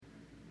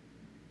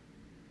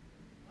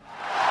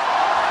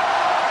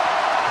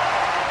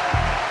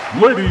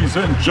Ladies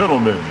and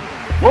gentlemen,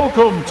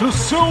 welcome to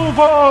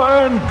Silver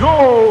and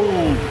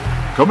Gold!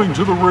 Coming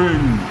to the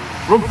ring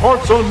from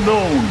parts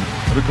unknown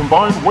at a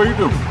combined weight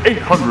of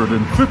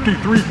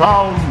 853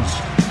 pounds,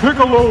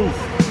 Piccolo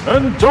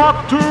and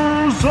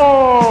Dr.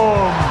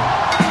 Zom!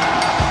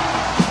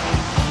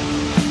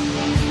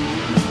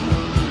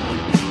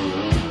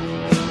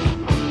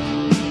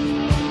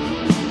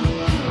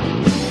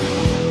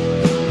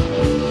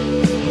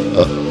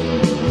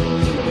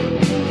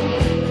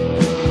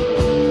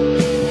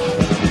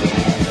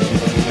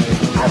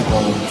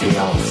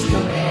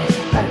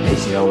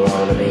 You don't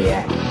wanna be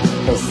at.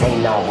 This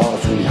ain't no home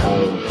sweet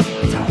home.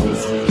 It's a home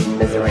sweet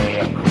misery.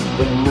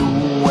 We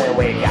knew when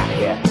we got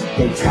here,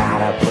 they try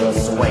to put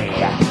us away.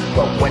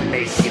 But when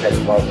they see us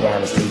walk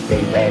down the street,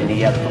 they ran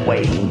the other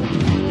way.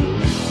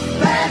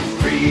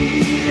 That's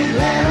free in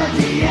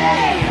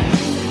LTA.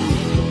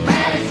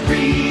 That's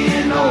free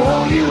in the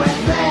whole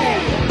USA.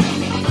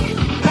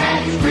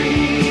 That's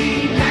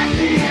free,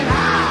 nasty and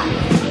high.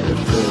 The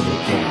further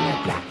down the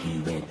block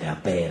you went, the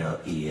better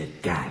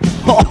it got.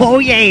 Oh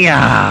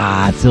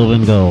yeah, Silver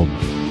and Gold.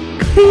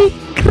 Creak,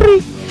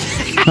 creak.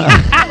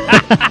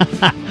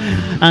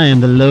 I am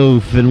the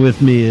loaf, and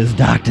with me is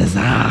Dr.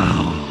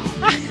 Zom.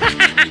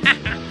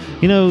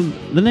 You know,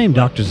 the name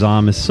Dr.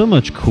 Zom is so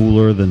much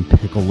cooler than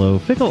Piccolo.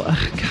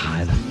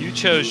 God. You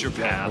chose your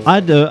path. I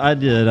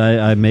did.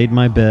 I made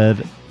my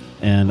bed,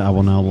 and I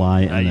will now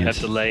lie Now in you it. have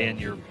to lay in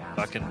your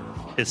fucking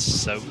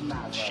piss-soaked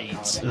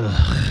sheets.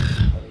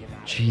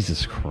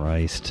 Jesus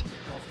Christ.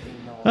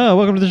 Oh,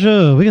 welcome to the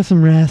show. We got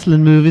some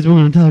wrestling movies we're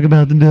going to talk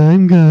about today,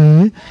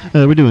 okay?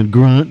 We're doing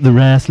Grunt, the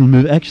wrestling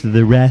movie. Actually,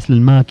 the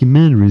wrestling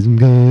mockumentaries,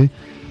 okay?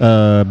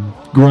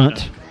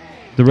 Grunt,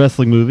 the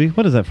wrestling movie.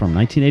 What is that from,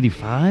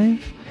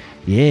 1985?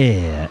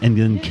 Yeah. And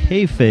then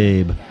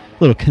Kayfabe,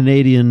 little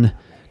Canadian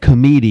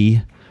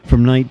comedy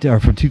from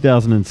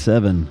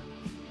 2007.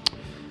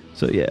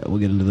 So, yeah, we'll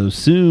get into those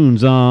soon.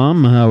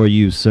 Zom, how are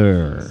you,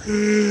 sir?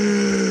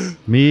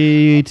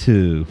 Me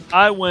too.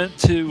 I went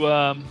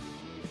to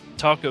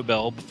Taco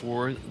Bell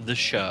before the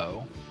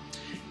show,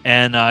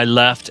 and I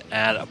left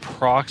at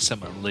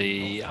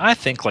approximately, I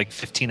think, like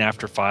 15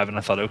 after 5, and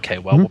I thought, okay,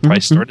 well, we'll probably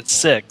start at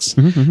 6,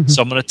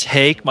 so I'm going to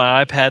take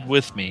my iPad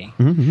with me,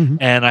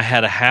 and I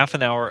had a half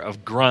an hour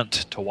of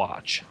Grunt to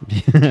watch.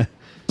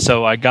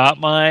 So I got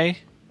my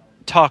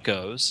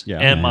tacos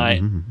and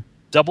my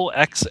double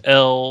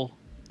XL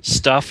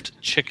stuffed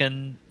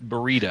chicken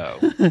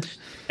burrito,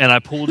 and I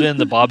pulled in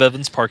the Bob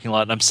Evans parking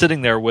lot, and I'm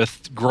sitting there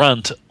with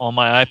Grunt on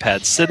my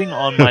iPad, sitting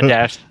on my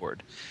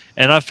dashboard.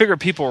 And I figured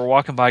people were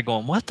walking by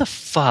going, what the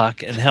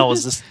fuck in hell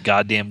is this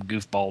goddamn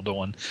goofball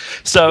doing?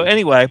 So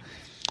anyway,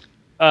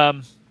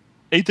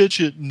 ate that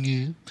shit,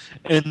 and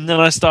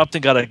then I stopped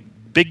and got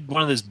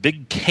one of those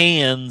big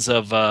cans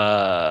of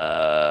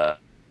I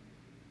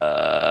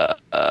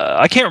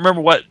can't remember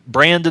what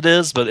brand it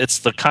is, but it's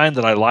the kind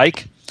that I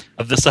like.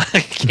 Of this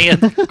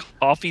canned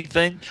coffee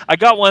thing, I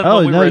got one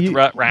when we were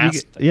at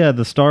Rast. Yeah,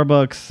 the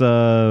Starbucks.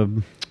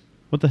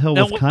 What the hell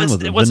was kind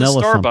of it? It wasn't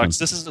Vanilla Starbucks.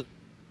 Something.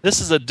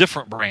 This is a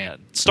different brand.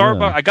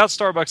 Starbucks. I got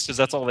Starbucks because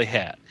that's all they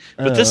had.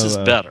 But this is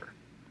better.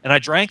 And I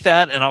drank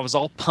that, and I was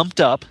all pumped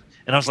up,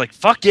 and I was like,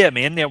 "Fuck yeah,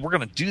 man! Yeah, we're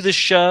gonna do this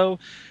show.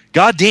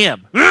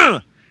 Goddamn!"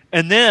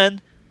 And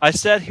then I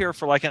sat here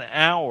for like an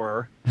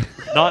hour,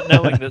 not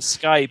knowing that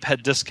Skype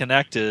had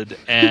disconnected,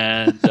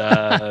 and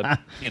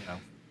you know.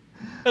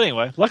 But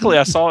anyway, luckily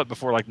I saw it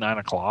before like 9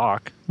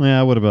 o'clock. Yeah,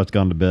 I would have about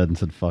gone to bed and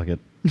said, fuck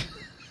it.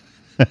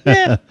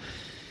 Yeah.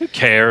 Who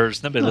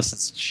cares? Nobody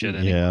listens to shit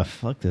anymore. Yeah,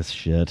 fuck this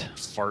shit.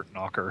 Fart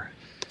knocker.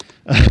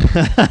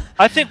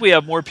 I think we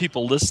have more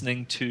people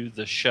listening to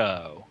the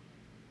show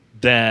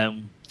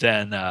than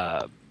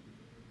nah,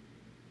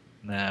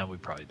 we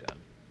probably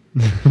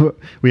don't.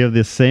 We have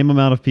the same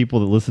amount of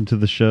people that listen to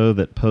the show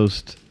that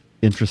post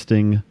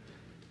interesting,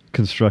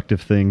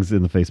 constructive things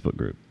in the Facebook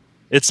group.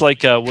 It's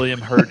like William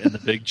Hurt in The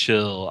Big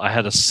Chill. I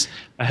had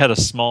a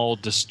small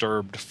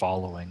disturbed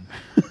following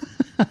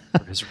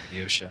for his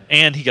radio show,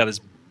 and he got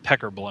his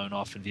pecker blown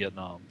off in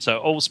Vietnam.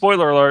 So,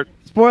 spoiler alert!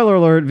 Spoiler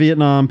alert!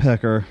 Vietnam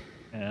pecker.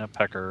 Yeah,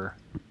 pecker.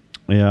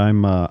 Yeah,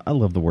 I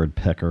love the word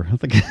pecker. I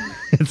think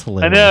it's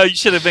hilarious. I know you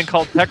should have been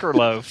called Pecker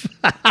Loaf.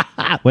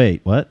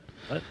 Wait, what?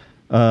 What?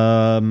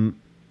 I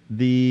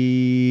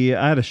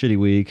had a shitty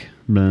week.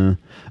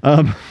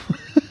 All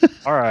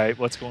right,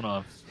 what's going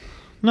on?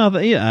 No,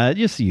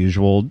 just the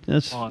usual.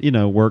 It's,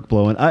 work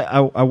blowing.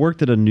 I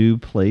worked at a new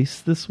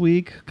place this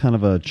week, kind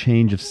of a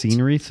change of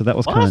scenery, so that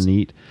was kind of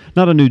neat.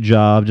 Not a new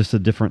job, just a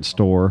different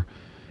store.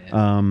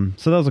 Yeah.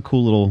 So that was a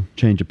cool little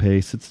change of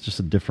pace. It's just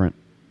a different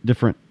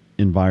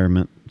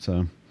environment.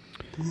 So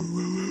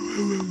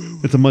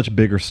it's a much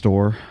bigger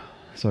store.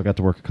 So I got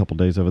to work a couple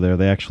days over there.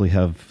 They actually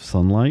have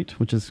sunlight,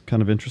 which is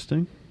kind of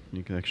interesting.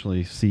 You can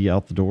actually see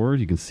out the door.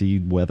 You can see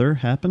weather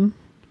happen.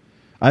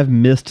 I've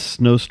missed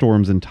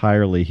snowstorms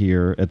entirely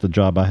here at the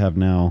job I have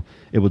now.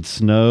 It would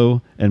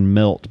snow and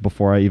melt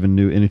before I even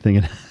knew anything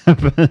had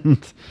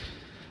happened.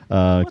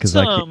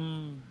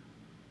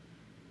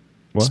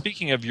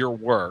 Speaking of your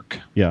work,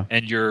 yeah,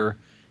 and your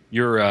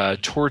you're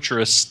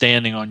torturous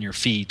standing on your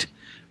feet,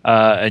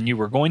 and you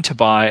were going to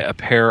buy a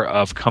pair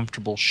of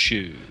comfortable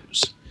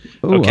shoes.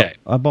 Ooh, Okay.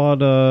 I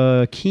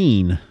bought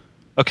Keen.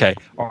 Okay.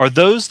 Are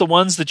those the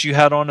ones that you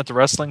had on at the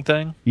wrestling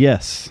thing?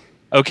 Yes.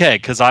 Okay,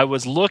 because I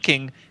was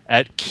looking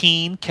at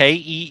Keen,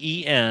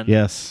 Keen,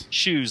 Yes.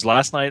 shoes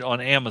last night on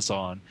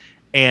Amazon,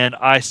 and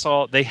I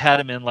saw they had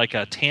them in like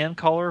a tan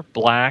color,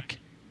 black,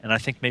 and I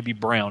think maybe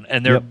brown.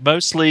 And they're Yep.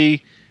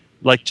 mostly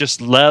like just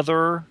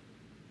leather,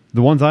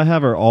 The ones I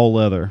have are all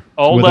leather.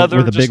 All with leather,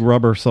 with a just- big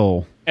rubber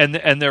sole. and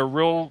they're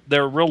real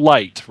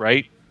light,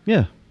 right?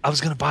 Yeah. I was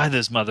going to buy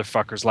those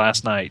motherfuckers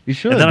last night. You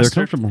should. And then I They're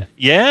started- comfortable.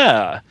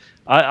 Yeah.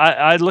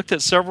 I looked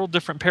at several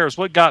different pairs.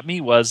 What got me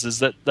is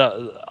that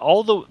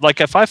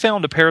if I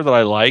found a pair that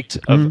I liked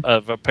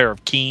of a pair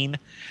of Keen,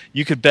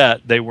 you could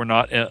bet they were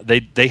not.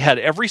 They had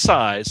every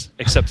size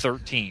except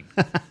 13.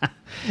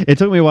 It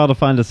took me a while to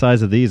find the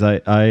size of these.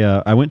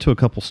 I went to a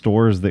couple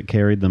stores that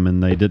carried them,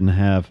 and they didn't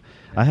have.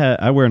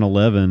 I wear an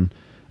 11,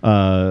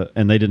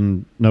 and they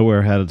didn't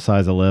nowhere had a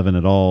size 11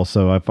 at all.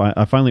 So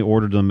I finally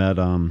ordered them at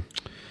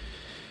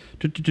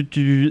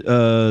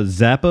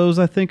Zappos,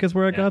 I think is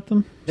where I got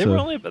them. They So were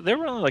only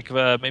like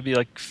maybe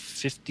like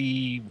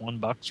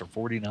 $51 or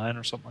 49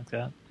 or something like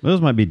that. those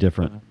might be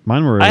different.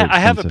 Mine were. I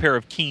have a expensive. pair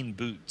of Keen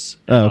boots.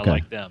 Oh, And okay. I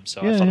like them,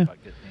 so Yeah, I thought yeah. about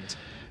getting these.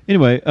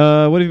 Anyway,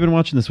 what have you been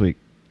watching this week?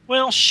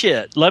 Well,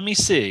 shit. Let me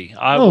see.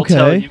 I will Okay.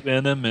 tell you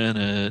in a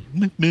minute.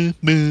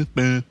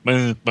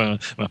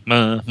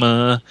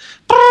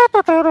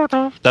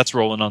 That's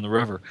Rolling on the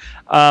River.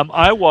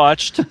 I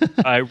watched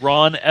a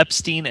Ron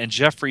Epstein and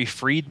Jeffrey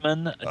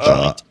Friedman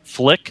joint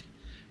flick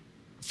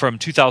from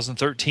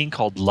 2013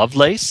 called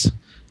Lovelace,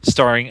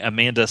 starring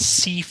Amanda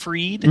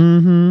Seyfried,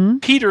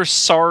 Peter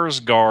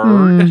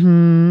Sarsgaard,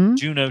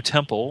 Juno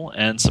Temple,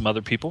 and some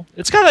other people.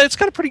 It's got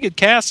a pretty good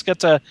cast.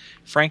 It's got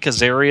Frank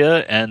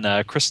Azaria and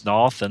Chris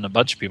Noth and a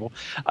bunch of people.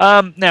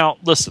 Now,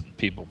 listen,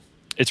 people.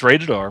 It's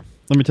rated R.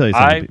 Let me tell you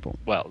something, people.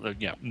 Well,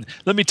 yeah.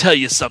 Let me tell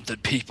you something,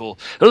 people.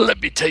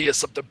 Let me tell you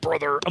something,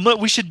 brother.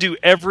 We should do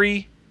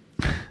every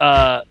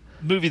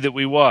movie that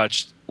we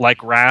watched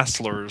like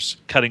wrestlers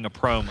cutting a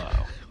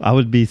promo. I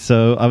would be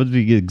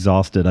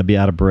exhausted. I'd be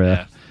out of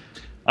breath. Yeah.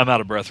 I'm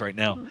out of breath right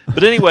now.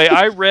 But anyway,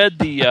 I read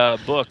the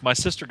book. My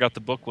sister got the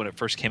book when it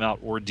first came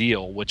out,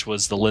 Ordeal, which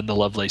was the Linda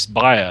Lovelace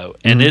bio.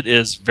 And it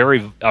is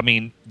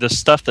the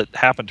stuff that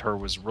happened to her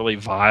was really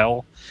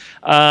vile.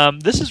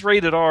 This is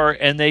rated R,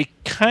 and they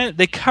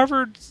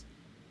covered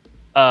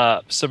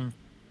some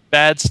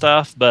bad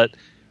stuff, but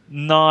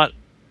not.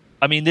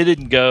 They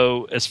didn't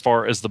go as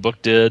far as the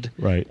book did,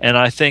 Right. And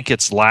I think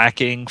it's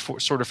lacking for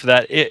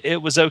that.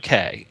 It was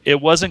okay.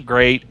 It wasn't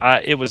great.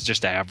 It was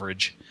just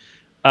average.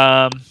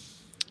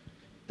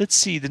 Let's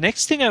see. The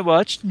next thing I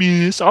watched,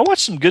 I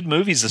watched some good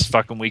movies this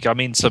fucking week.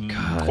 Some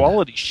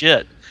quality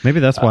shit. Maybe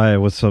that's why I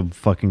was so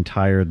fucking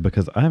tired,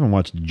 because I haven't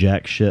watched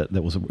jack shit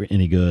that was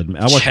any good.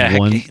 I watched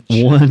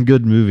one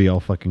good movie all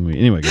fucking week.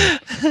 Anyway, go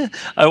ahead.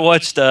 I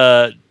watched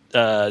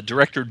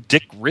director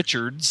Dick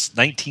Richards'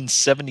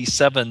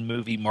 1977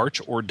 movie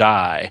March or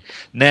Die.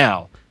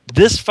 Now,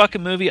 this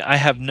fucking movie, I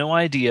have no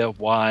idea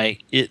why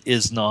it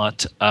is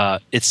not.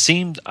 It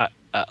seemed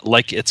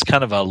like it's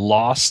kind of a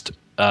lost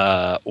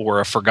or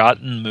a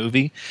forgotten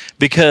movie,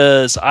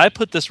 because I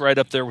put this right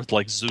up there with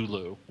like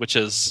Zulu, which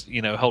is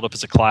held up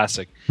as a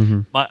classic.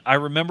 I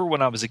remember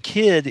when I was a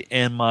kid,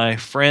 and my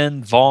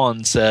friend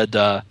Vaughn said,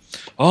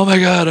 "Oh my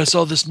God, I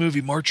saw this movie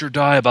March or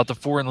Die about the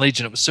Foreign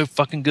Legion. It was so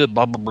fucking good."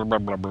 Blah blah blah blah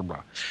blah blah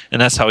blah.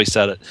 And that's how he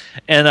said it.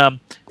 And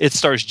it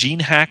stars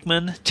Gene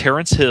Hackman,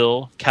 Terrence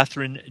Hill,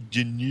 Catherine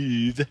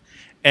Deneuve.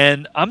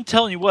 And I'm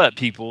telling you what,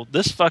 people,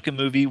 this fucking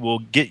movie will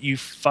get you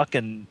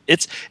fucking.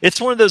 It's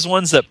one of those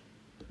ones that,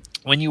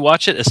 when you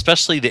watch it,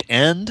 especially the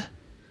end,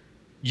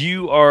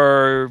 you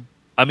are.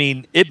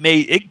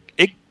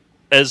 It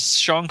as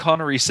Sean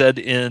Connery said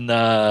in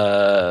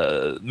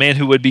Man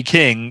Who Would Be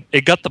King,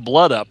 it got the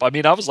blood up. I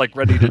was like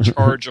ready to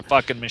charge a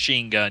fucking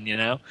machine gun,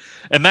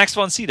 And Max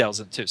von Sydow's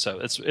in it too, so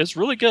it's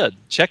really good.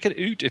 Check it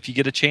out if you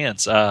get a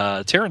chance.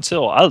 Terrence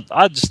Hill,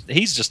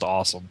 he's just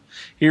awesome.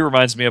 He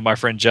reminds me of my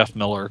friend Jeff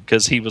Miller,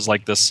 because he was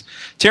like this.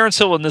 Terrence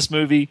Hill in this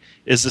movie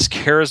is this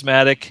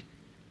charismatic,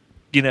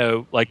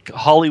 like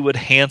Hollywood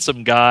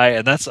handsome guy,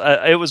 and that's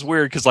it was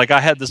weird, because like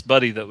I had this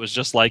buddy that was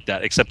just like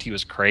that, except he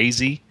was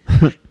crazy.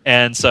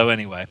 And so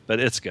anyway, but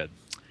it's good.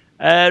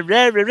 Next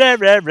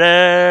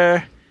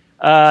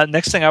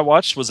thing I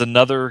watched was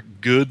another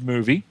good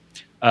movie.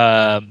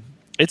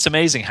 It's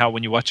amazing how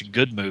when you watch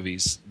good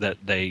movies that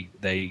they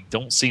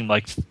don't seem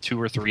like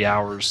 2 or 3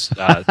 hours.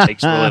 It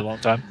takes a really long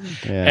time.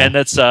 Yeah. And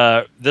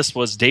this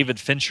was David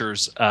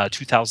Fincher's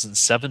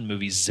 2007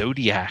 movie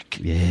Zodiac,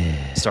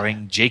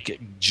 starring Jake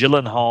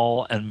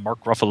Gyllenhaal and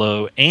Mark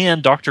Ruffalo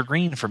and Dr.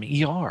 Green from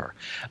ER.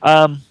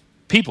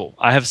 People,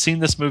 I have seen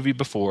this movie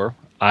before.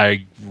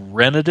 I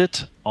rented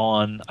it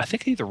on, I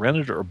think I either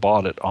rented it or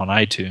bought it on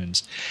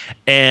iTunes,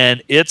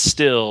 and it's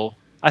still.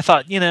 I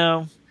thought,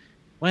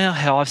 well,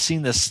 hell, I've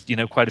seen this,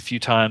 quite a few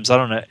times. I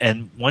don't know.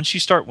 And when you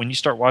start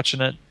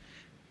watching it,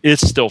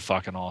 it's still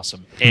fucking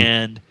awesome.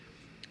 And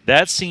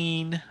that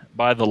scene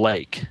by the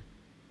lake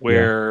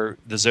where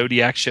the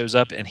Zodiac shows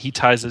up and he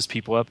ties those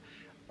people up.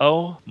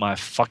 Oh my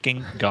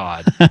fucking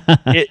God.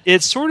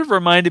 It sort of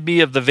reminded me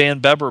of the Van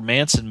Beber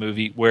Manson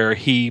movie where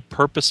he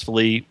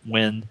purposefully,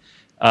 when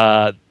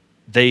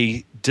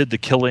they did the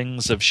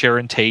killings of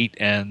Sharon Tate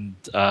and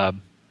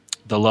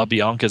the La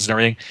Biancas and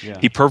everything,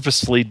 he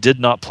purposefully did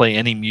not play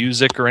any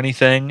music or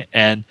anything,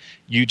 and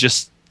you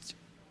just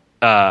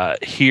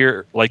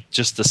hear like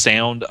just the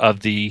sound of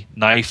the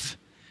knife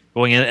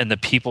going in, and the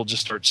people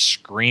just start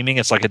screaming.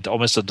 It's like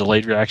almost a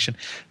delayed reaction.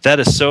 That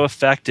is so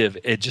effective.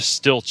 It just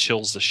still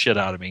chills the shit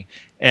out of me.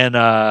 And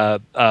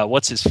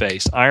what's his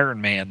face?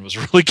 Iron Man was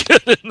really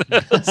good in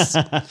this,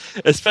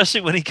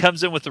 especially when he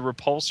comes in with the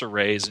repulsor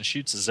rays and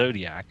shoots the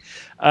Zodiac.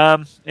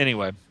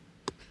 Anyway,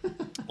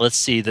 let's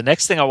see. The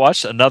next thing I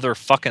watched, another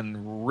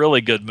fucking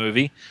really good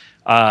movie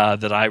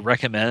that I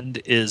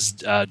recommend, is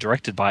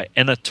directed by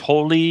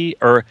Anatoly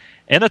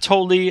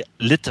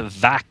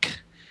Litvak.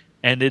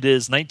 And it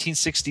is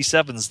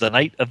 1967's The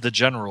Night of the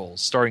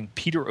Generals, starring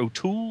Peter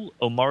O'Toole,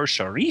 Omar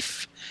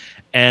Sharif,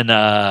 and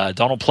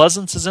Donald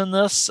Pleasance is in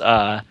this.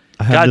 I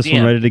have this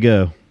one ready to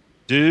go.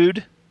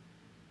 Dude,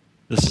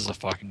 this is a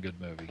fucking good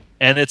movie.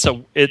 And it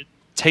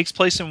takes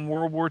place in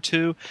World War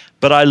II,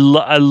 but I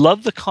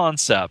love the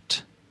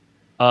concept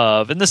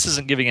of, and this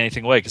isn't giving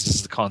anything away because this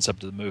is the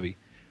concept of the movie,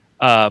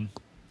 a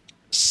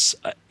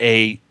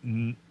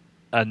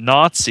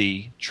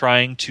Nazi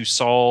trying to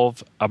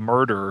solve a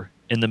murder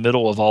in the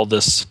middle of all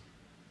this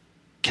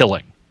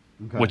killing,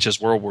 which is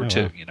World War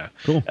II. Wow. You know,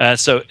 cool.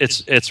 So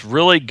it's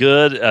really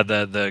good.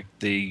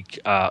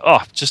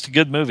 Just a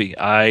good movie.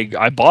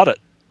 I bought it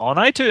on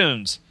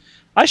iTunes.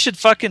 I should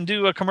fucking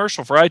do a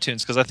commercial for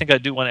iTunes because I think I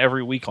do one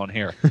every week on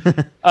here.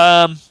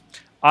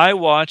 I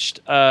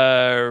watched.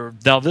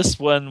 Now this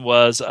one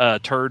was a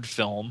turd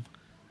film.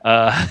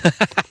 On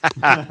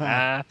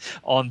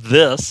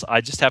this,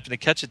 I just happened to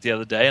catch it the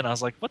other day, and I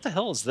was like, "What the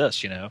hell is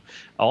this?" You know,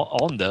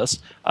 on this.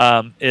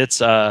 It's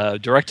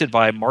directed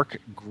by Mark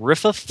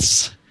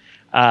Griffiths,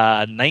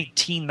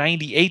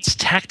 1998's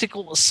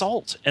Tactical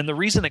Assault, and the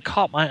reason it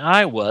caught my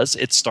eye was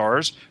it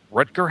stars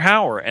Rutger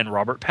Hauer and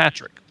Robert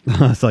Patrick.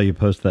 I saw you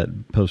post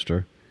that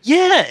poster.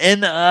 Yeah,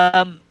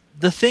 and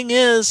the thing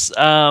is,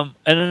 and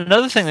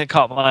another thing that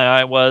caught my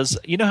eye was,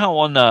 you know how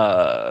on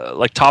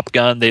like Top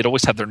Gun, they'd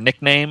always have their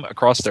nickname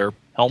across their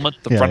helmet,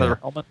 the front of their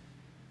helmet.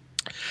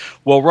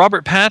 Well,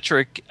 Robert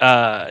Patrick,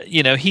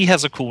 he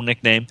has a cool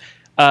nickname.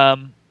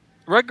 Rutger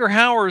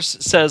Hauer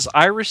says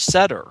Irish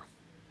Setter.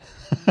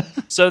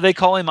 So they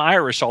call him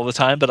Irish all the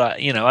time, but I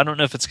don't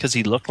know if it's because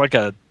he looked like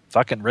a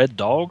fucking red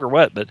dog or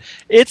what, but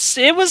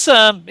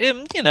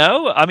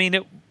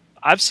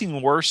I've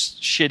seen worse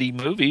shitty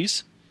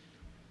movies.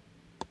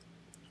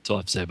 That's all I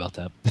have to say about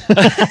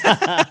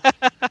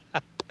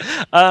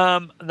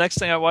that. Next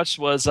thing I watched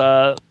was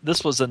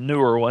this was a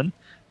newer one,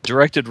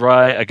 directed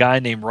by a guy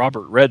named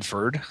Robert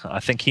Redford. I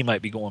think he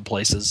might be going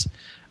places.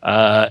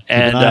 And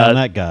an eye on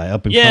that guy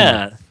up in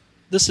front.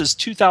 This is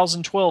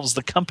 2012's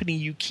The Company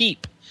You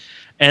Keep,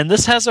 and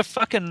this has a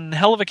fucking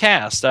hell of a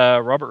cast.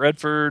 Robert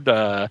Redford,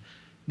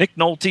 Nick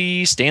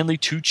Nolte, Stanley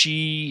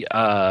Tucci,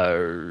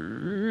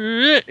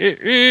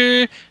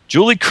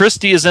 Julie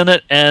Christie is in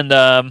it, and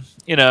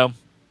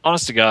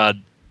honest to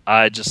God,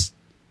 I just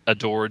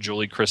adore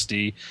Julie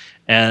Christie,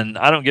 and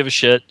I don't give a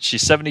shit.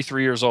 She's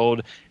 73 years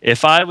old.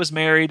 If I was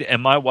married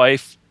and my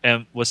wife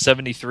was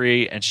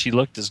 73 and she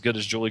looked as good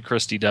as Julie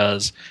Christie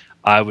does,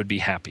 I would be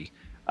happy.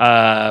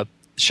 Shia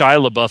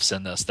LaBeouf's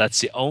in this. That's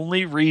the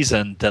only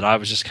reason that I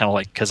was just kind of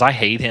like, because I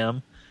hate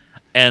him.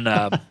 And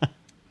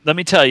let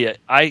me tell you,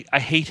 I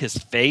hate his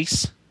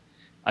face.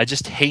 I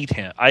just hate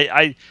him.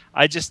 I'm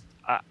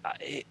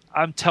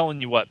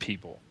telling you what,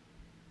 people.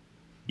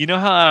 You know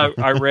how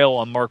I rail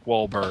on Mark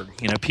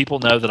Wahlberg? People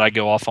know that I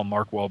go off on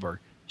Mark Wahlberg.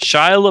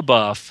 Shia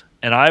LaBeouf,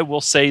 and I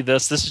will say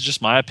this is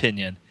just my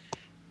opinion,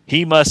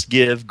 he must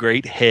give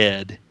great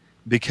head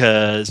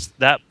because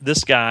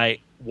this guy,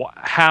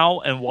 how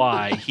and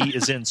why he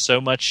is in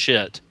so much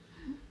shit.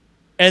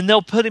 And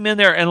they'll put him in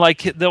there and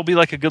there'll be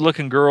like a good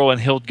looking girl and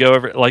he'll go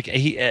over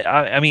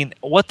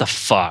what the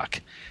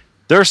fuck?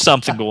 There's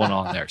something going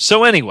on there.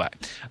 So anyway,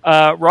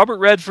 Robert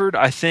Redford,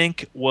 I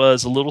think,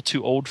 was a little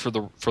too old for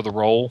the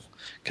role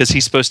because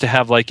he's supposed to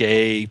have like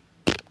a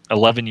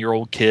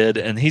 11-year-old kid,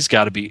 and he's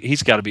got to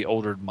be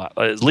older than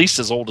at least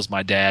as old as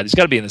my dad. He's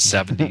got to be in his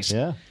 70s.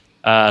 Yeah.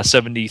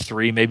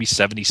 73, maybe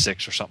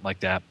 76 or something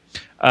like that.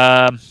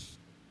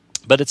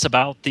 But it's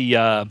about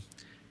the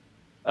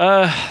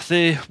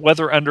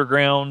Weather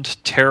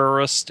Underground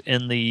terrorist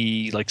in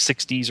the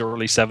 60s or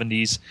early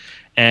 70s,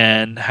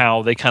 and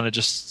how they kind of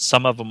just,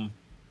 some of them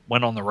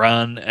went on the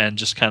run and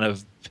just kind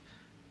of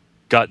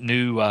got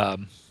new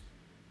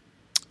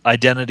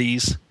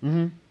identities.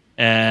 Mm-hmm.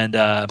 And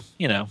I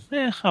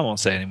won't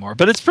say anymore,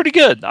 but it's pretty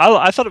good.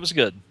 I thought it was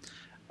good.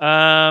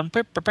 And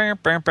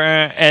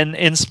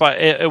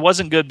it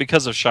wasn't good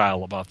because of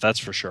Shia LaBeouf, that's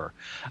for sure.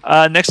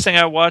 Next thing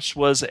I watched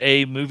was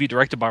a movie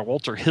directed by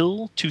Walter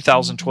Hill,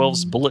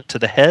 2012's Bullet to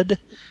the Head,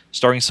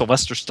 starring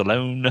Sylvester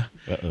Stallone.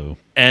 Uh-oh.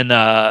 And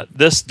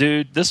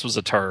this was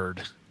a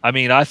turd. I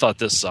mean, I thought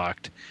this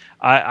sucked.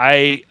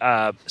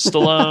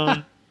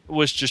 Stallone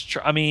was just.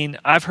 I mean,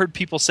 I've heard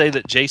people say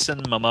that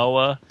Jason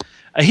Momoa,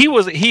 he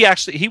was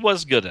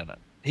good in it.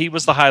 He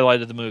was the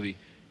highlight of the movie.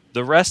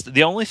 The rest,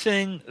 the only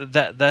thing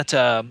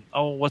that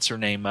what's her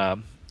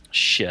name?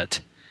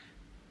 Shit.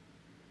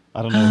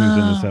 I don't know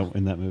who's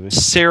in that movie.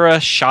 Sarah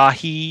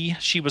Shahi.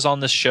 She was on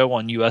this show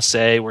on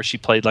USA where she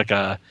played like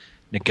a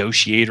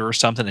negotiator or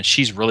something, and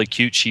she's really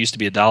cute. She used to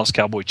be a Dallas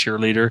Cowboy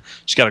cheerleader.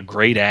 She's got a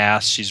great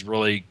ass. She's a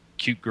really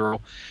cute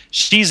girl.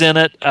 She's in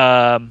it,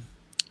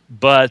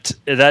 but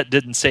that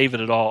didn't save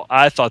it at all.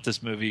 I thought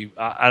this movie,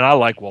 and I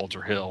like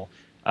Walter Hill.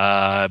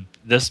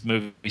 This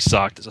movie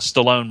sucked.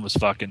 Stallone was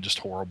fucking just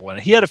horrible, and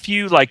he had a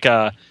few like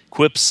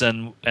quips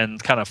and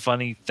kind of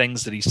funny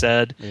things that he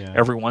said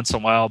every once in a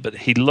while. But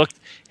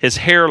his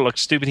hair looked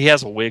stupid. He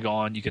has a wig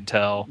on, you can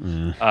tell.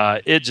 I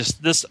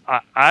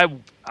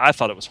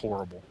thought it was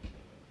horrible.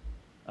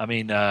 I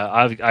mean,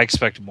 I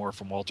expected more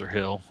from Walter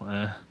Hill.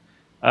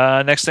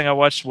 Next thing I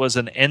watched was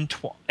an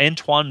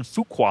Antoine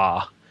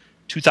Fuqua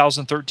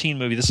 2013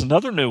 movie. This is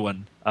another new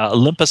one.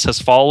 Olympus Has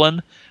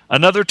Fallen.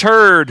 Another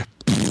turd.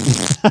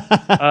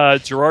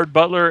 Gerard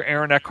Butler,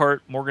 Aaron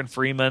Eckhart, Morgan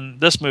Freeman.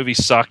 This movie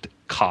sucked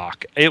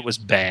cock. It was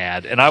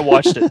bad. And I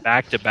watched it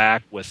back to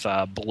back with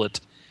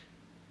Bullet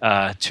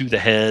to the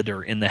Head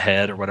or In the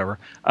Head or whatever.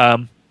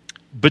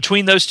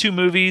 Between those two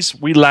movies,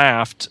 we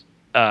laughed.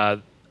 I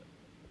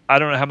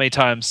don't know how many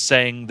times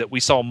saying that we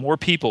saw more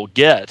people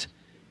get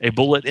a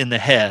bullet in the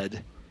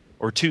head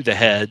or to the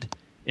head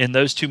in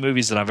those two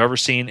movies than I've ever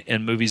seen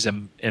in movies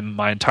in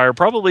my entire,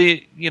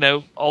 probably,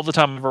 all the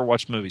time I've ever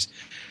watched movies.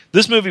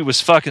 This movie was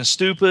fucking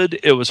stupid.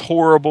 It was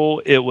horrible.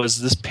 It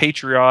was this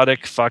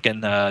patriotic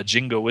fucking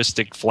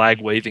jingoistic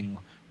flag-waving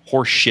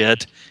horse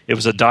shit. It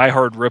was a Die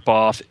Hard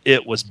ripoff.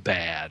 It was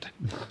bad.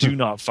 Do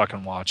not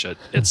fucking watch it.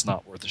 It's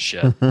not worth a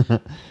shit.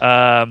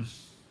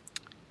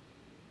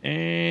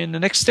 And the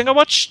next thing I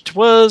watched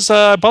was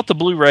I bought the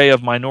Blu-ray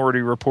of Minority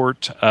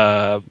Report.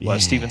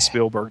 Steven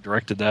Spielberg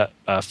directed that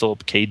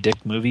Philip K.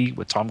 Dick movie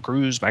with Tom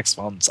Cruise, Max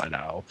von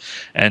Sydow,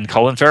 and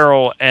Colin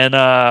Farrell. And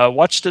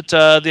watched it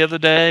the other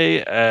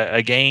day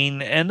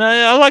again, and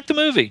I liked the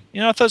movie.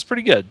 I thought it was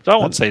pretty good. So I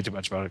won't say too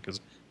much about it because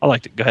I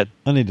liked it. Go ahead.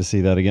 I need to see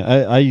that again.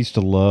 I used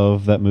to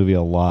love that movie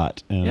a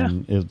lot,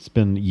 and it's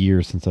been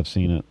years since I've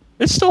seen it.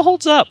 It still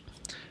holds up.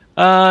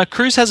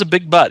 Cruise has a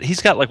big butt.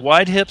 He's got like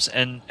wide hips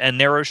and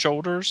narrow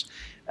shoulders,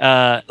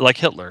 like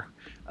Hitler.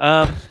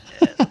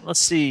 Let's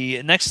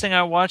see. Next thing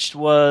I watched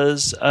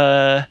was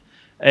a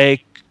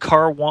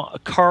Kar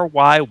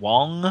Wai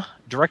Wong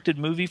directed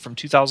movie from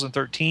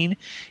 2013,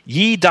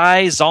 Yi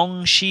Dai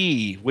Zong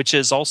Shi, which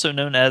is also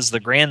known as The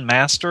Grand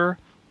Master,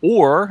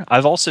 or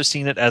I've also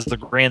seen it as The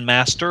Grand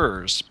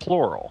Masters,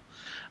 plural.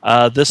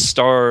 This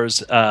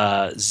stars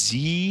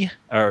Ziyi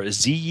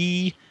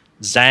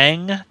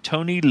Zhang,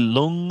 Tony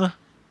Leung,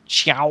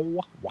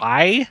 Xiao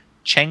Wai,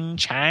 Cheng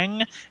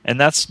Chang, and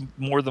that's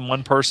more than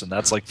one person.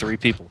 That's like 3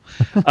 people.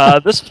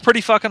 This is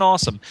pretty fucking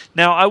awesome.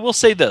 Now, I will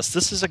say this.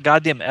 This is a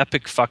goddamn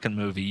epic fucking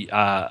movie.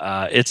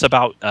 It's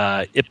about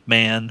Ip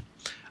Man.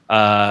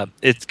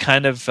 It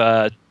kind of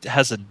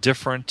has a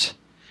different...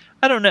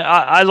 I don't know.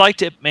 I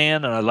liked Ip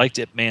Man, and I liked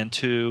Ip Man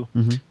 2.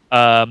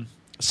 Mm-hmm.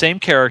 Same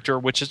character,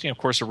 which is, of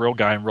course, a real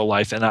guy in real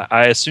life, and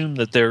I assume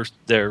that there's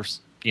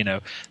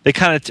they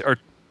kind of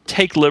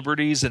take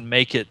liberties and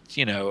make it,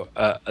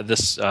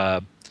 this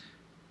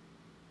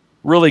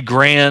really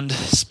grand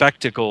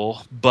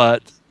spectacle.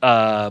 But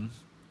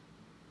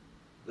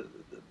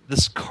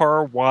this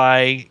Kar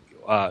Wai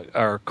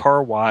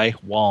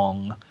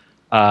Wong,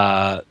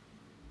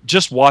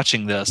 just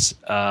watching this,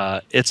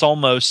 it's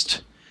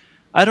almost,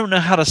 I don't know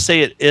how to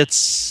say it.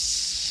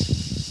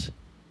 It's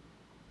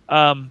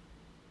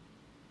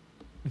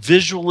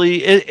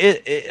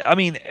visually, I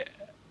mean,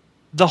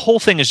 the whole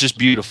thing is just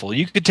beautiful.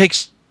 You could take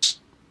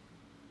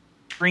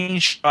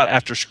screenshot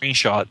after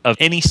screenshot of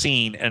any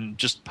scene and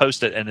just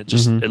post it, and it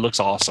just it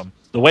looks awesome.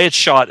 The way it's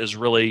shot is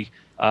really,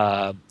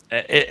 and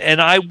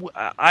I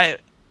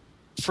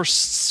for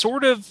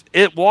sort of,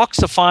 it walks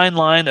a fine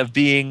line of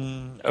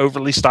being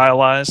overly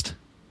stylized,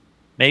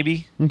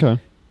 maybe. Okay.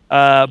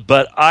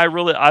 But I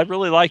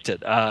really liked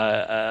it.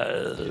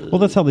 Well,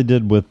 that's how they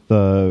did with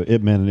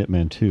Ip Man and Ip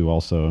Man 2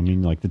 also. I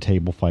mean, like the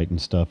table fight and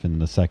stuff in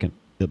the second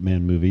Ip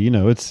Man movie.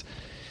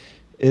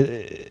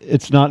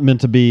 It's not meant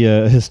to be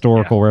a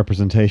historical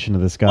representation of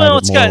this guy. Well,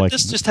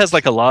 this just has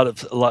like a lot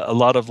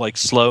of like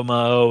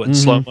slow-mo and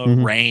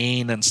slow-mo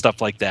rain and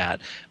stuff like that.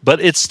 But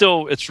it's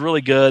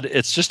really good.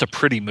 It's just a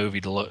pretty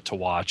movie to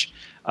watch.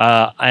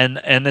 And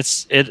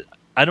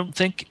I don't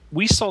think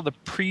we saw the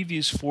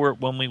previews for it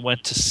when we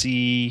went to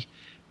see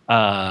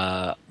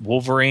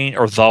Wolverine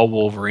or The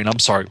Wolverine. I'm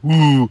sorry,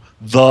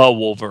 The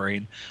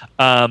Wolverine.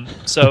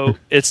 So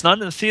it's not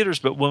in the theaters,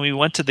 but when we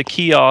went to the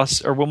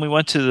kiosk, or when we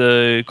went to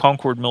the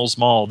Concord Mills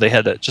Mall, they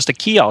had just a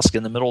kiosk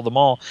in the middle of the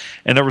mall,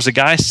 and there was a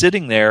guy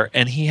sitting there,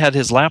 and he had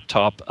his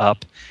laptop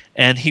up,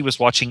 and he was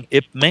watching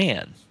Ip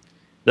Man,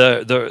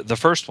 the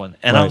first one,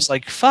 and I was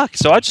like, fuck.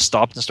 So I just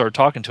stopped and started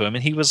talking to him,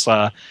 and he was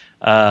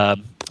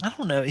I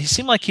don't know. He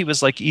seemed like he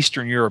was like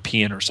Eastern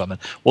European or something.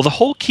 Well, the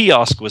whole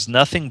kiosk was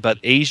nothing but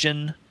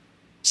Asian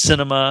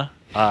cinema.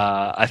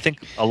 I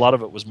think a lot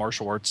of it was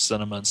martial arts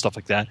cinema and stuff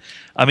like that.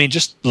 I mean,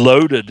 just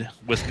loaded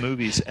with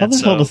movies. How And the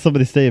hell does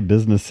somebody stay in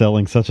business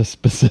selling such a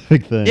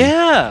specific thing?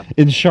 Yeah.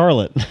 In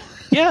Charlotte.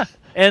 Yeah.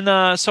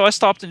 And so I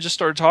stopped and just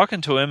started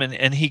talking to him,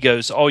 and he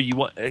goes, "Oh, you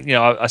want?" You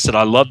know, I said,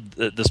 "I loved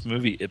this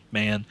movie, Ip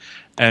Man,"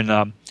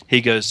 and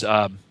he goes,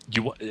 "Have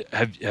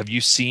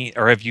you seen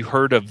or have you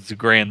heard of the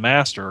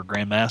Grandmaster or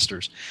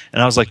Grandmasters?"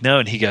 And I was like, "No,"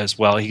 and he goes,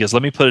 "Well," he goes,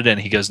 "Let me put it in."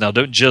 He goes, "Now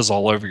don't jizz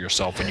all over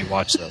yourself when you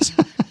watch this,"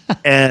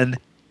 and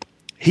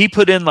he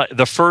put in like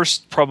the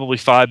first probably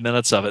 5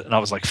 minutes of it, and I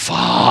was like,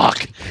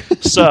 "Fuck!"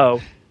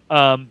 So.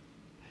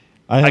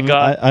 I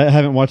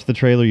haven't watched the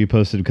trailer you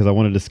posted because I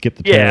wanted to skip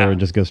the trailer and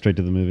just go straight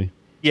to the movie.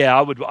 Yeah,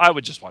 I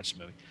would just watch the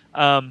movie.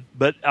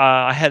 But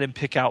I had him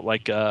pick out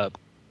like I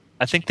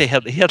think he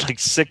had like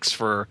 6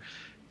 for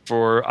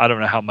I don't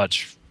know how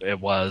much it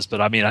was,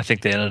 but I mean I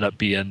think they ended up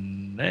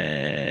being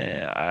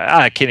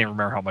I can't even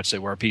remember how much they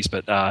were a piece,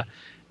 but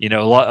you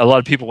know, a lot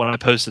of people when I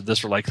posted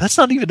this were like, "That's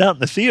not even out in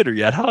the theater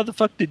yet. How the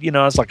fuck did you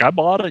know?" I was like, "I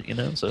bought it," you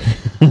know. So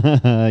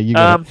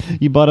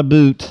you bought a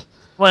boot.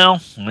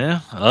 Well,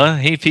 yeah,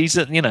 he's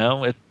it. You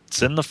know,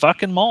 it's in the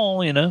fucking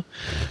mall. You know.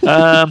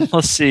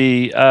 Let's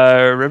see.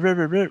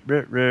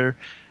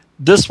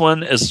 This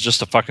one is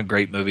just a fucking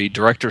great movie.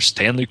 Director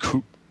Stanley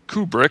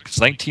Kubrick.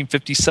 It's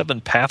 1957.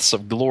 Paths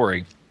of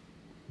Glory.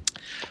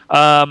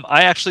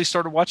 I actually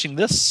started watching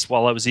this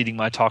while I was eating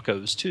my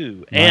tacos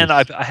too, nice. And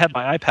I had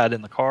my iPad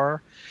in the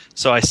car,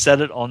 so I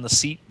set it on the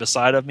seat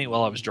beside of me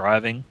while I was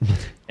driving,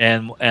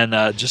 and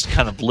just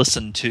kind of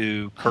listened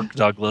to Kirk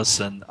Douglas.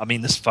 And I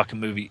mean, this fucking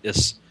movie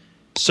is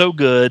so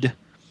good.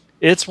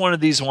 It's one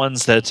of these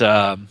ones that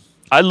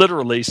I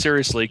literally,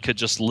 seriously, could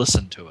just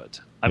listen to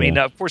it. I mean,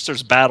 of course,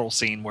 there's a battle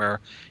scene where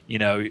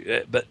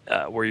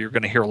where you're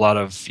going to hear a lot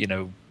of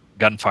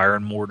gunfire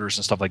and mortars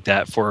and stuff like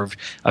that for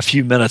a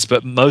few minutes,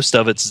 but most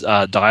of it's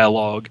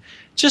dialogue.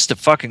 Just a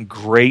fucking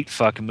great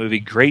fucking movie,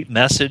 great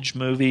message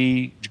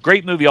movie,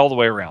 great movie all the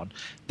way around.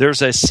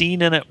 There's a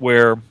scene in it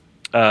where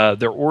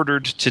they're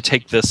ordered to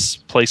take this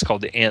place called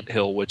the Ant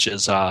Hill, which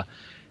is a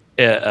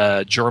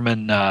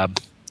German,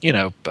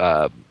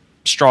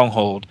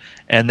 stronghold,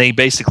 and they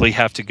basically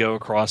have to go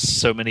across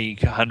so many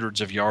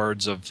hundreds of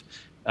yards of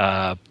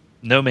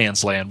no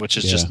man's land, which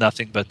is just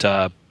nothing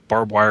but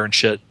barbed wire and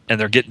shit, and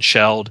they're getting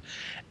shelled.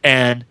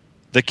 And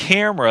the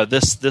camera,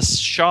 this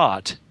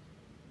shot,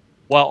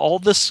 while all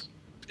this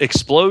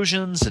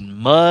explosions and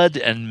mud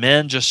and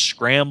men just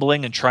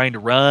scrambling and trying to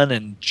run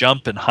and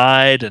jump and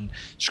hide and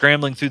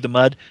scrambling through the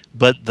mud,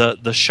 but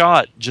the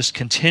shot just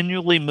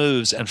continually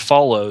moves and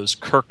follows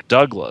Kirk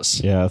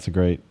Douglas. Yeah, that's a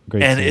great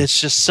and scene. It's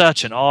just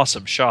such an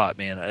awesome shot,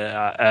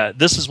 man.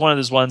 This is one of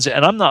those ones,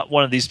 and I'm not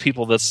one of these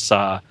people that's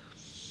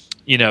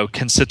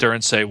can sit there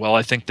and say, well,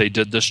 I think they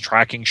did this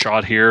tracking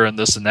shot here and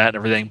this and that and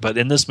everything. But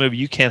in this movie,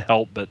 you can't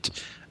help but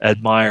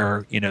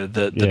admire,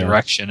 the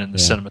direction and the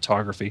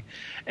cinematography.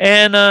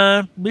 And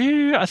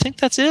I think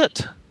that's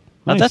it.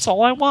 Nice. That's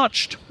all I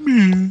watched.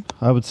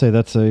 I would say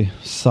that's a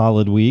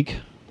solid week.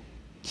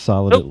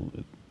 Solid.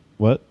 Nope.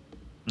 What?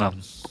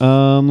 Nothing.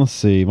 Let's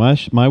see.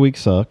 My week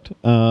sucked.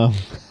 Well,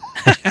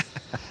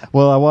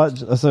 I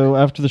watched. So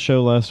after the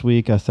show last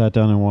week, I sat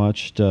down and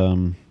watched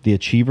The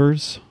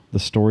Achievers, the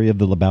story of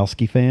the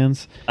Lebowski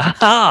fans.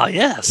 Ah,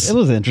 yes. It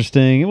was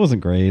interesting. It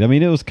wasn't great. I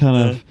mean, it was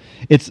kind of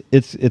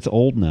it's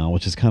old now,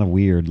 which is kind of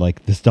weird.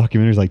 Like this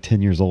documentary is like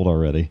 10 years old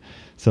already.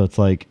 So it's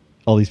like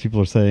all these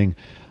people are saying,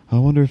 I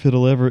wonder if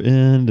it'll ever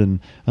end, and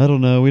I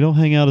don't know. We don't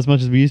hang out as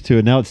much as we used to,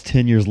 and now it's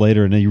 10 years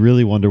later, and you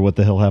really wonder what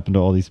the hell happened to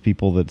all these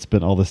people that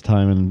spent all this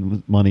time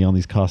and money on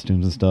these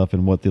costumes and stuff,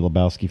 and what the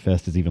Lebowski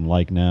Fest is even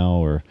like now,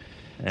 or.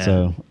 Yeah.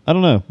 So I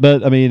don't know,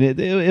 but I mean,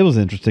 it was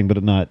interesting,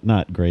 but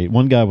not great.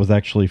 One guy was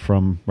actually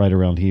from right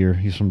around here.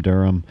 He's from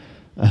Durham,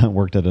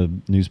 worked at a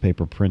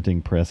newspaper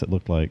printing press. It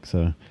looked like,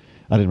 so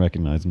I didn't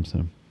recognize him.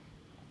 So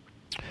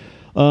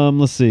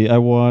let's see. I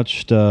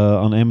watched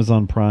on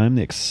Amazon Prime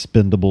The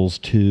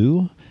Expendables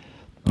 2.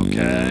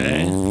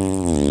 Okay,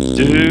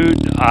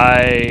 dude,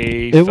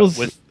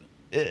 with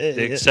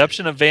the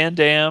exception of Van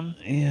Damme.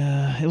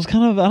 Yeah, it was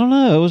kind of, I don't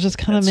know. It was just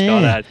kind of meh.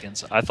 Scott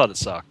Adkins. I thought it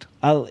sucked.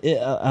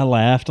 I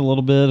laughed a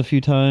little bit a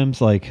few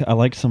times. Like, I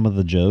liked some of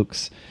the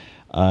jokes.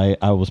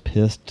 I was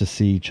pissed to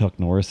see Chuck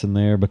Norris in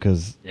there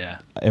because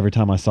every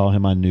time I saw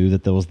him, I knew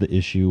that there was the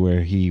issue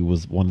where he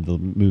wanted the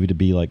movie to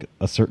be like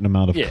a certain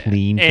amount of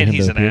clean. And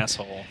he's an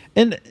asshole.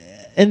 And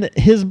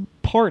his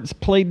parts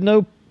played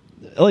no,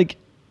 like.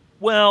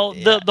 Well,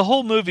 the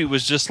whole movie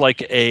was just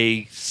like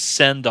a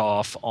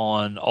send-off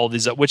on all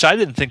these, which I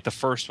didn't think the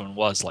first one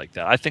was like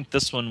that. I think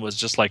this one was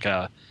just like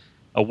a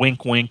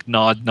wink, wink,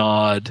 nod,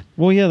 nod.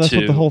 Well, yeah, that's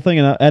what the whole thing.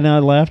 And I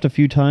laughed a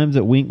few times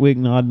at wink, wink,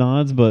 nod,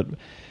 nods, but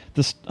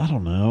this, I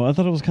don't know. I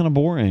thought it was kind of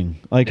boring.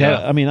 Like, Yeah.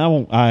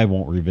 I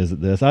won't revisit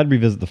this. I'd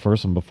revisit the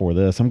first one before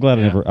this. I'm glad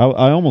Yeah.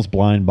 I almost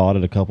blind bought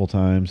it a couple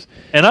times.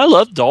 And I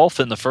loved Dolph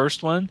in the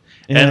first one,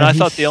 Yeah, and I he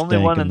thought the only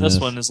stank one in in this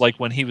this. one is like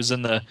when he was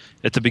at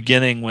the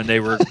beginning when they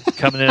were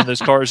coming into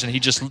those cars, and he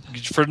just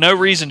for no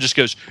reason just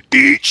goes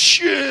eat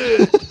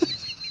shit.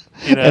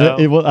 You know,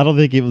 And I don't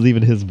think it was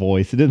even his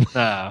voice. It didn't.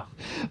 no.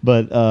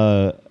 But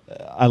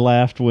I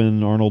laughed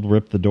when Arnold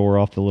ripped the door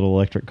off the little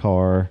electric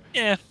car.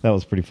 Yeah, That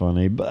was pretty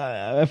funny.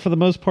 But for the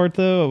most part,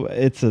 though,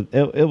 it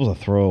was a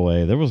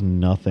throwaway. There was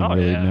nothing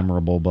really yeah.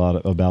 memorable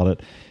about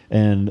it.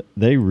 And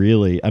they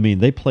really,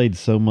 they played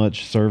so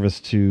much service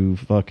to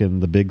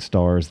fucking the big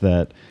stars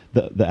that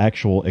the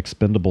actual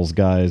Expendables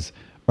guys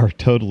are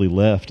totally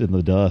left in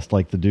the dust.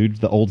 Like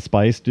the Old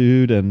Spice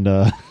dude and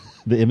the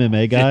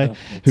MMA guy, Yeah,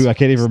 who I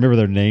can't even remember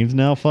their names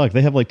now. Fuck,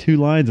 they have like 2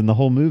 lines in the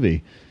whole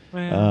movie.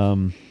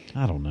 Well,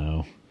 I don't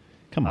know.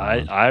 Come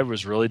on. I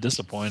was really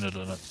disappointed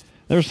in it.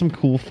 There was some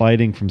cool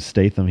fighting from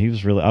Statham. He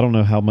was really, I don't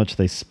know how much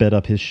they sped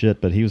up his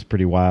shit, but he was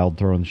pretty wild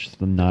throwing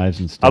the knives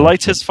and stuff. I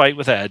liked his fight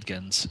with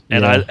Adkins,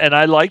 and Yeah.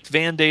 I liked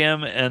Van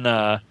Damme and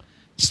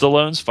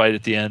Stallone's fight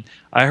at the end.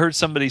 I heard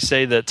somebody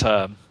say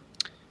that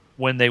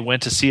when they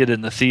went to see it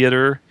in the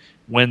theater,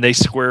 when they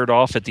squared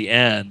off at the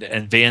end,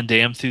 and Van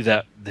Damme threw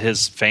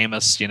his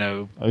famous, He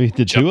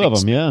did 2 of jumping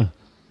them, yeah.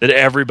 that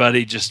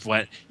everybody just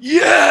went,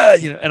 yeah,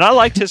 and I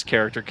liked his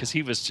character because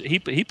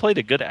he played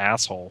a good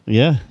asshole.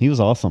 Yeah, he was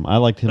awesome. I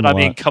liked him But a I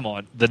mean, lot. come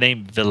on, the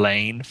name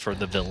Villain for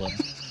the villain.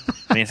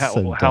 I mean, how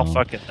So how dumb.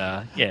 fucking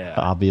yeah.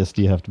 Obvious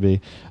do you have to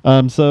be?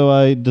 So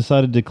I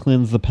decided to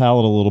cleanse the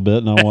palate a little bit,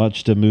 and I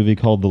watched a movie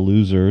called The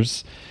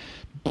Losers.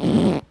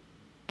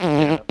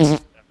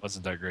 That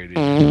wasn't that great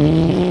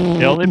either.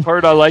 The only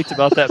part I liked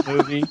about that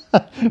movie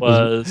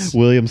was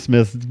William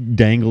Smith's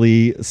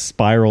dangly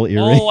spiral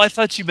earring. I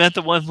thought you meant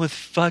the one with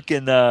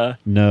fucking No,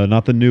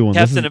 not the new one.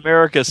 Captain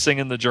America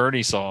singing the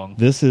Journey song.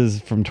 This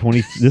is from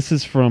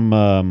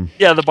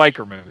Yeah, the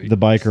biker movie. the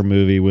biker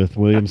movie with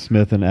William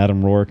Smith and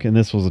Adam Rourke, and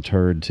this was a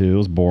turd too. It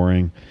was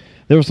boring.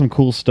 There was some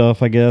cool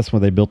stuff, I guess,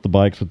 when they built the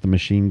bikes with the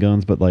machine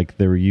guns, but like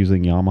they were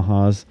using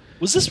Yamahas.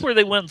 Was this where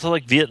they went to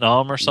like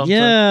Vietnam or something?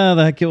 Yeah,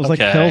 it was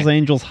like Okay. Hell's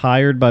Angels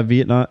hired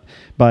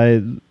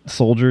by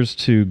soldiers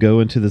to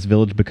go into this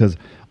village because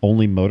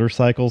only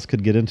motorcycles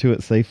could get into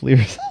it safely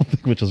or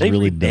something, which was They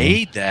really dumb.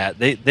 remade that.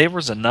 There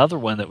was another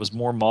one that was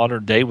more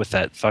modern day with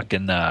that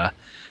fucking.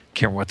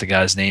 Can't remember what the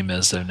guy's name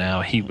is though.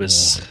 Now he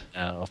was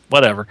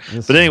whatever.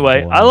 This But is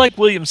anyway, boring. I like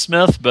William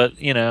Smith, but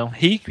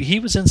he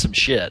was in some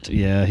shit.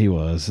 Yeah, he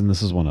was, and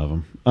this is one of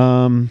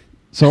them.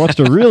 So I watched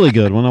a really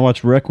good one. I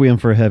watched Requiem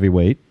for a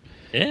Heavyweight.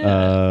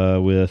 Yeah.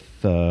 With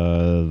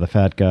the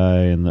fat guy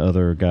and the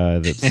other guy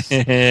that's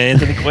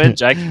Anthony Quinn,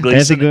 Jackie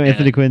Gleason,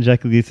 Anthony Quinn,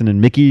 Jackie Gleason, and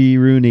Mickey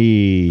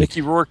Rooney. Mickey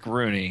Rourke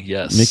Rooney.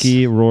 Yes,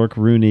 Mickey Rourke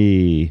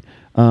Rooney.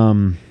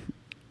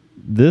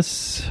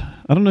 This,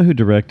 I don't know who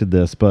directed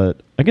this, but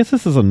I guess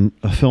this is a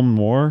film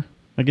noir.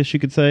 I guess you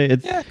could say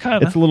it's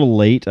kinda. It's a little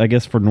late, I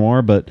guess, for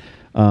noir, but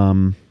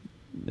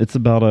it's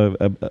about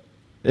I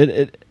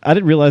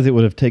didn't realize it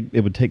would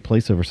take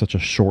place over such a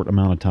short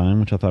amount of time,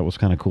 which I thought was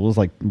kind of cool. It's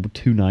like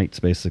 2 nights,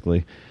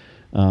 basically.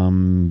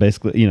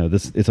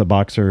 It's a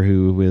boxer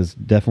who is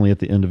definitely at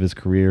the end of his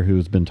career,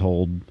 who's been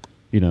told,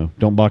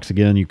 don't box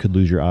again, you could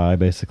lose your eye,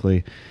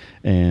 basically.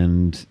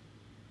 And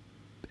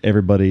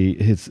everybody,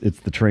 it's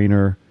the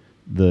trainer,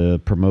 the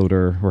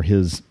promoter, or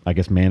his, I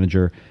guess,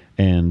 manager,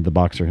 and the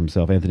boxer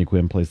himself. Anthony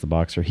Quinn plays the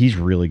boxer. He's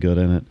really good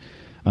in it.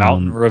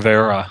 Mountain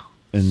Rivera.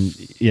 And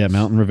yeah,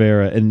 Mountain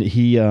Rivera, and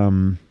he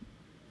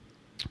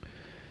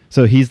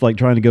so he's like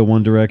trying to go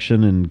one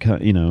direction, and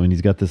and he's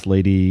got this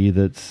lady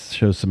that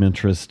shows some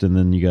interest, and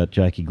then you got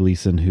Jackie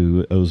Gleason,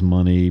 who owes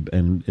money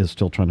and is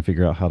still trying to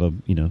figure out how to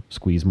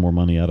squeeze more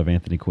money out of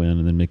Anthony Quinn,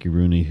 and then Mickey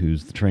Rooney,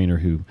 who's the trainer,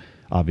 who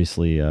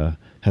obviously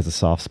has a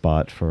soft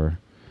spot for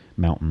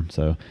Mountain.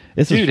 So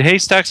Dude,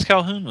 Haystacks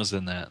Calhoun was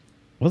in that.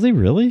 Was he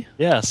really?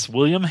 Yes,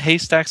 William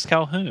Haystacks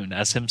Calhoun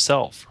as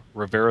himself,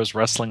 Rivera's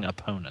wrestling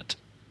opponent.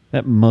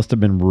 That must have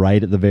been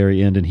right at the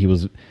very end, and he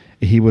was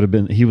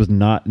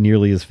not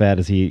nearly as fat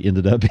as he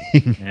ended up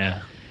being.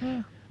 Yeah.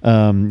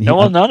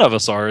 None of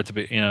us are at the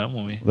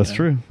when we. That's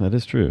true. That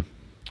is true.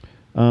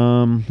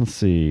 Let's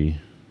see.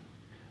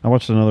 I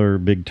watched another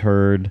big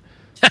turd.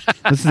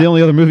 This is the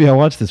only other movie I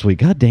watched this week.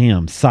 God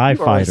damn, Sci You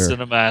are a Fighter.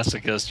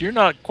 cinemasochist. You're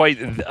not quite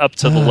up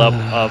to the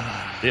level of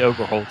the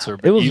Oberholzer,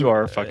 but you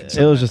are a fucking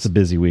It was just a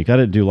busy week. I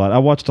didn't do a lot. I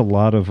watched a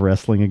lot of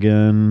wrestling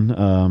again,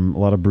 a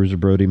lot of Bruiser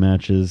Brody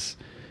matches,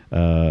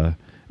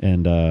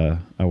 and I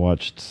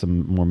watched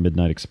some more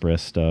Midnight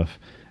Express stuff,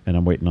 and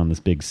I'm waiting on this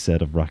big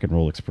set of Rock and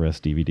Roll Express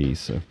DVDs.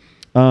 So,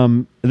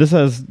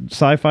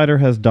 Sci Fighter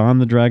has Don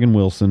the Dragon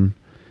Wilson,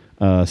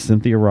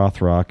 Cynthia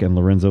Rothrock, and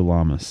Lorenzo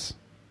Lamas.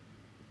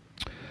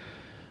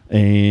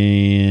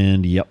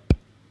 And yep.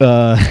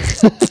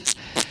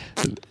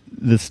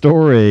 The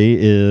story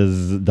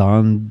is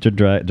Don the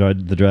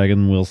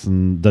Dragon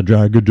Wilson, the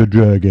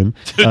Dragon.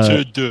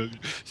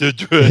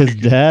 His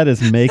dad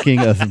is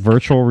making a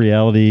virtual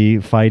reality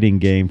fighting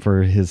game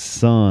for his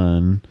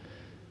son,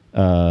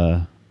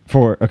 So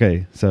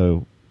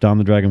Don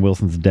the Dragon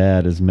Wilson's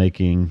dad is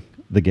making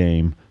the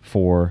game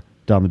for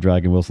Don the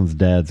Dragon Wilson's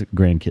dad's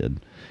grandkid,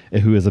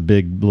 who is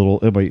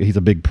he's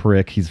a big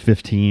prick. He's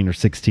 15 or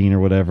 16 or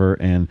whatever,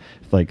 and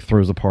like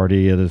throws a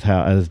party at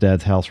his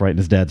dad's house right in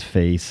his dad's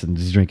face, and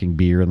he's drinking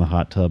beer in the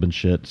hot tub and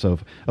shit. So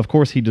of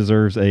course he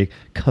deserves a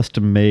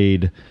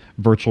custom-made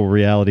virtual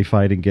reality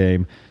fighting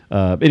game.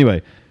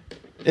 Anyway,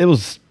 it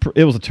was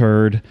a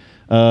turd.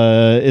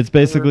 It's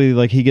basically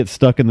like he gets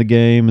stuck in the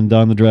game, and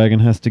Don the Dragon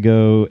has to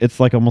go. It's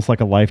like almost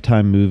like a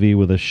Lifetime movie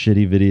with a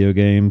shitty video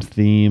games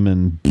theme,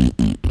 and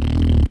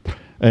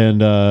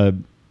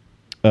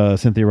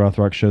Cynthia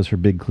Rothrock shows her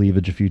big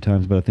cleavage a few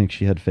times, but I think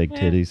she had fake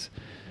titties.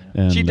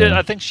 And, she did.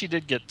 I think she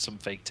did get some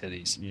fake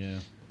titties. Yeah,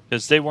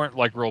 because they weren't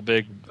like real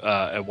big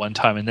at one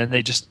time, and then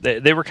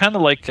they were kind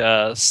of like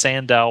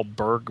Sandow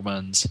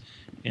Bergman's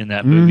in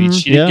that movie. Mm-hmm,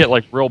 She didn't get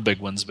like real big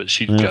ones, but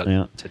she got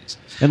titties.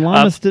 And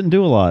Lamas didn't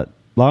do a lot.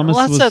 Lamas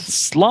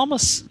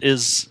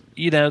is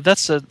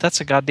that's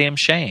a goddamn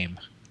shame.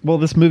 Well,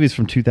 this movie's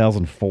from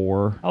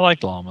 2004. I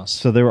like Lamas.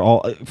 So they were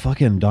all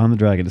fucking Don the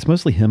Dragon. It's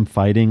mostly him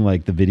fighting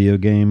like the video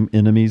game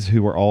enemies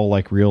who were all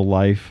like real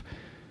life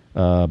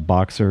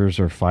boxers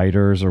or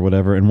fighters or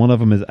whatever. And one of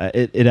them is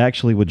it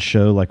actually would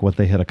show like what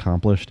they had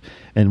accomplished.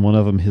 And one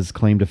of them, his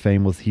claim to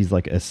fame was he's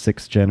like a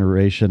 6th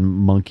generation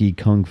monkey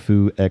kung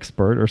fu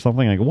expert or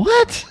something. Like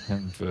what?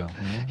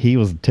 He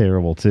was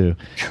terrible too.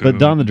 But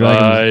Don the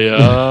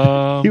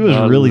Dragon, he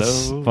was really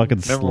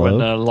fucking slow. Remember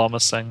when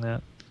Lamas sang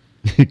that?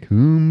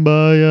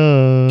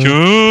 Kumbaya.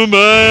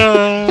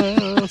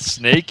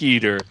 Snake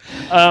Eater.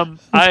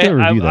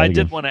 I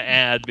did want to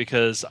add,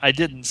 because I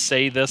didn't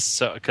say this,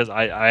 because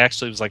I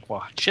actually was like,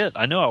 well, shit,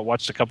 I know I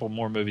watched a couple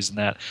more movies than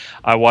that.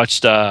 I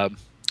watched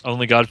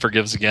Only God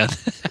Forgives again,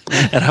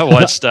 and I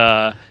watched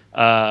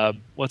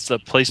what's the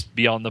Place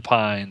Beyond the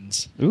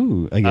Pines?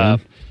 Ooh,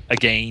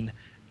 again,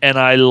 and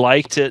I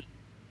liked it.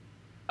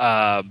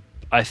 I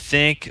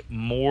think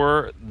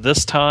more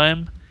this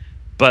time.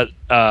 But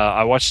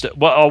I watched it.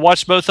 Well, I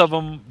watched both of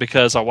them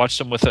because I watched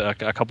them with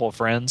a couple of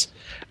friends,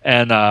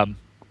 and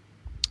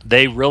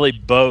they really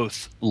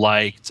both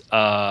liked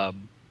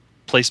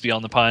Place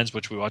Beyond the Pines,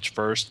 which we watched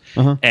first.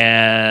 Uh-huh.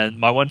 And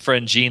my one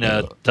friend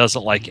Gina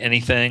doesn't like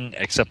anything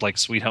except like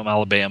Sweet Home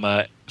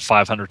Alabama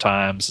 500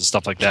 times and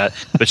stuff like that.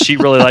 But she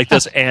really liked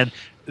this, and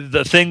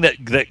the thing that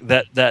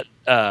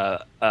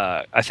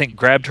I think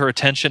grabbed her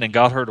attention and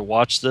got her to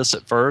watch this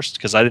at first,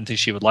 because I didn't think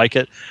she would like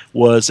it,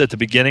 was at the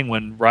beginning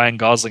when Ryan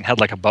Gosling had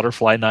like a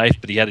butterfly knife,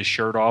 but he had his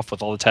shirt off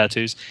with all the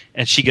tattoos,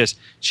 and she goes,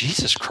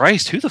 Jesus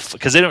Christ, who the fuck?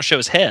 Because they don't show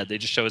his head, they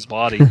just show his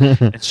body.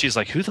 And she's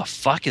like, who the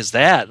fuck is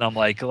that? And I'm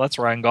like, well, that's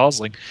Ryan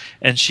Gosling.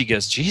 And she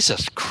goes,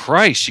 Jesus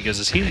Christ. She goes,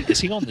 is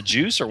he on the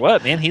juice or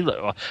what? Man,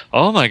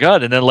 oh my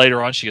God. And then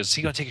later on she goes, is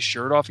he going to take his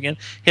shirt off again?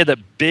 He had that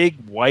big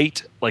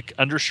white like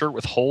undershirt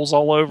with holes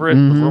all over it,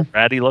 real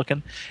ratty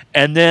looking.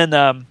 And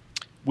then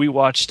we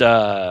watched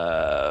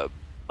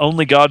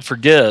Only God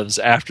Forgives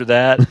after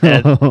that.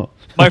 And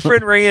my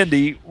friend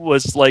Randy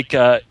was like,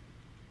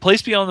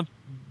 Place Beyond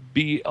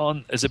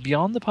is it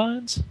Beyond the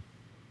Pines?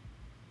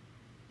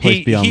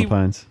 Place Beyond the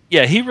Pines.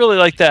 Yeah, he really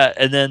liked that.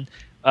 And then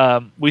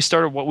we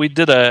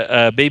did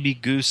a Baby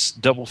Goose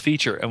double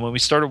feature. And when we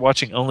started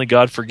watching Only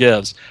God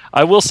Forgives,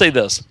 I will say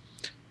this,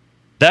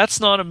 that's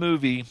not a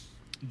movie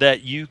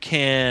that you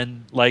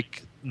can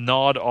like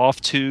nod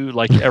off to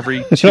like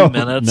every 2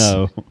 minutes.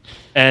 No.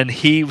 And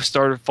he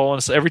started falling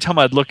asleep. Every time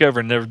I'd look over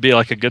and there would be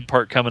like a good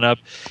part coming up,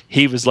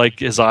 he was like,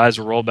 his eyes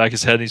would roll back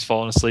his head and he's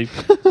falling asleep.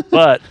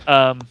 But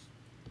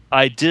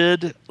I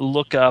did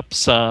look up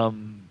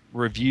some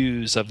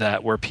reviews of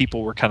that where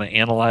people were kind of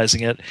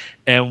analyzing it,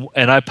 and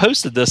I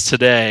posted this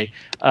today.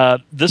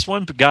 This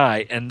one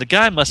guy, and the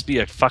guy must be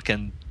a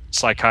fucking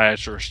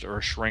psychiatrist or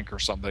a shrink or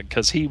something,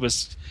 because he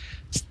was,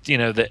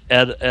 the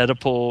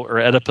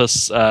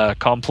Oedipus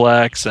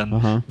complex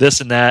and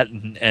this and that,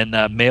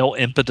 and male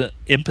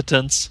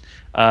impotence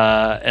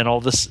and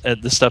all this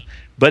stuff.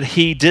 But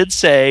he did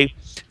say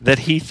that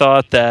he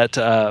thought that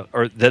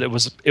or that it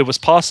was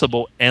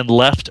possible and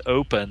left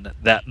open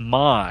that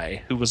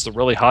Mai, who was the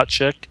really hot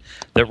chick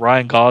that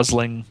Ryan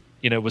Gosling,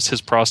 was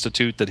his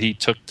prostitute that he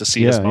took to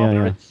see his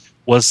mom,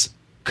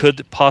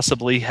 could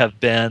possibly have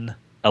been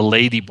a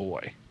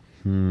ladyboy.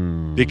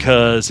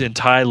 Because in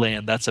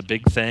Thailand that's a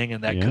big thing,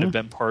 and that could have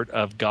been part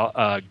of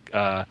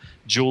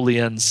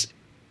Julian's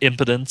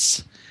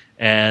impotence,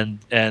 and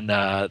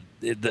that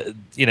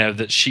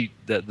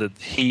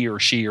he or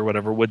she or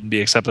whatever wouldn't be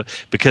accepted,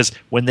 because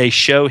when they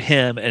show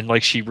him and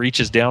like she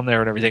reaches down there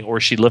and everything, or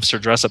she lifts her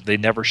dress up, they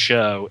never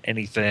show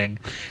anything,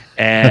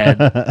 and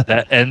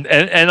that and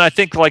I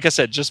think, like I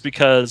said, just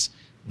because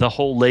the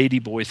whole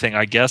ladyboy thing,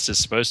 I guess, is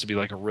supposed to be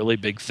like a really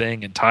big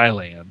thing in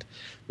Thailand.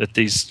 That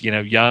these,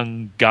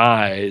 young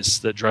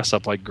guys that dress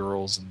up like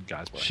girls and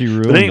guys. She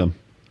ruined them.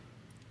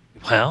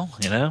 Well,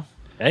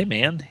 hey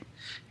man,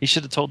 he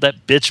should have told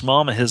that bitch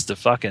mom of his to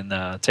fucking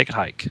take a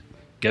hike,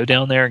 go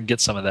down there and get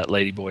some of that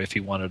ladyboy if he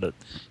wanted it.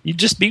 You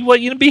just be who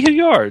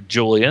you are,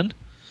 Julian.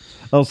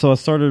 Oh, so I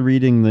started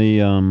reading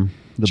the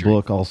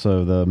book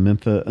also, the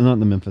Memphis, not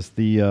the Memphis,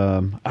 the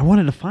I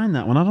wanted to find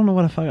that one. I don't know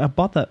what I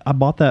bought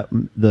that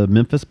the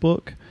Memphis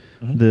book,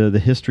 the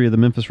history of the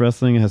Memphis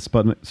wrestling. It has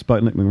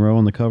Sputnik Monroe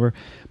on the cover,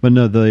 but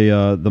no,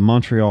 the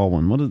Montreal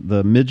one. What is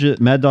the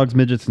Mad Dogs,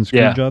 Midgets, and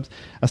Screwjobs?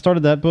 I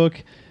started that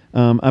book.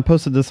 I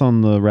posted this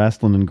on the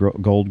Wrestling and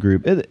Gold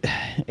group.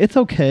 It's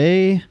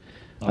okay.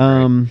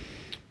 Right.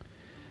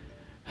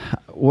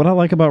 What I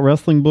like about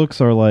wrestling books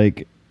are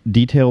like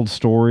detailed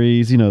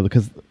stories,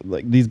 because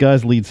like these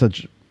guys lead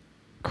such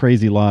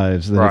crazy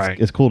lives that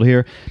it's cool to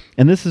hear.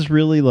 And this is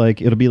really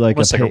like, it'll be like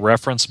a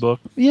reference book.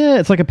 Yeah,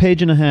 it's like a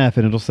page and a half,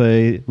 and it'll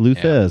say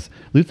Luthez.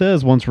 Yeah.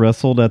 Luthez once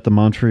wrestled at the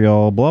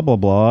Montreal blah blah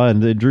blah,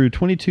 and it drew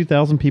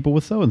 22,000 people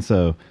with so and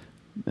so.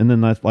 And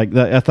then that's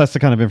the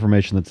kind of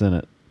information that's in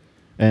it.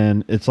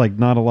 And it's like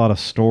not a lot of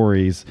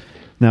stories.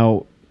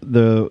 Now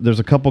there's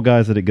a couple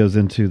guys that it goes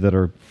into that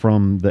are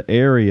from the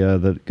area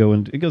that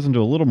it goes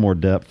into a little more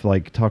depth,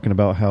 like talking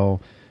about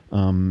how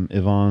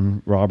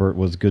Yvonne Robert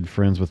was good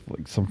friends with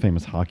like some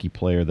famous hockey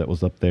player that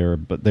was up there,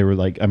 but they were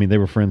they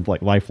were friends,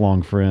 like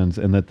lifelong friends,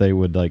 and that they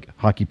would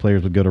hockey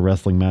players would go to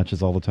wrestling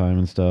matches all the time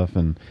and stuff.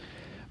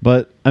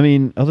 But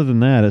other than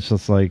that, it's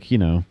just like,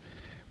 when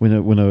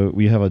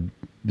we have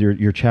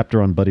your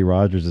chapter on Buddy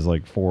Rogers is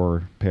like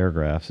 4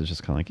 paragraphs. It's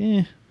just kind of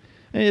like,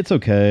 it's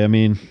okay.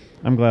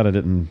 I'm glad I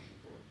didn't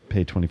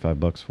pay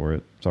 $25 for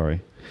it.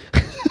 Sorry.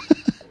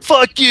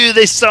 Fuck you!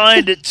 They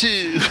signed it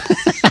too.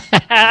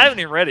 I haven't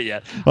even read it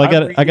yet. Well,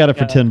 I got it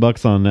for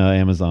 $10 on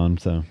Amazon.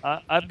 So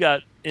I've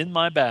got in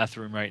my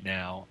bathroom right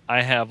now.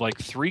 I have like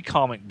 3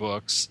 comic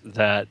books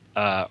that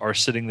are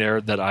sitting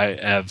there that I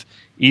have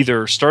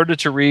either started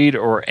to read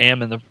or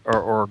am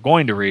or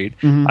going to read.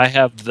 Mm-hmm. I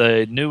have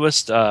the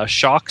newest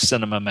Shock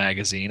Cinema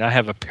magazine. I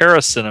have a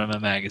Paracinema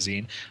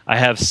magazine. I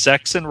have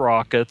Sex and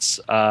Rockets.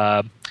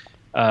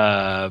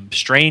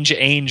 Strange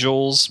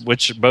Angels,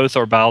 which both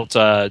are about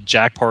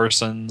Jack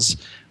Parsons,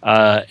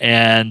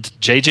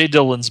 and J.J.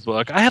 Dillon's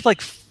book. I have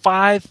like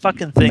 5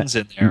 fucking things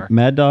in there.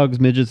 Mad Dogs,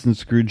 Midgets, and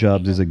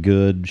Screwjobs is a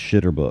good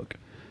shitter book.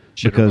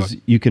 Because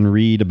you can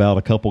read about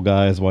a couple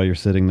guys while you're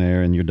sitting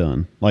there and you're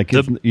done. Like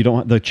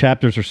the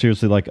chapters are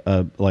seriously like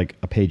a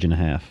page and a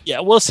half.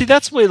 Yeah, well, see,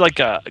 that's the way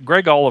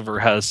Greg Oliver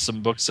has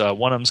some books.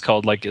 One of them's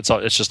called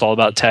it's just all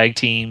about tag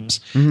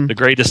teams, the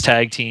greatest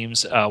tag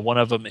teams. One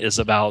of them is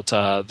about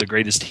the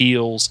greatest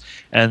heels,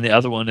 and the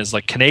other one is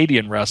like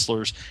Canadian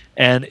wrestlers.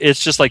 And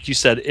it's just like you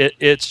said,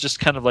 it's just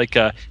kind of like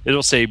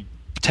it'll say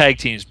tag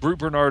teams, Brute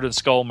Bernard and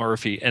Skull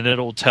Murphy, and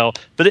it'll tell.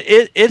 But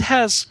it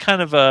has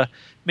kind of a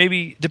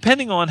maybe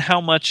depending on how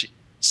much.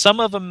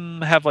 Some of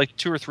them have like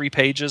 2 or 3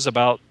 pages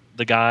about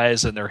the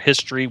guys and their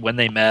history when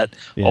they met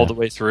all the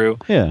way through.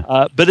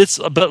 Yeah.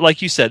 But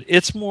like you said,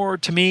 it's more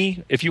to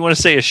me. If you want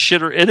to say a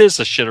shitter, it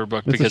is a shitter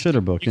book because a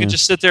shitter book, you can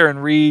just sit there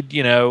and read.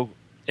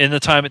 In the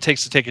time it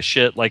takes to take a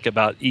shit, like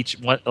about each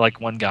one,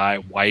 like one guy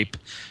wipe.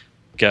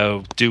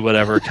 Go do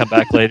whatever. Come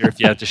back later if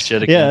you have to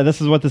shit again. Yeah,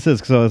 this is what this is.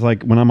 So it's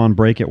like when I'm on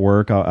break at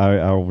work,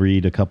 I'll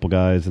read a couple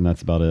guys, and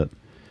that's about it.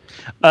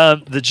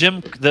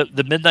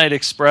 The Midnight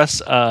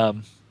Express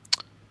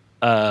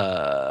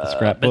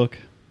scrapbook.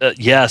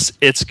 Yes,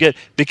 it's good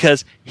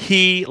because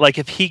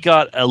if he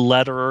got a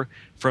letter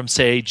from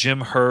say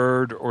Jim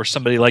Hurd or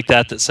somebody like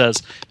that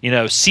says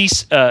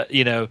cease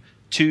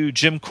to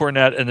Jim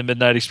Cornette and the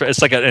Midnight Express.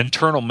 It's like an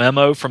internal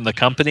memo from the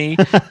company,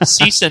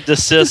 cease and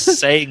desist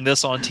saying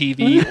this on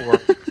TV, or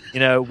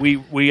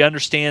we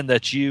understand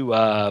that you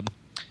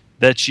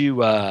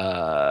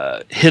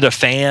hit a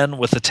fan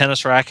with a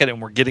tennis racket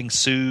and we're getting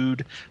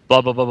sued,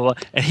 blah blah blah blah.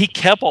 And he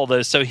kept all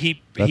those, so he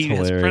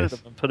has printed them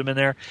and put them in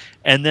there,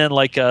 and then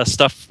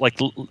stuff like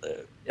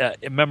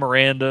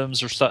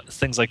memorandums or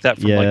things like that.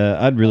 From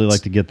I'd really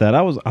like to get that.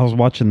 I was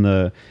watching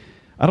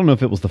I don't know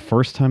if it was the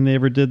first time they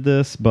ever did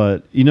this,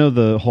 but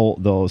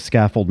the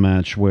scaffold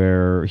match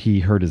where he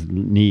hurt his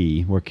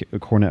knee, where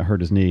Cornette hurt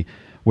his knee,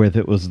 where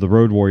it was the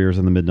Road Warriors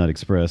and the Midnight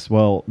Express.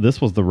 Well,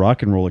 this was the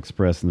Rock and Roll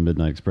Express and the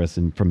Midnight Express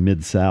from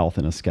Mid-South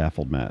in a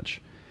scaffold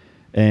match.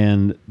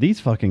 And these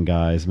fucking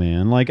guys,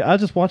 man, I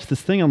just watched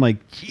this thing. I'm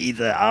like,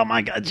 Jesus, oh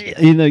my God.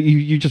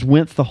 You just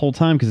wince the whole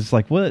time because it's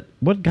like, what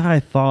guy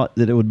thought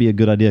that it would be a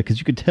good idea? Because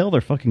you could tell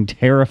they're fucking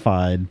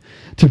terrified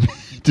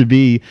to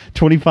be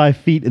 25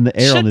 feet in the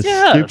air on this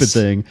stupid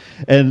thing.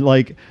 And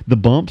the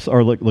bumps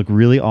are look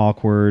really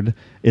awkward.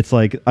 It's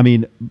like,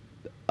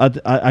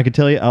 I could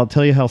tell you. I'll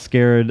tell you how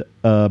scared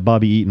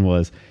Bobby Eaton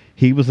was.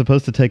 He was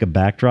supposed to take a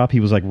backdrop. He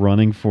was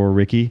running for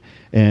Ricky,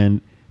 and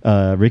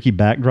Ricky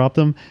backdropped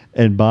him.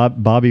 And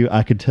Bobby,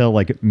 I could tell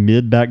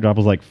mid backdrop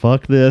was like,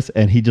 "Fuck this,"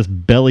 and he just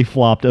belly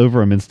flopped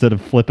over him instead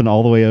of flipping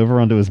all the way over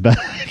onto his back.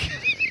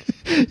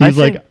 He's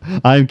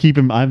I'm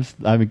keeping my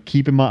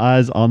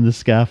eyes on the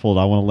scaffold.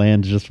 I want to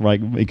land just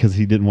right because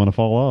he didn't want to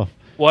fall off.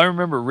 Well, I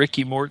remember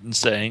Ricky Morton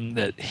saying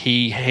that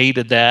he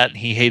hated that, and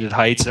he hated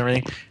heights and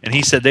everything. And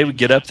he said they would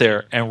get up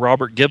there, and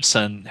Robert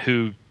Gibson,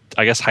 who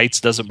I guess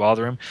heights doesn't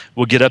bother him,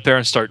 will get up there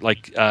and start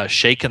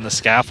shaking the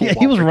scaffold. Yeah,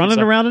 he was running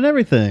around and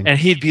everything. And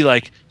he'd be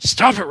like,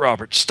 "Stop it,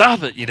 Robert! Stop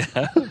it!"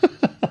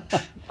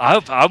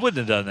 I wouldn't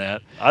have done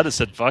that. I'd have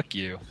said "fuck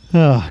you,"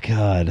 Oh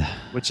God.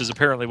 which is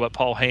apparently what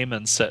Paul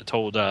Heyman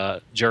told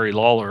Jerry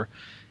Lawler.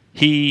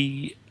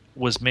 He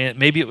was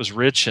maybe it was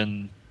Rich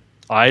and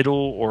Idol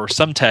or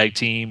some tag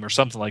team or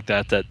something like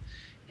that that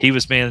he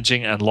was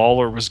managing, and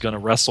Lawler was going to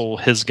wrestle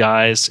his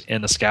guys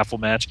in a scaffold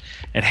match,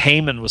 and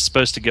Heyman was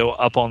supposed to go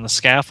up on the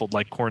scaffold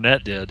like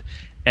Cornette did.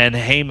 And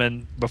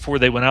Heyman, before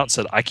they went out,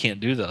 said, "I can't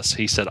do this."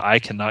 He said, "I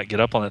cannot get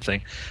up on that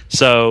thing."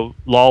 So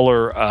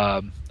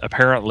Lawler,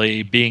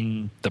 apparently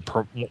being the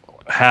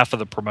half of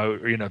the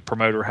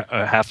promoter,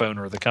 half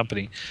owner of the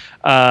company,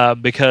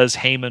 because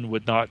Heyman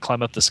would not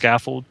climb up the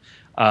scaffold,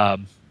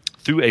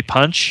 threw a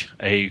punch,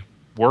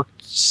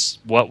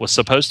 what was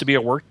supposed to be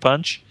a worked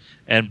punch,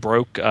 and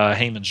broke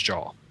Heyman's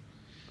jaw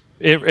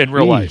in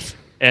real life.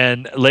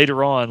 And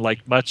later on,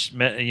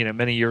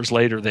 many years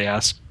later, they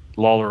asked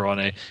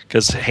Lawler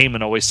because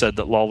Heyman always said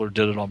that Lawler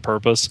did it on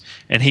purpose,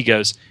 and he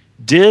goes,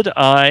 "Did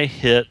I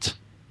hit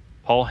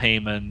Paul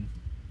Heyman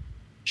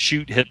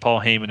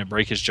and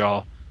break his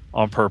jaw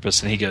on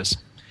purpose?" And he goes,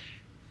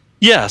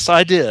 "Yes,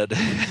 I did."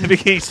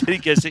 he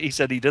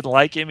said he didn't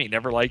like him. He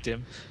never liked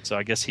him. So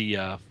I guess he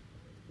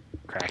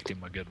cracked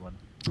him a good one.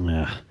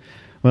 Yeah.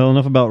 Well,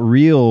 enough about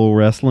real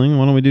wrestling.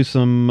 Why don't we do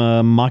some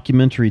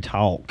mockumentary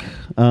talk?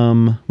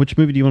 Which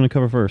movie do you want to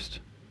cover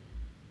first?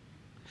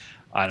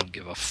 I don't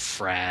give a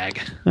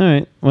frag. All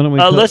right. Why don't we?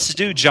 Let's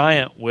do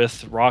Giant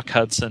with Rock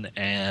Hudson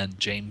and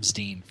James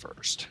Dean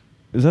first.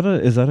 Is that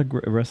a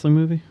wrestling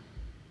movie?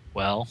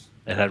 Well,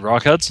 it had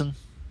Rock Hudson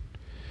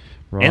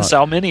and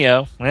Sal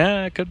Mineo.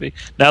 Yeah, it could be.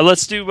 Now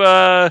let's do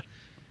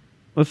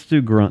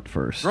Grunt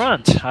first.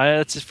 Grunt.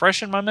 It's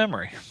fresh in my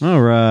memory. All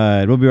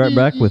right. We'll be right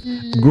back with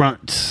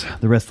Grunt,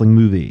 the wrestling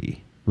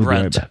movie. We'll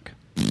Grunt. be right back.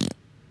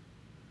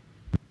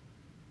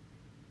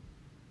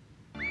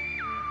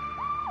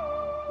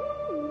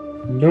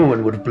 No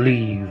one would have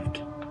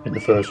believed, in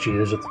the first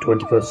years of the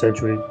 21st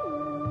century,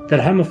 that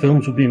Hammer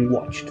films were being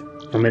watched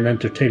from an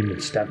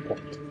entertainment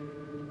standpoint.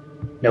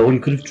 No one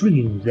could have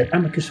dreamed that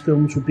Amicus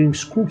films were being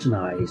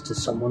scrutinized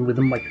as someone with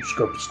a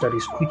microscope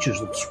studies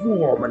creatures that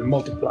swarm and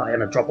multiply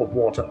in a drop of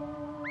water.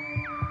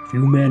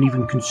 Few men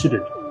even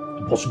considered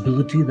the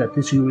possibility that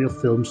this era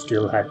of film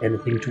still had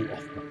anything to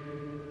offer.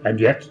 And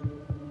yet,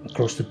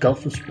 across the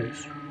gulf of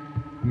space,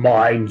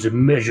 minds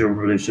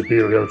immeasurably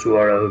superior to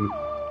our own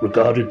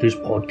regarded this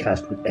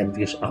podcast with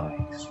envious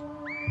eyes.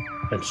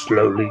 And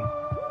slowly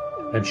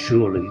and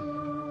surely,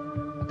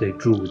 they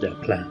drew their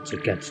plans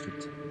against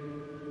it.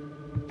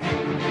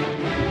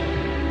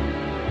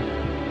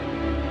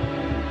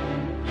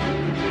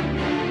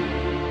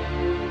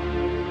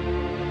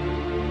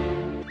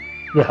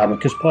 The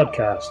Hamicus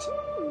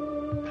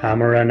Podcast.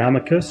 Hammer and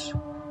Amicus,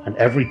 and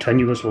every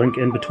tenuous link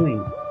in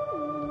between.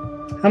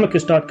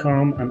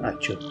 Hamicus.com and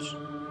iTunes.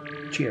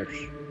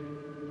 Cheers.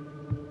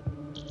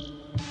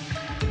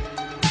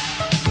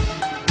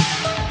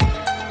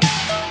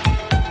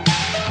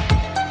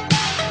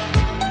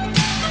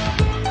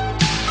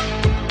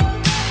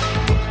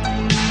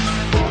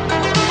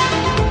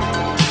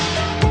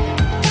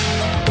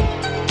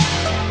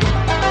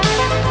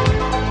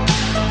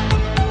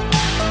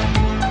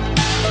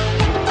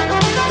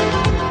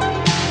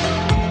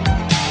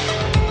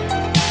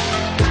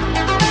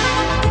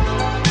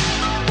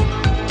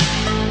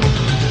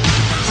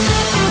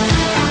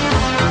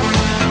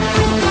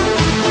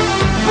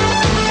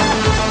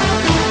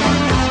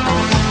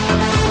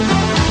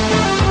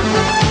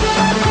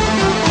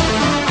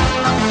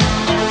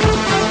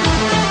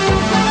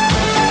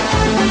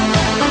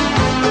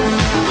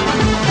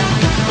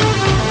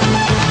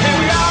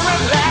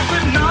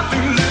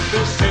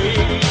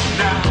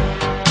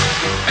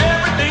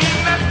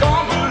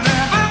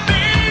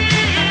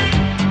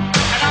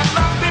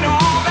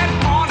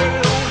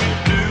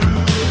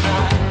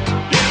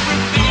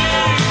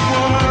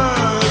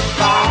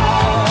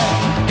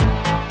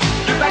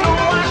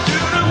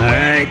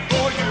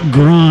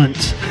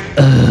 Grunt.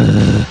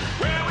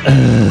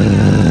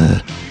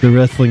 The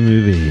wrestling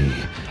movie.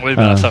 Wait a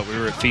minute, I thought we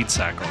were at Feed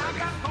Sack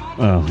already.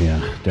 Oh, yeah,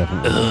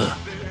 definitely.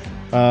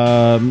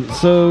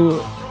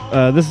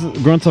 This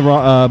is Grunt's a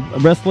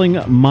wrestling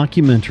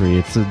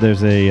mockumentary.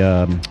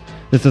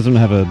 This doesn't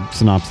have a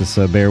synopsis,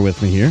 so bear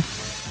with me here.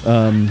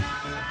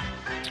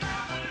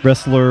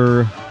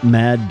 Wrestler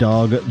Mad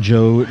Dog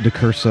Joe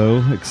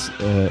DiCurso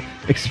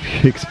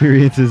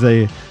experiences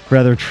a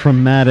rather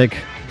traumatic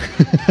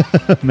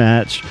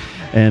match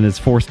and is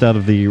forced out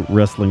of the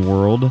wrestling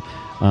world,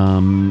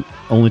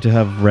 only to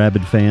have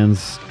rabid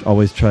fans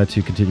always try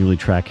to continually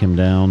track him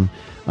down.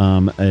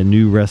 A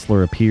new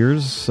wrestler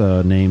appears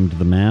named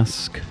The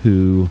Mask,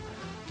 who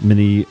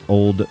many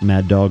old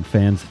Mad Dog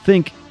fans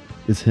think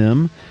is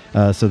him.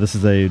 So this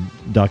is a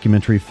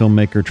documentary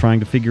filmmaker trying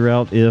to figure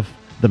out if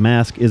The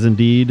Mask is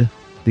indeed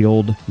the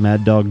old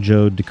Mad Dog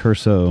Joe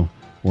DiCurso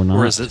or not.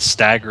 Or is it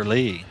Stagger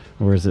Lee?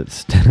 Or is it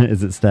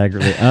Stagger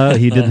Lee?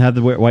 He didn't have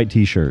the white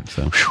T-shirt,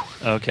 so.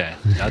 Okay,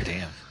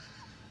 goddamn.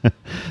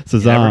 So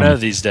You never know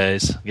these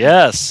days.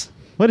 Yes.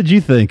 What did you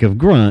think of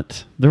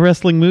Grunt, the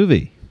wrestling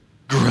movie?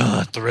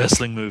 Grunt. Grunt the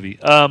wrestling movie.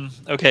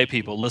 Okay,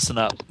 people, listen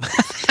up.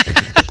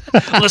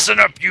 Listen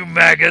up, you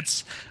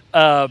maggots.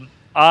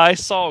 I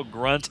saw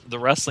Grunt the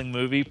wrestling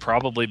movie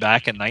probably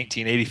back in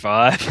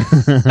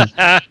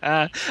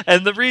 1985.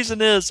 And the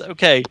reason is,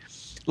 okay,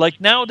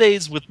 like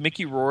nowadays with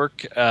Mickey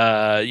Rourke,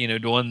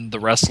 doing The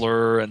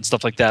Wrestler and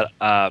stuff like that,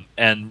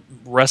 and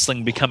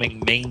wrestling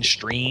becoming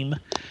mainstream,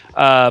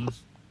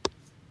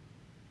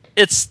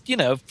 it's,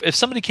 if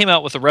somebody came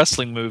out with a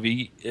wrestling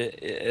movie,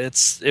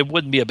 it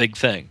wouldn't be a big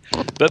thing.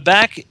 But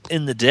back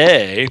in the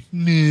day,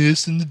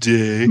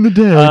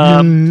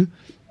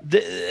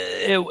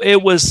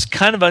 it was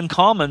kind of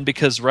uncommon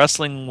because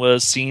wrestling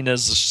was seen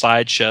as a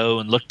sideshow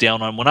and looked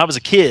down on. When I was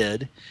a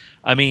kid,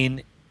 I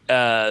mean,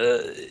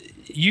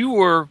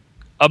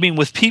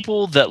 with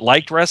people that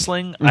liked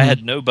wrestling, I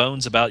had no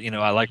bones about,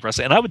 I like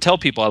wrestling. And I would tell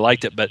people I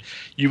liked it, but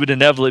you would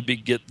inevitably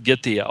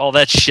get the,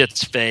 that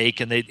shit's fake,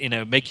 and they,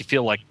 make you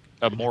feel like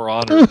a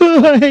moron.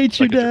 I hate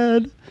you,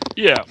 Dad.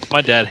 Yeah,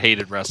 my dad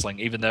hated wrestling,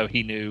 even though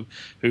he knew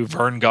who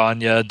Vern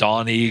Gagne,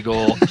 Don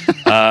Eagle,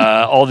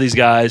 all these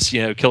guys,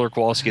 Killer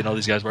Kowalski and all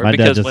these guys were. My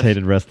dad just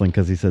hated wrestling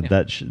because he said,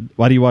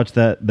 why do you watch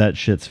that? That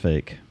shit's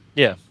fake.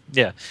 Yeah.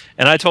 Yeah,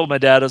 and I told my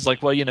dad, I was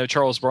like, well,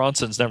 Charles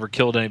Bronson's never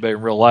killed anybody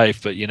in real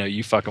life, but,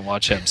 you fucking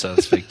watch him, so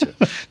it's fake too.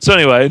 So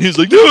anyway, and he's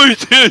like, no, he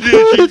did.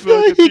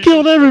 He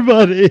killed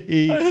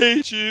everybody. I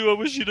hate you. I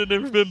wish you'd have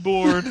never been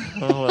born.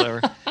 Oh,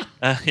 whatever.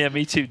 Yeah,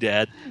 me too,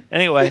 Dad.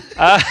 Anyway.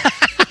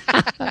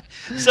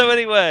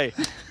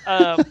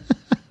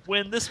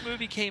 When this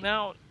movie came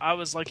out, I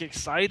was, like,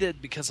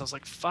 excited because I was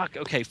like, fuck,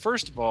 okay,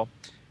 first of all,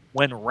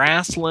 when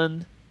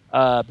wrestling,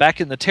 back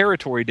in the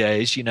territory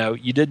days, you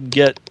didn't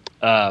get...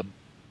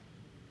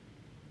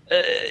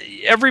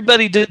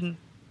 everybody didn't.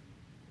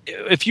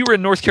 If you were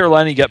in North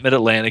Carolina, you got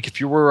Mid-Atlantic. If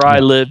you were where I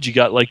lived, you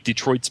got like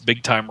Detroit's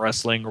Big Time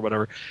Wrestling or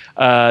whatever.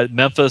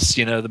 Memphis,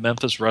 the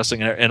Memphis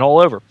Wrestling, and all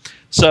over.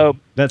 So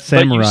that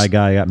samurai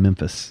guy got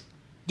Memphis.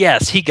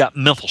 Yes, he got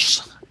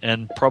Memphis,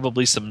 and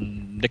probably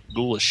some Nick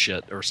Goulas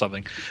shit or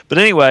something. But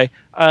anyway,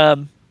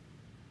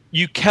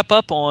 you kept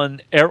up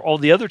on all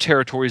the other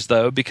territories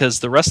though, because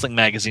the wrestling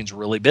magazines were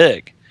really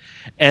big,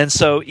 and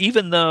so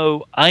even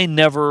though I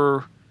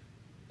never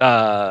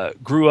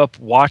grew up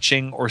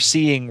watching or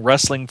seeing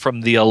wrestling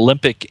from the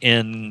Olympic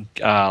in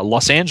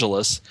Los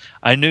Angeles,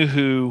 I knew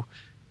who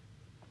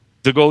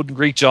the Golden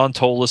Greek John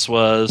Tolis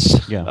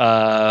was,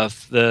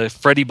 the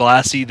Freddie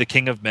Blassie, the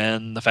King of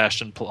Men, the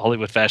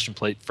Hollywood fashion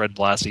plate Fred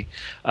Blassie,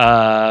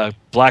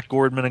 Black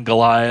Gordman and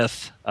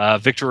Goliath,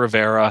 Victor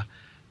Rivera,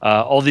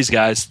 all these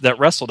guys that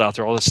wrestled out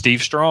there, all the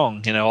Steve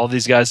Strong, all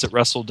these guys that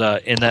wrestled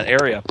in that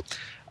area.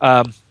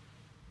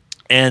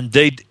 And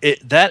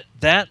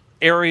that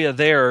area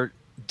there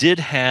did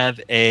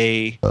have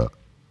a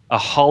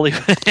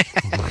Hollywood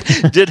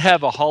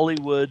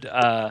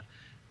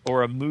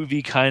or a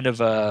movie kind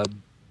of a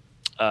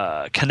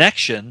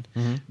connection,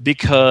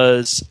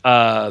 because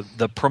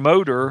the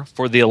promoter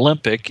for the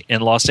Olympic in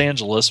Los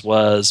Angeles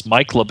was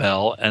Mike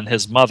LaBelle and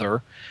his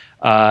mother,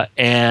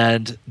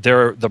 and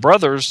the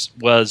brothers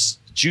was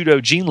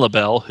Judo Gene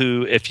LaBelle,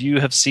 who if you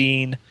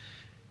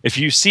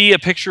see a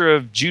picture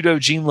of Judo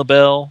Gene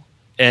LaBelle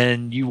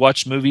and you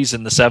watch movies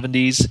in the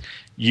 70s,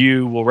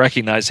 you will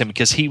recognize him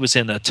because he was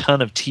in a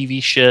ton of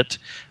TV shit.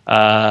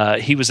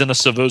 He was in a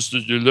Sylvester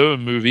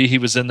Stallone movie. He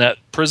was in that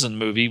prison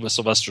movie with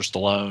Sylvester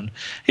Stallone.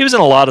 He was in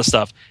a lot of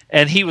stuff.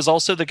 And he was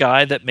also the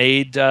guy that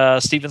made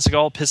Steven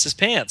Seagal piss his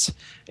pants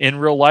in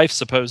real life,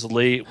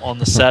 supposedly, on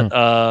the set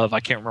of, I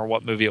can't remember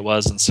what movie it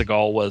was, and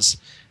Seagal was,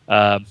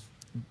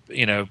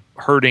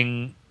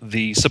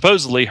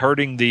 supposedly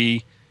hurting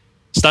the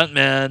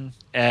stuntmen,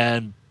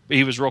 and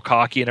he was real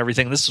cocky and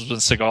everything. This was when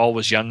Seagal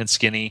was young and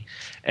skinny,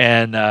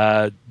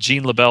 and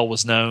Gene LaBelle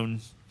was known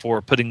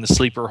for putting the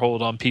sleeper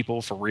hold on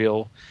people for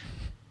real,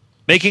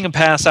 making them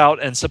pass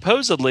out, and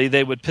supposedly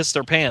they would piss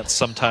their pants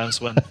sometimes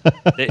when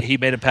he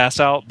made them pass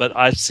out. But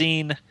I've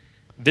seen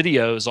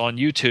videos on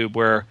YouTube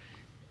where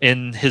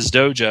in his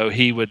dojo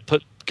he would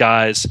put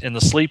guys in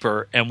the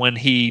sleeper, and when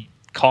he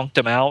conked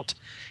them out,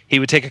 he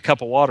would take a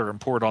cup of water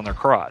and pour it on their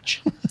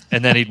crotch,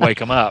 and then he'd wake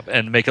them up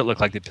and make it look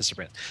like they pissed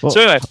their pants. Well,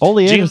 so anyway, Ole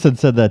Anderson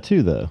said that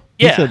too, though.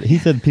 Yeah, he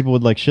said people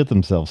would like shit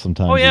themselves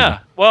sometimes. Oh yeah.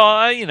 Well,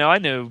 I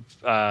knew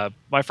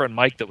my friend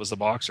Mike that was the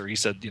boxer. He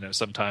said,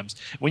 sometimes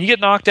when you get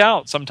knocked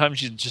out,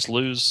 sometimes you just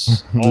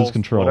lose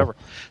control, whatever.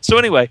 So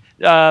anyway,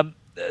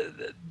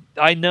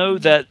 I know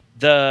that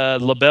the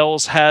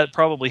LaBelles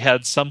probably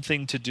had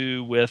something to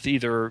do with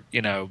either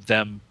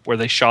them where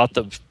they shot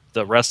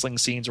the wrestling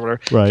scenes or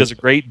whatever, because a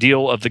great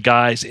deal of the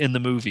guys in the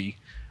movie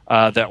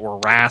that were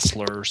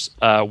wrestlers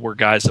were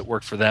guys that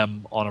worked for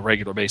them on a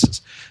regular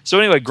basis. So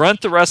anyway,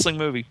 Grunt the wrestling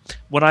movie.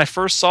 When I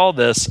first saw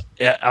this,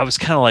 I was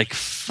kind of like,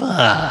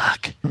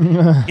 fuck.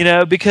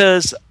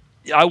 Because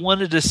I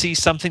wanted to see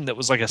something that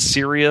was like a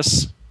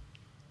serious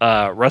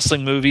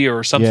wrestling movie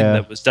or something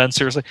that was done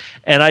seriously.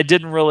 And I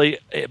didn't really,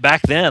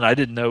 back then, I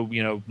didn't know,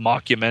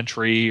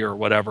 mockumentary or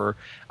whatever.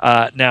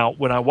 Now,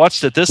 when I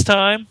watched it this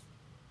time,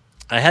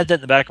 I had that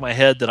in the back of my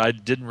head that I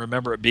didn't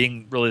remember it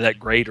being really that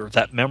great or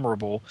that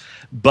memorable.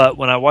 But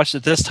when I watched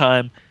it this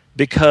time,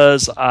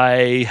 because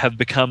I have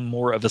become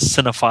more of a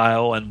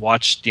cinephile and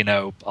watched,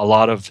 a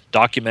lot of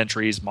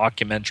documentaries,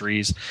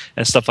 mockumentaries,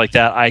 and stuff like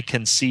that, I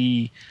can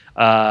see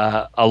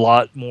a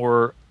lot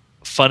more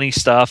funny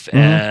stuff,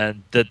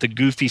 and that the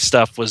goofy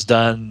stuff was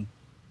done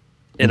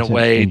in a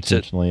way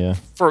intentionally,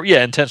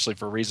 intentionally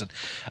for a reason,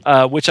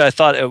 which I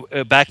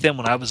thought back then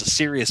when I was a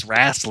serious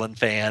wrestling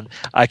fan,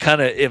 I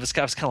was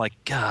kind of like,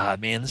 God,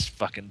 man, this is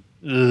fucking.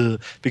 Ugh,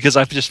 because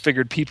I just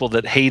figured people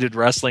that hated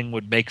wrestling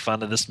would make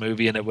fun of this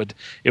movie, and it would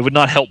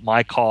not help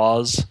my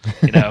cause,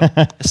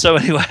 So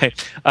anyway,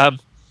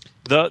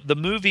 the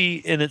movie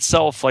in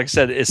itself, like I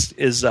said,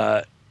 is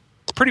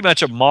pretty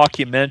much a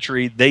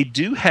mockumentary. They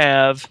do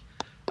have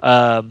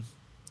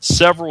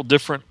several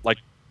different like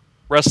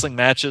wrestling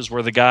matches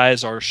where the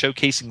guys are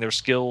showcasing their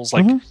skills,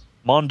 like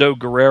Mondo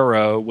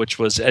Guerrero, which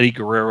was Eddie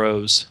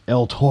Guerrero's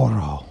El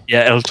Toro.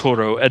 Yeah, El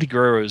Toro, Eddie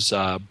Guerrero's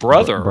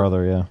brother.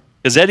 Brother, yeah.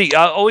 Because Eddie,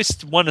 I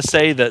always want to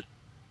say that,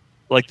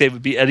 like, they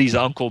would be Eddie's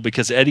uncle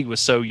because Eddie was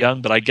so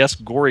young, but I guess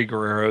Gory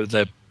Guerrero,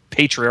 the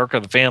patriarch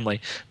of the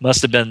family,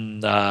 must have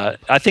been.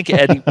 I think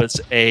Eddie was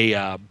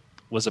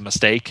a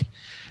mistake,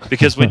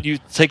 because when you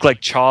take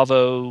like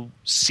Chavo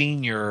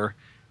Senior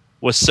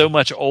was so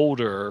much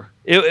older,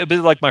 it'd be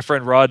like my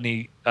friend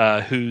Rodney,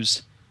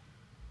 whose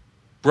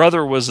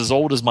brother was as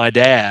old as my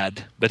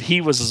dad, but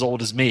he was as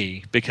old as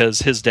me because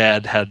his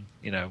dad had.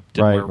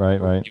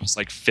 Right. He was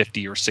like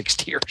 50 or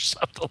 60 or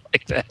something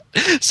like that.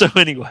 So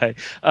anyway,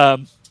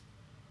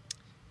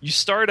 you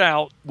start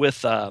out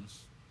with.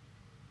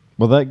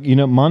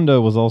 Mondo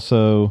was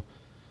also,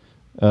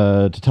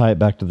 to tie it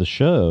back to the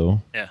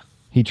show. Yeah.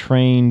 He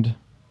trained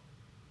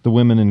the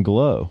women in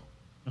Glow.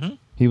 Mm-hmm.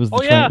 He was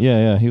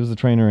the he was the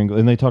trainer in Glow,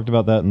 and they talked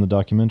about that in the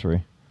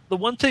documentary. The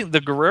one thing, the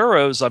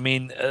Guerreros, I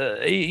mean,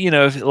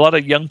 a lot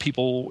of younger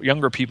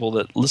people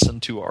that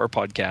listen to our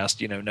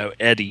podcast, know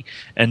Eddie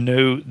and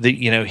know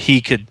that,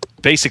 he could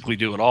basically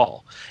do it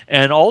all.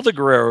 And all the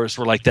Guerreros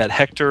were like that.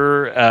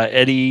 Hector,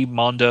 Eddie,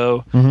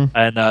 Mondo,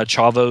 and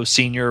Chavo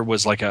Sr.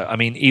 was like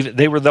even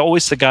they were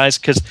always the guys,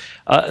 because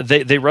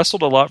they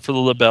wrestled a lot for the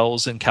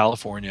Labels in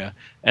California,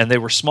 and they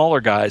were smaller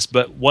guys.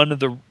 But one of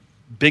the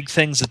big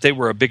things that they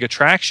were a big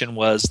attraction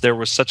was there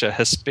was such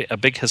a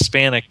big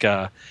Hispanic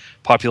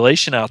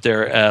population out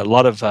there. A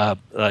lot of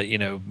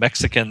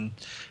Mexican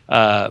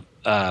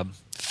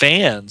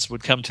fans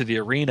would come to the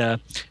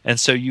arena, and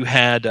so you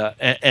had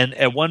and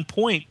at one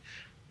point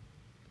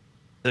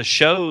the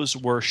shows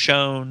were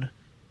shown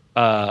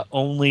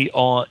only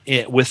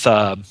with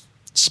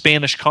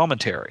Spanish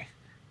commentary.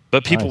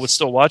 But people would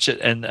still watch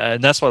it, and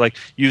that's why, like,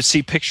 you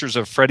see pictures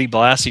of Freddie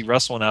Blassie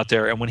wrestling out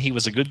there, and when he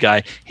was a good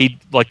guy, he'd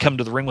like come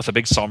to the ring with a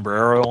big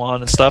sombrero on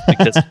and stuff,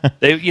 because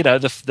they, he'd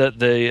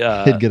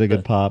get a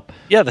good pop.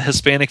 Yeah, the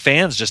Hispanic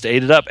fans just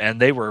ate it up, and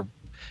they were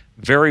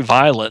very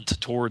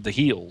violent toward the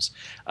heels.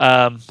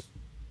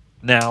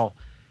 Now,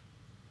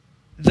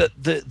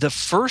 the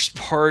first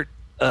part,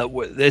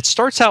 it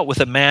starts out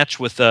with a match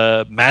with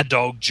Mad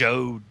Dog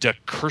Joe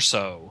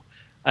DeCurso.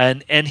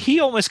 And he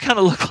almost kind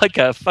of looked like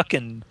a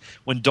fucking,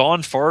 when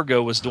Don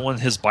Fargo was doing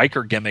his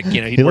biker gimmick, he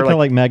looked kind of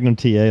like Magnum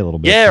TA a little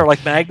bit. Yeah, or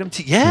like Magnum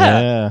TA.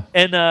 Yeah.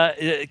 And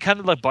kind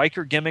of like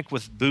biker gimmick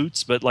with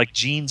boots, but like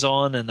jeans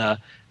on. And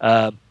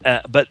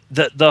but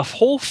the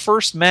whole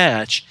first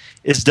match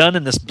is done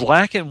in this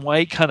black and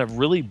white, kind of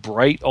really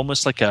bright,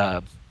 almost like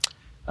a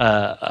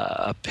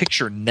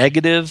picture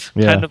negative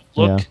kind of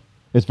look. Yeah.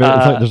 It's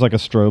like there's like a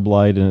strobe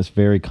light, and it's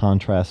very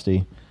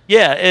contrasty.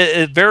 Yeah,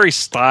 it very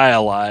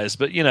stylized,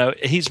 but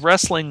he's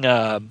wrestling.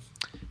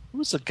 Who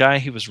was the guy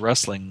he was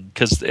wrestling?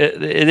 Because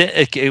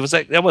it was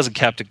that wasn't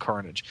Captain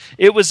Carnage.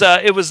 It was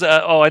I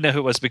know who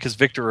it was, because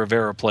Victor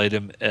Rivera played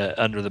him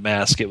under the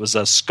mask. It was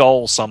a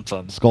Skull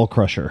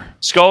Crusher.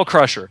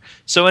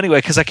 So anyway,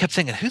 because I kept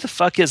thinking, who the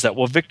fuck is that?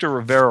 Well, Victor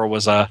Rivera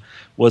was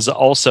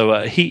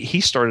also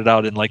he started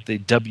out in like the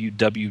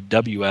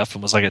WWF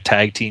and was like a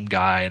tag team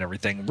guy and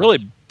everything.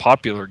 Really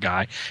popular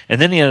guy,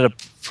 and then he ended up,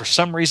 for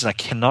some reason I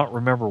cannot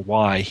remember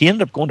why, he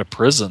ended up going to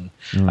prison.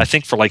 I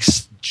think for like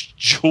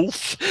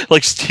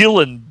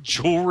stealing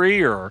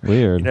jewelry, or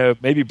weird,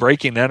 maybe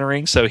breaking and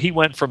entering. So he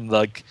went from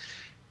like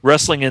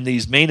wrestling in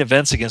these main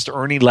events against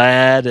Ernie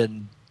Ladd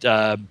and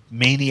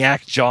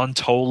Maniac John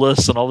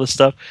Tolis and all this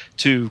stuff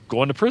to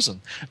going to prison.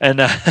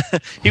 And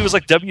he was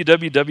like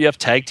WWF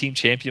tag team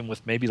champion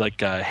with maybe like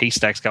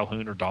Haystacks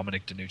Calhoun or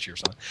Dominic DeNucci or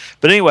something.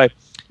 But anyway,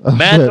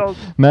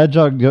 Mad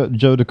Dog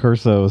Joe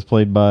DeCurso was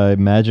played by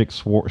Magic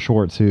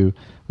Schwartz, who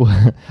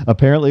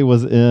apparently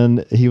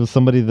he was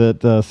somebody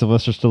that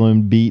Sylvester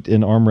Stallone beat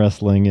in arm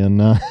wrestling. And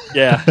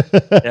yeah.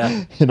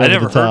 I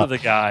never heard of the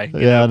guy.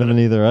 I didn't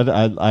either.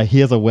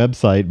 He has a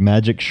website,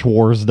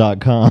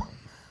 magicschwarz.com.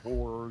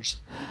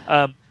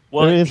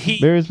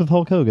 There is with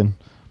Hulk Hogan.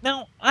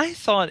 Now, I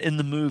thought in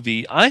the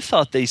movie,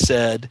 they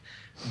said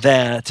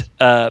that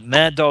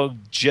Mad Dog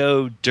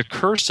Joe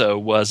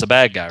DeCurso was a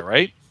bad guy,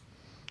 right?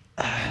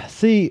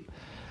 See,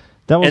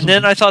 that was. And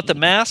then I thought the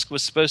Mask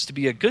was supposed to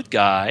be a good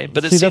guy,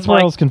 but it seemed that's where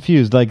I was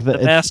confused. Like the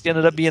Mask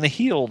ended up being a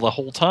heel the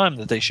whole time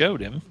that they showed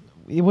him.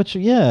 which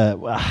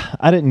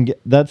I didn't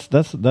get.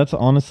 That's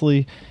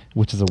honestly,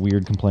 which is a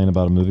weird complaint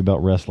about a movie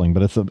about wrestling,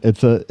 but it's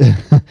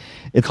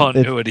it's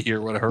continuity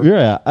or whatever.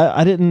 Yeah,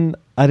 I didn't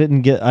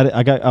get.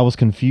 I was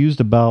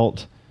confused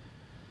about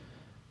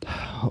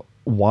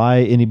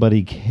why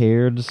anybody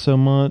cared so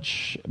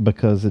much,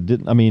 because it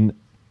didn't. I mean,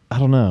 I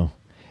don't know.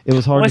 It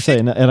was hard to say,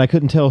 and I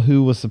couldn't tell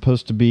who was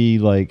supposed to be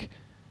like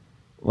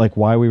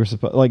why we were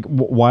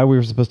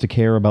supposed to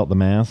care about the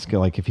Mask,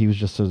 like if he was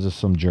just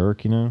some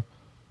jerk, you know.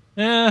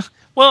 Yeah.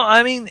 Well,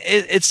 I mean,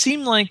 it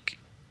seemed like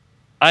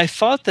I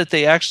thought that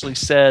they actually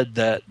said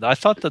that. I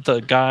thought that the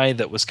guy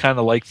that was kind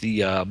of like the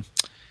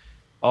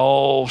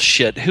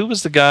who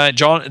was the guy?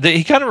 John.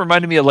 He kind of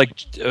reminded me of like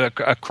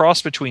a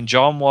cross between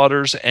John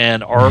Waters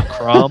and R.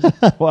 Crumb.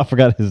 Well, I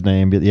forgot his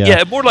name, but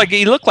yeah, more like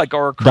he looked like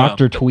R. Crumb.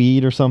 Dr.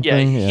 Tweed or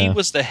something. Yeah, he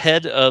was the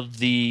head of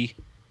the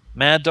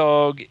Mad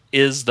Dog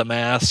is the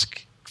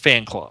Mask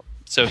fan club.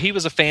 So he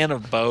was a fan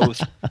of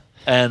both,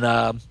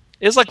 and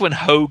it's like when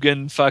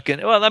Hogan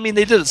fucking. Well, I mean,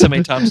 they did it so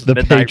many times. The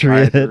Midnight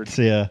Patriots,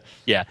 Rider,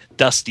 yeah,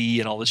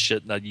 Dusty and all this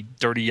shit. And you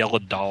dirty yellow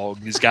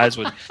dog. These guys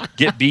would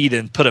get beat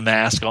and put a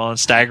mask on.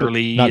 Stagger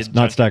Lee,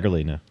 not Stagger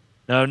Lee,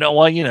 no. No.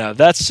 Well, you know,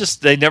 that's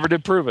just they never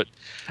did prove it.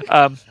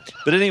 But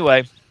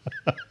anyway,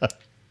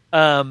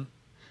 I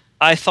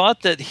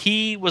thought that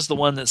he was the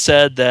one that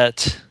said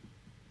that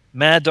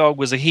Mad Dog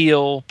was a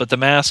heel, but the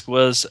Mask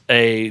was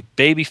a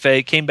baby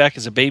face. Came back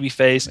as a baby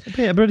face.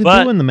 Yeah, but he's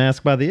doing the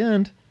Mask by the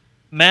end.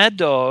 Mad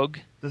Dog.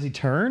 Does he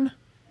turn?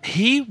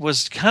 He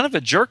was kind of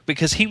a jerk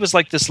because he was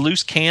like this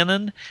loose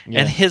cannon,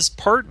 and his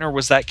partner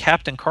was that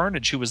Captain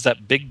Carnage, who was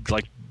that big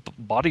like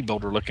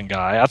bodybuilder looking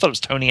guy. I thought it was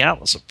Tony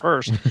Atlas at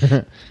first,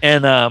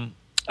 and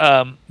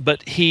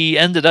but he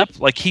ended up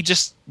like he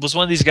just was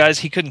one of these guys.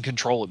 He couldn't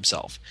control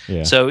himself.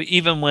 Yeah. So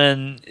even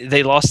when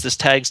they lost this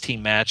tag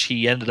team match,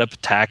 he ended up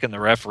attacking the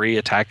referee,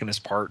 attacking his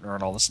partner,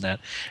 and all this and that.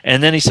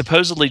 And then he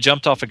supposedly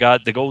jumped off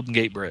the Golden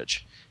Gate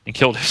Bridge and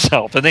killed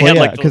himself. And they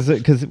had because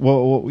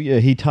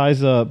he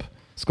ties up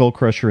Skull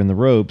Crusher in the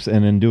ropes,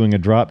 and in doing a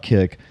drop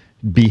kick,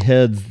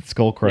 beheads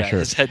Skull Crusher. Yeah,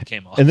 his head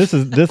came off. And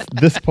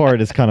this part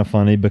is kind of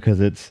funny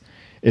because it's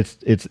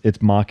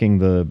mocking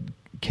the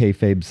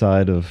kayfabe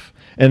side of,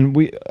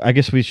 and I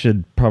guess we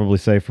should probably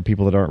say, for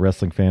people that aren't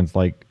wrestling fans,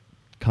 like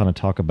kind of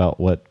talk about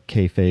what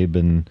kayfabe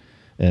and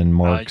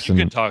marks. You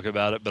can talk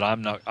about it, but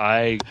I'm not.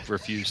 I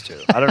refuse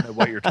to. I don't know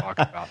what you're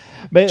talking about.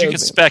 But you can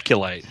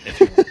speculate if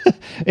you want.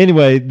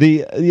 Anyway,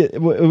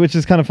 which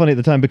is kind of funny at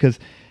the time because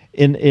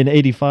in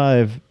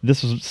 '85,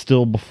 this was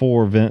still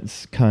before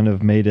Vince kind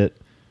of made it,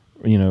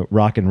 you know,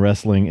 rock and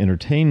wrestling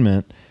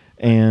entertainment,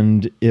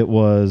 and it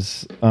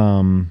was,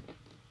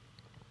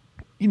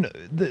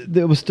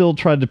 it was still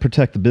trying to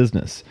protect the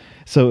business.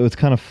 So it's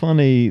kind of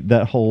funny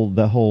that whole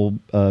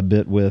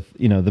bit with,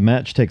 you know, the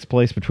match takes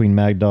place between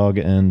Mad Dog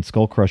and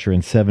Skull Crusher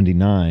in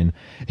 '79.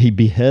 He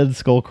beheads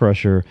Skull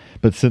Crusher,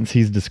 but since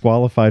he's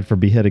disqualified for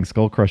beheading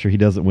Skull Crusher, he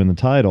doesn't win the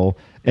title.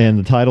 And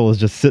the title is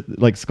just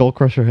like Skull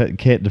Crusher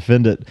can't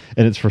defend it,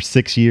 and it's for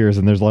 6 years.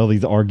 And there's all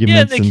these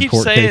arguments and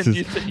court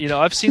cases. You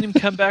know, I've seen him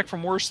come back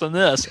from worse than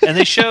this. And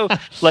they show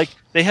like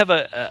they have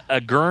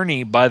a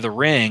gurney by the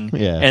ring,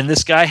 and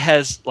this guy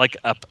has like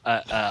a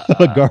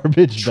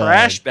garbage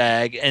trash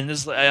bag, and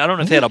I don't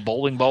know if they had a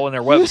bowling ball in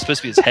there. What it was supposed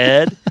to be his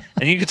head,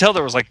 and you could tell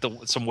there was like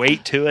some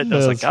weight to it. And I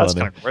was like, God, that's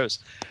kind of gross.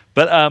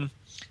 But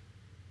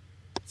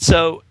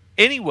so.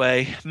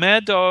 Anyway,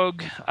 Mad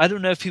Dog, I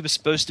don't know if he was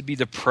supposed to be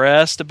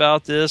depressed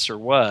about this or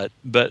what,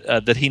 but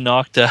that he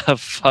knocked a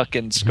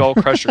fucking Skull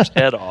Crusher's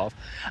head off.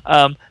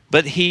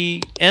 But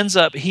he ends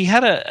up, he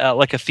had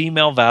a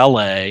female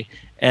valet,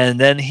 and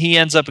then he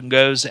ends up and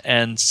goes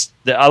and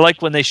I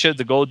like when they showed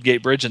the Golden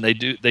Gate Bridge and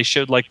they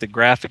showed like the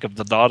graphic of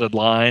the dotted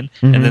line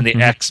and then the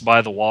X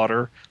by the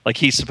water. Like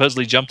he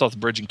supposedly jumped off the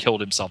bridge and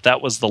killed himself.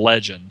 That was the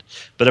legend.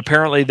 But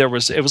apparently it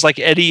was like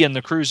Eddie and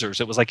the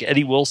Cruisers. It was like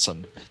Eddie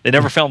Wilson. They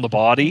never found the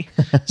body.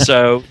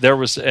 So there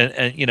was,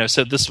 and you know,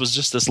 so this was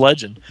just this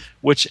legend,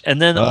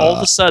 and then all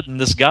of a sudden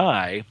this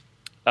guy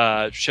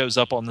shows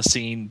up on the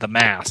scene, the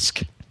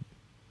Mask.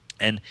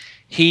 And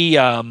he,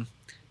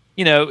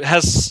 you know,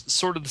 has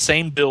sort of the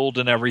same build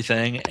and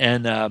everything.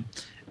 And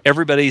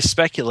everybody's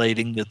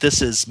speculating that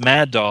this is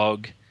Mad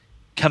Dog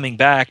coming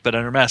back, but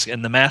under mask.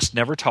 And the Mask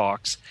never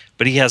talks,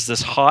 but he has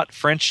this hot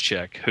French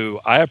chick who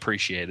I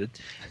appreciated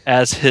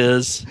as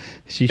his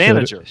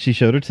manager. She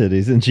showed her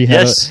titties, and she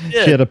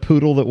had a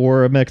poodle that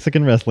wore a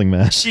Mexican wrestling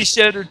mask. She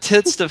showed her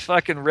tits to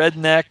fucking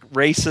redneck,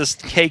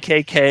 racist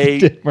KKK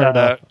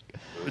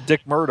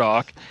Dick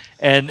Murdoch.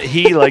 And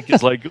he like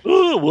is like,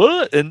 oh,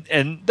 what?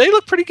 And they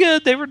look pretty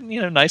good. They were,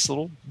 you know, nice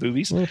little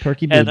boobies, little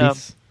perky boobies.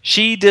 And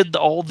she did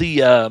all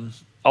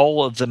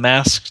of the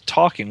Mask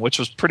talking, which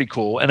was pretty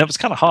cool, and it was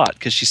kind of hot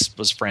because she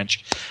was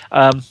French.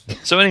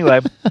 So anyway,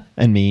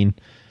 and mean.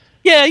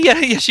 Yeah,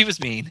 she was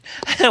mean,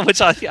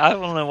 which I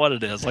don't know what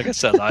it is. Like I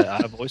said,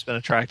 I've always been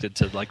attracted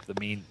to like the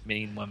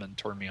mean women.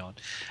 Turn me on.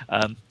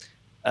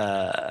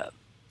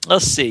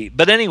 Let's see,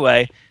 but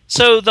anyway,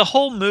 so the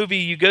whole movie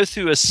you go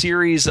through a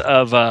series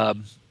of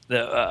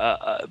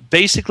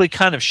basically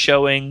kind of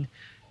showing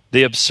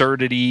the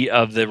absurdity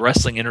of the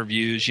wrestling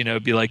interviews.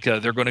 It'd be like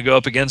they're going to go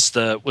up against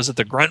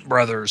the Grunt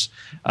Brothers?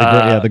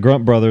 The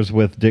Grunt Brothers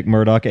with Dick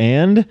Murdoch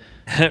and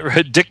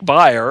Dick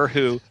Beyer,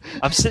 who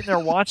I'm sitting there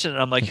watching, and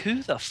I'm like,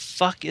 who the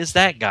fuck is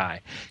that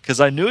guy? Because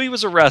I knew he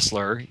was a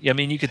wrestler. I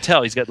mean, you could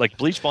tell he's got like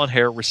bleach blonde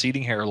hair,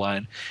 receding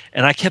hairline,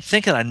 and I kept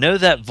thinking, I know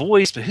that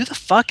voice, but who the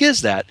fuck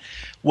is that?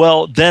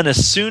 Well, then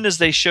as soon as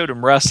they showed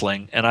him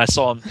wrestling, and I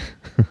saw him,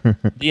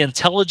 the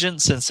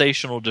intelligent,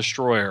 sensational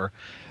destroyer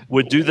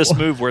would do this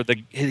move where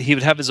he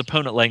would have his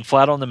opponent laying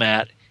flat on the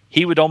mat.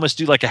 He would almost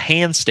do like a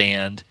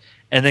handstand,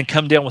 and then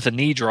come down with a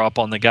knee drop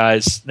on the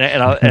guys.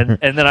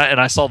 And then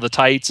I saw the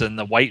tights and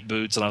the white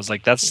boots, and I was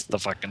like, that's the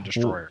fucking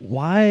destroyer.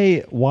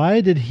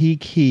 Why did he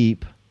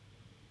keep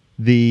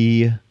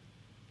the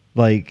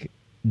like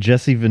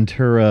Jesse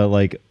Ventura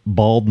like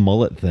bald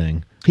mullet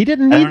thing? He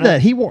didn't need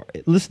that. He wore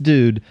this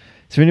dude.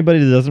 So anybody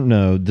that doesn't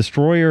know,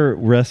 Destroyer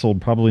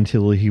wrestled probably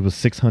until he was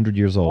 600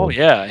 years old. Oh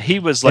yeah, he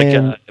was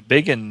like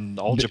big in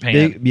all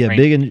Japan.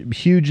 Big and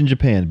huge in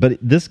Japan. But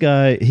this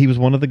guy, he was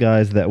one of the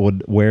guys that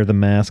would wear the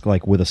mask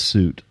like with a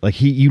suit. Like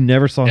you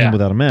never saw him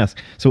without a mask.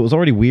 So it was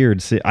already weird.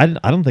 See, I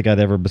don't think I'd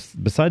ever,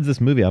 besides this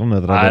movie, I don't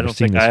know that I've ever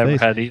seen his face. I don't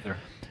think I ever had either.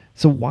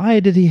 So why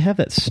did he have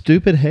that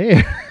stupid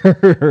hair?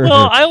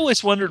 Well, I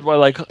always wondered why,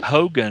 like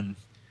Hogan,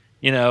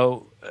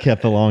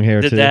 kept the long hair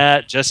did too.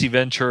 That Jesse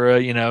Ventura,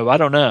 I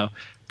don't know.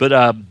 But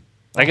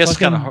I guess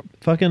kind of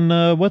fucking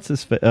what's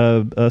his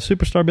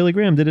Superstar Billy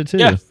Graham did it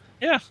too.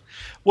 Yeah.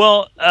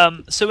 Well,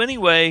 so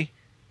anyway,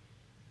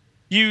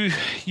 you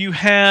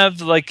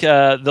have like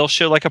they'll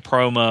show like a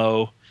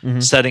promo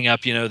setting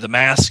up. The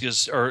mask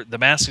is going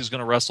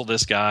to wrestle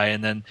this guy,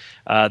 and then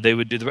they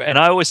would do and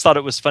I always thought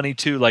it was funny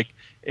too, like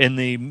in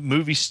the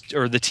movie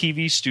or the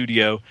TV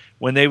studio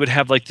when they would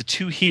have like the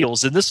two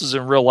heels, and this was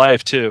in real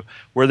life too,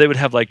 where they would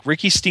have like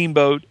Ricky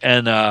Steamboat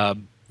and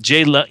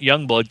Jay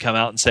Youngblood come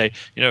out and say,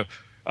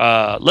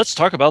 let's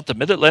talk about the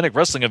Mid-Atlantic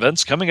wrestling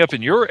events coming up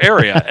in your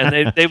area.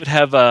 And they would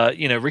have,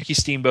 Ricky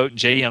Steamboat and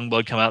Jay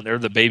Youngblood come out, and they're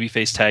the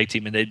babyface tag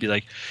team. And they'd be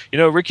like,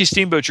 Ricky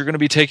Steamboat, you're going to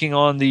be taking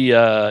on the,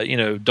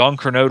 Don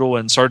Kernodle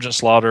and Sergeant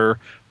Slaughter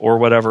or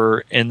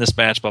whatever in this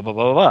match, blah, blah,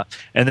 blah, blah, blah.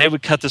 And they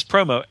would cut this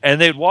promo, and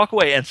they'd walk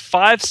away. And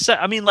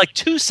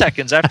 2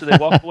 seconds after they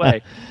walked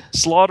away,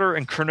 Slaughter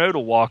and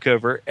Kernodle walk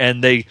over,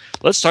 and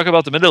let's talk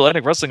about the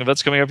Mid-Atlantic wrestling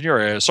events coming up in your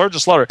area,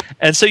 Sergeant Slaughter.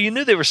 And so you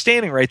knew they were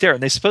standing right there,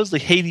 and they supposedly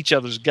hate each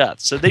other's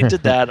guts. So they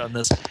did that on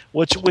this,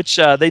 which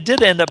they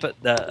did end up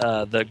at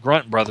the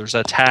Grunt Brothers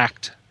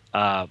attacked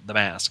the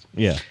mask.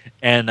 Yeah.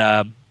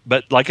 And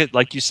but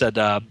like you said,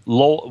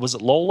 was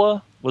it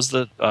Lola? Was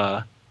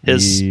the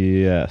his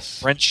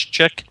French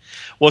chick?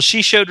 Well,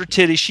 she showed her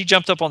titties. She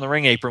jumped up on the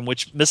ring apron,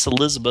 which Miss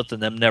Elizabeth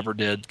and them never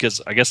did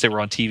because I guess they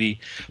were on TV.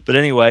 But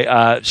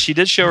anyway, she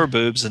did show her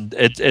boobs, and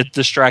it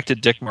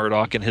distracted Dick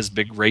Murdoch and his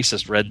big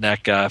racist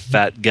redneck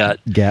fat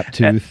gut. Gap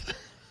tooth.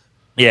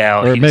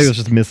 Yeah. Or maybe it was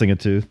just missing a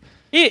tooth.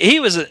 He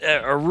was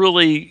a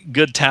really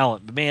good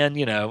talent, but man,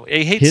 I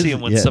hate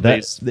seeing when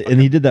somebody's... and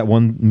he did that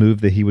one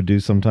move that he would do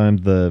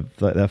sometimes,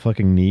 that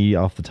fucking knee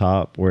off the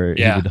top, where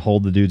he would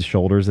hold the dude's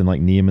shoulders and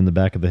like knee him in the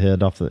back of the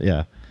head off the...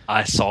 Yeah.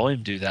 I saw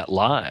him do that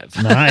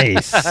live.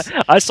 Nice.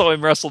 I saw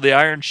him wrestle the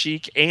Iron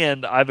Sheik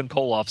and Ivan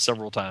Koloff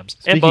several times,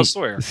 and Buzz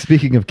Sawyer.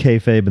 Speaking of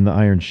kayfabe and the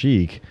Iron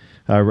Sheik,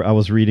 I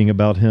was reading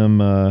about him,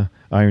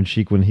 Iron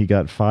Sheik, when he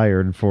got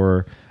fired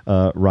for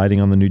riding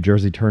on the New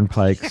Jersey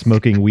Turnpike,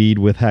 smoking weed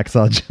with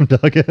Hacksaw Jim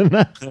Duggan.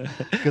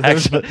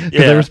 Because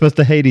they were supposed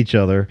to hate each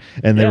other,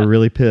 and they were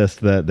really pissed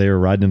that they were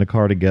riding in a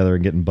car together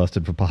and getting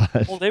busted for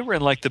pot. Well, they were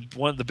in like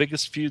one of the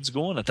biggest feuds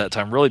going at that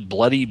time, really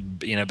bloody,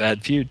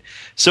 bad feud.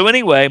 So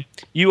anyway,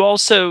 you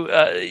also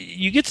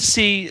you get to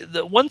see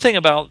the one thing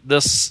about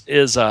this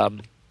is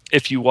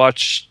if you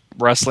watch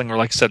wrestling, or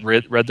like I said,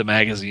 read the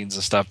magazines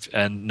and stuff,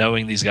 and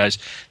knowing these guys,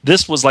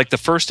 this was like the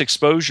first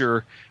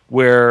exposure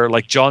where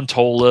like John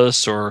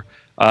Tolis or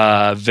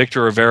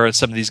Victor Rivera and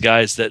some of these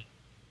guys that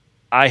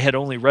I had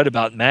only read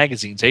about in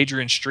magazines,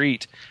 Adrian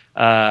Street,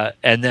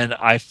 and then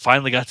I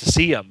finally got to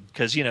see them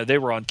because they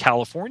were on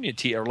California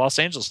TV or Los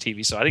Angeles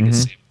TV, so I didn't get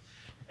to see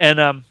them.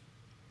 And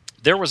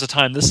there was a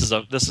time. This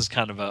is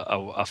kind of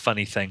a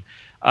funny thing.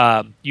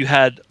 You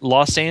had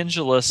Los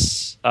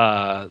Angeles,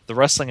 the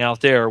wrestling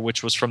out there,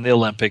 which was from the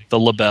Olympic, the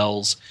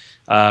LaBelles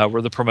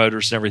were the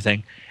promoters and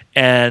everything.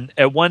 And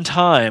at one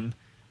time,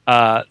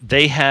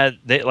 they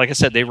like I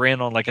said, they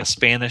ran on like a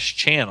Spanish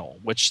channel,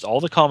 which all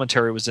the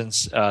commentary was in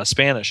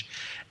Spanish.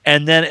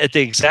 And then at the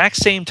exact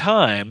same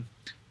time,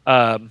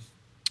 what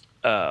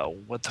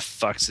the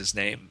fuck's his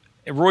name?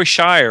 Roy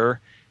Shire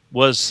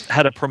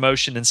had a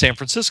promotion in San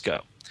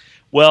Francisco.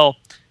 Well,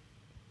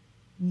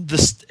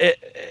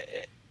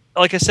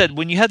 like I said,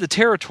 when you had the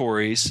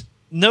territories,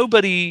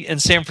 nobody in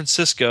San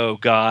Francisco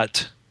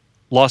got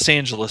Los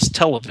Angeles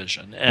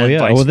television, and Well, yeah.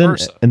 vice Then,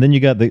 versa. and then you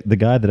got the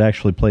guy that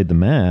actually played the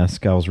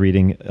Mask. I was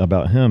reading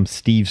about him,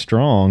 Steve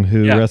Strong,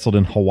 who Yeah. wrestled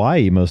in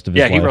Hawaii most of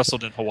his life. Yeah, he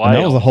wrestled in Hawaii.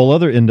 And that was a whole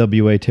other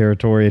NWA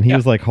territory, and he Yeah.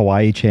 was like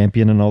Hawaii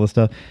champion and all this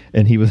stuff.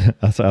 And he was,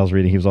 I was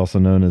reading, he was also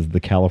known as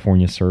the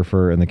California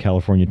Surfer and the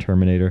California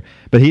Terminator.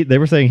 But they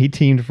were saying he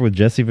teamed with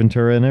Jesse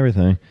Ventura and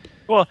everything.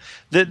 Well,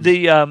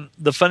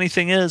 the funny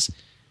thing is,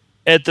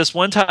 at this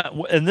one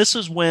time, and this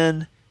is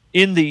when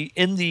in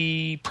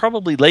the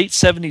probably late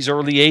 70s,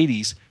 early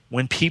 80s,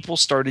 when people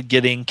started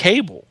getting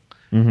cable.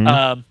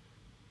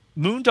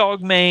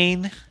 Moondog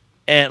Mayne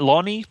and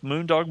Lonnie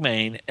Moondog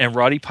Mayne and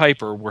Roddy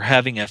Piper were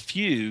having a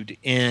feud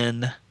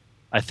in,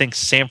 I think,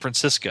 San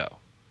Francisco.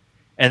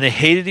 And they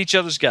hated each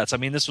other's guts. I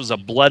mean, this was a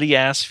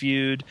bloody-ass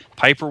feud.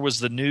 Piper was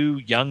the new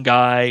young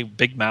guy,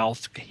 big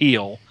mouth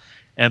heel,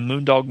 and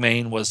Moondog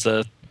Mayne was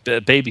the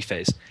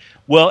babyface.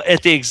 Well,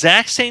 at the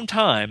exact same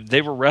time,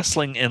 they were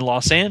wrestling in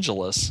Los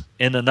Angeles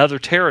in another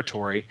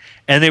territory,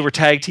 and they were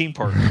tag team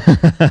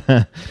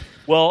partners.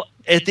 Well,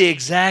 at the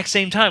exact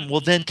same time,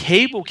 then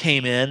cable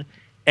came in,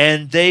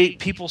 and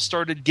people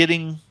started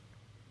getting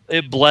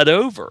it bled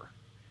over,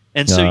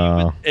 and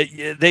so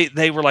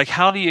they were like,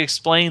 "How do you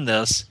explain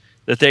this?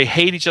 That they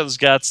hate each other's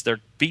guts, they're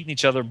beating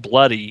each other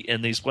bloody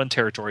in these one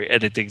territory,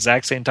 and at the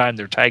exact same time,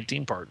 they're tag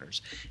team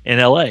partners in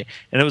L.A."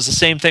 And it was the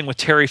same thing with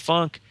Terry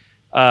Funk.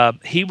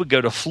 He would go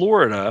to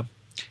Florida,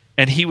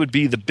 and he would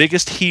be the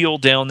biggest heel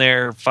down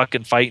there,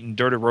 fucking fighting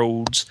Dirty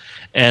Rhodes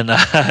and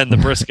the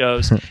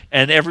Briscoes,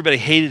 and everybody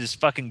hated his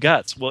fucking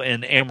guts. Well,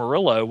 in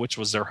Amarillo, which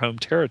was their home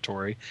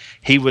territory,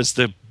 he was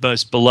the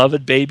most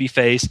beloved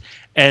babyface,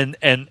 and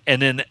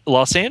in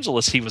Los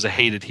Angeles, he was a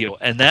hated heel,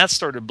 and that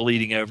started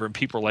bleeding over, and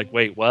people were like,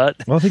 "Wait, what?"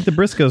 Well, I think the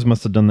Briscoes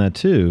must have done that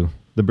too.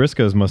 The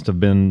Briscoes must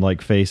have been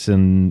like face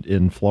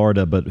in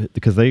Florida, but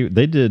because they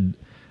did.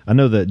 I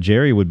know that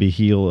Jerry would be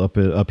heel up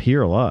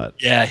here a lot.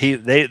 Yeah,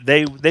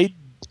 the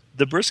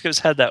Briscoes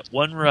had that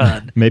one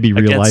run. Maybe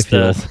real life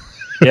heels.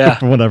 Yeah,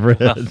 from what I've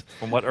read.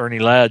 From what Ernie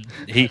Ladd,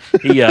 he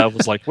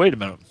was like, "Wait a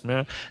minute,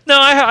 no,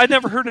 I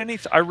never heard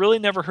anything. I really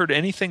never heard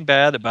anything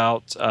bad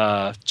about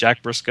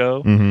Jack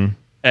Briscoe." Mm-hmm.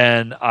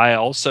 And I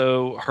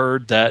also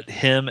heard that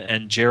him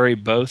and Jerry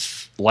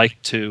both like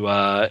to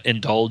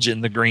indulge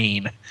in the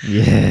green.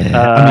 Yeah.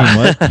 I mean,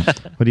 what?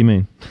 What do you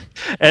mean?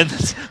 And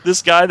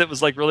this guy that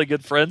was like really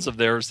good friends of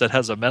theirs that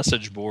has a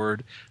message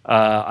board,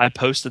 I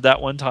posted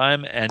that one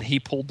time, and he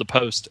pulled the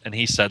post, and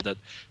he said that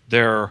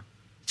their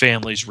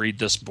families read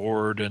this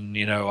board, and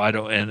I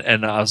don't.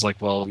 And I was like,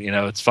 well,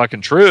 it's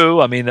fucking true.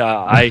 I mean,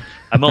 I'm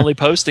only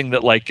posting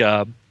that like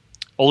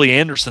Ole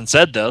Anderson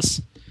said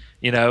this.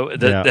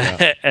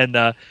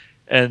 And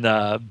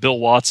Bill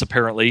Watts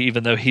apparently,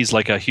 even though he's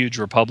like a huge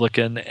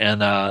Republican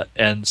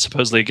and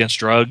supposedly against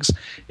drugs,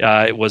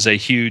 it was a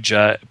huge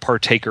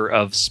partaker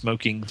of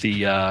smoking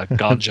the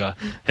ganja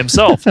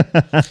himself.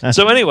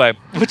 So anyway,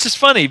 which is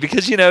funny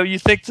because you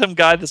think some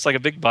guy that's like a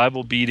big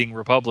Bible beating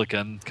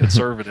Republican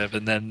conservative,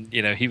 and then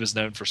he was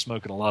known for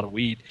smoking a lot of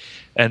weed,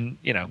 and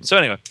so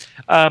anyway,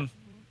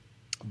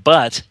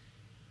 but.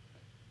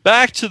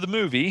 Back to the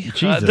movie.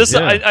 Jesus,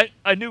 yeah.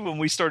 I knew when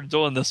we started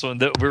doing this one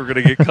that we were going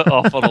to get cut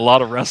off on a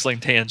lot of wrestling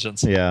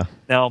tangents. Yeah.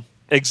 Now,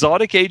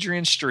 Exotic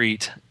Adrian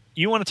Street,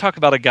 you want to talk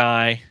about a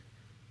guy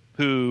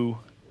who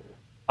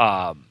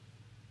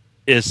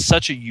is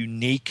such a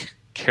unique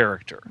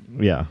character.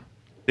 Yeah.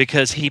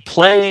 Because he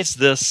plays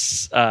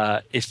this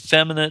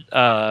effeminate,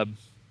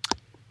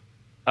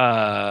 almost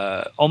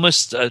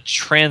a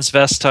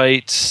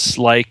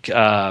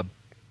transvestite-like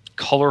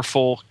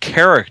colorful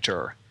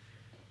character.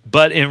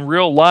 But in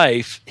real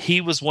life, he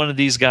was one of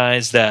these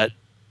guys that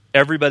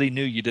everybody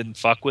knew you didn't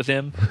fuck with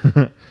him.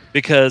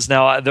 Because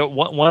now,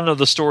 one of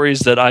the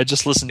stories that I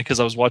just listened to because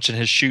I was watching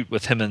his shoot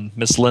with him and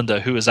Miss Linda,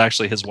 who is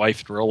actually his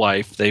wife in real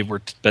life. They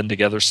were been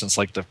together since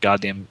like the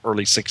goddamn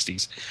early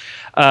 60s.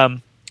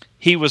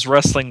 He was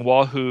wrestling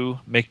Wahoo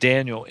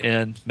McDaniel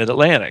in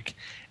Mid-Atlantic.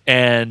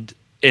 And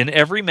in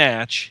every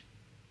match,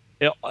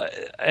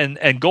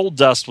 and Gold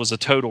Dust was a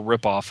total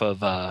ripoff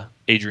of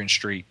Adrian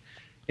Street.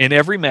 In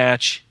every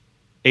match,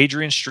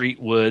 Adrian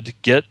Street would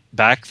get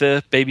back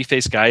the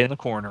babyface guy in the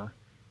corner,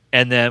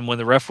 and then when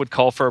the ref would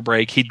call for a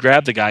break, he'd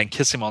grab the guy and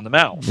kiss him on the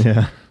mouth.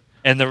 Yeah.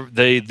 And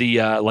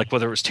the like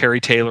whether it was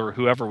Terry Taylor or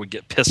whoever would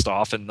get pissed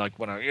off and like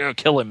want to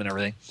kill him and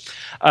everything.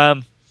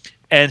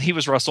 And he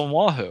was wrestling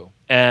Wahoo,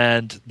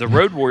 and the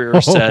Road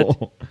Warriors said,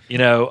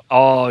 you're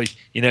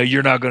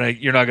not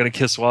gonna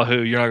kiss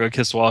Wahoo, you're not gonna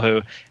kiss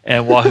Wahoo,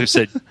 and Wahoo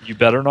said, you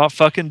better not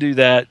fucking do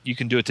that. You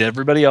can do it to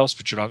everybody else,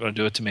 but you're not gonna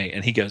do it to me.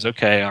 And he goes,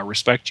 okay, I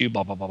respect you,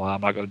 blah blah blah blah. I'm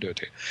not gonna do it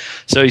to you.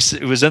 So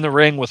he was in the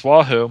ring with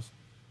Wahoo,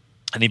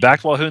 and he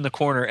backed Wahoo in the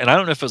corner, and I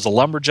don't know if it was a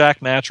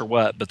lumberjack match or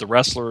what, but the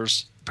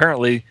wrestlers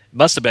apparently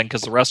must have been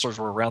because the wrestlers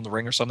were around the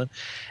ring or something.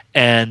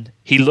 And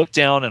he looked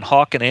down, and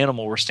Hawk and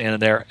Animal were standing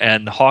there,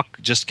 and Hawk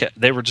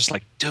they were just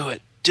like, do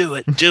it.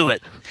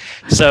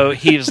 So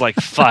he was like,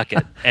 fuck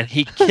it. And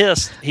he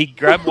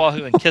grabbed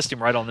Wahoo and kissed him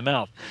right on the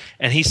mouth.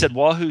 And he said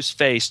Wahoo's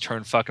face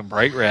turned fucking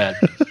bright red.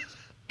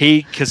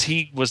 Because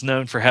he was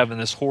known for having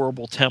this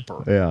horrible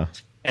temper. Yeah.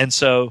 And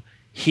so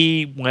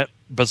he went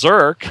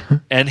berserk,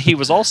 and he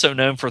was also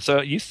known for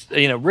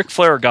Ric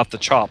Flair got the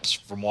chops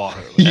from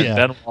Wahoo and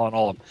Benoit and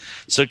all of them.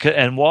 So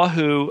and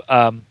Wahoo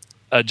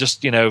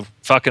just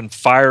fucking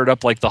fired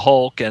up like the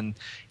Hulk, and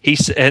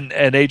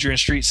and Adrian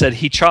Street said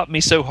he chopped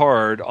me so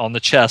hard on the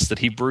chest that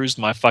he bruised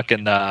my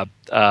fucking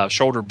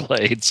shoulder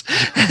blades.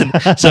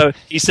 And so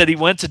he said he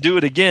went to do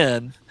it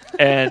again,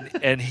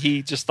 and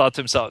he just thought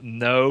to himself,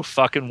 no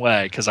fucking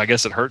way, because I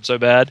guess it hurt so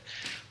bad.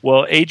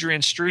 Well,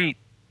 Adrian Street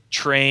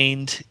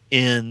trained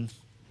in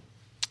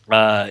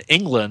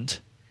England,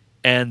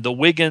 and the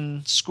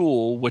Wigan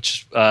School,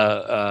 which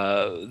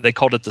they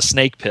called it the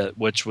Snake Pit,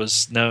 which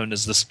was known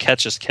as this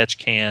catch as catch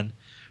can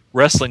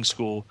wrestling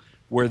school,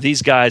 where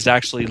these guys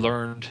actually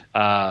learned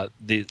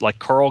like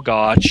Karl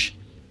Gotch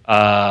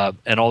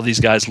and all these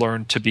guys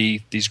learned to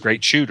be these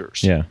great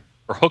shooters. Yeah.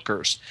 Or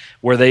hookers,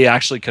 where they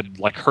actually could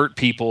like hurt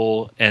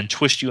people and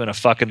twist you in a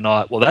fucking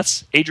knot. Well,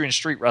 that's Adrian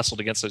Street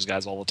wrestled against those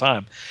guys all the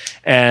time.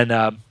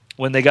 And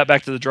when they got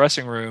back to the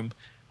dressing room,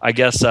 I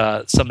guess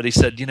somebody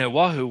said,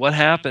 Wahoo, what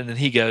happened? And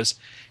he goes,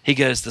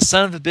 the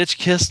son of a bitch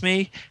kissed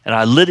me, and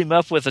I lit him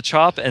up with a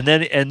chop, and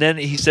then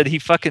he said he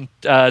fucking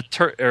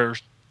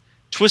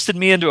twisted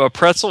me into a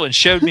pretzel and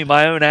showed me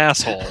my own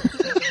asshole.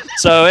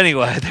 So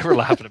anyway, they were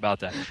laughing about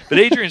that. But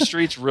Adrian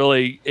Street's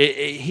really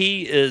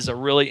he is a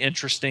really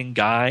interesting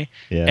guy,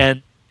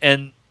 and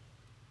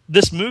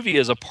this movie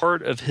is a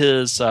part of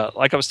his.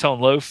 Like I was telling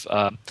Loaf,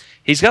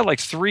 he's got like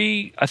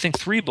three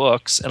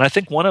books, and I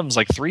think one of them's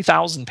like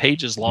 3,000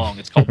 pages long.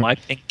 It's called My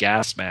Pink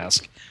Gas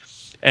Mask,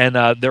 and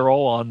they're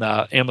all on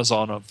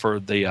Amazon for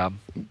the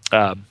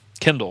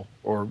Kindle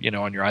or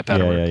on your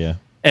iPad. Yeah.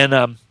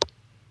 And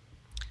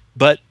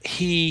but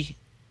he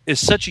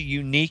is such a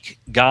unique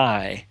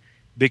guy,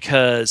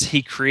 because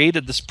he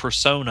created this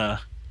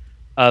persona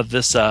of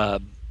this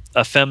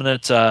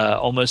effeminate,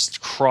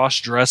 almost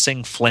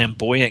cross-dressing,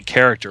 flamboyant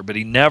character, but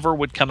he never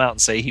would come out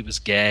and say he was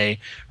gay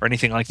or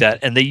anything like that.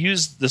 And they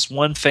used this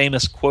one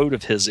famous quote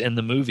of his in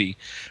the movie,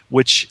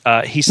 which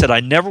he said,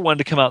 I never wanted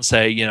to come out and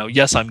say,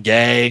 yes, I'm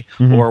gay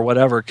or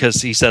whatever,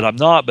 because he said I'm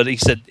not, but he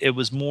said it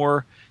was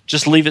more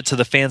just leave it to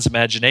the fans'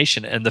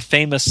 imagination. And the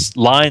famous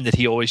line that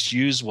he always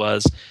used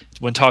was,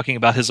 when talking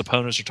about his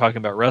opponents or talking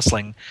about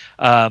wrestling,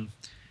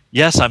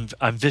 yes,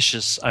 I'm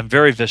vicious. I'm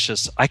very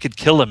vicious. I could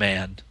kill a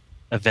man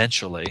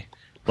eventually.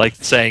 Like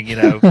saying,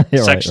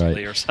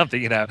 sexually or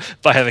something,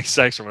 by having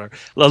sex or whatever,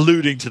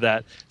 alluding to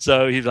that.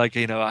 So he's like,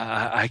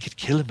 I could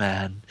kill a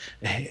man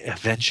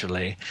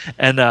eventually.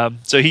 And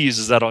so he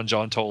uses that on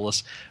John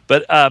Tolis.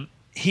 But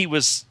he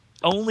was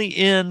only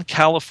in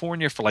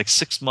California for like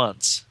 6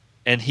 months,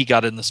 and he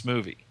got in this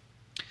movie.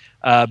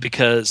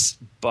 Because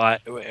by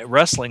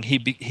wrestling,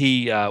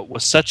 he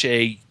was such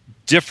a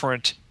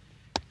different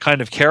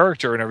kind of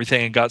character and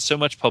everything, and got so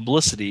much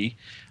publicity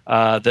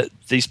that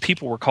these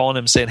people were calling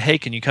him saying, hey,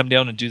 can you come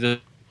down and do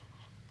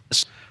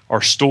this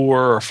our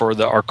store or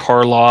for our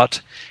car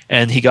lot?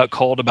 And he got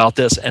called about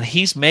this, and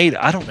he's made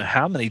I don't know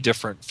how many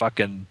different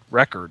fucking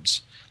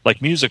records,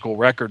 like musical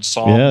records,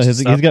 songs. Yeah,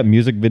 he's got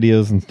music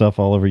videos and stuff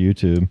all over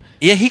YouTube.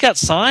 Yeah, he got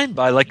signed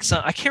by I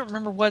can't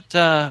remember what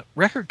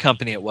record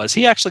company it was.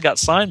 He actually got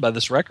signed by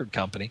this record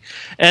company,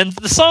 and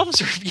the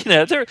songs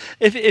are they're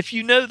if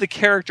you know the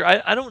character.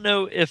 I don't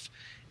know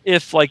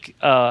if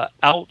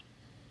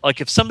like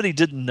if somebody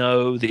didn't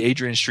know the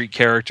Adrian Street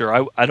character,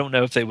 I don't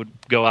know if they would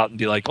go out and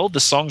be like, oh,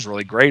 this song's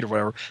really great or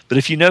whatever. But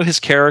if you know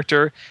his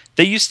character,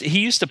 he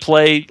used to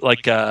play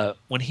like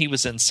when he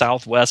was in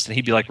Southwest, and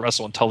he'd be like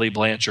wrestling Tully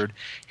Blanchard.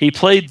 He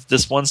played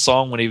this one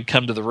song when he would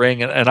come to the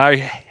ring, and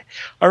I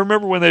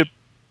remember when they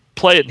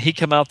play it and he'd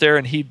come out there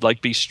and he'd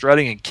like be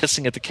strutting and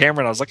kissing at the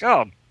camera, and I was like,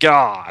 oh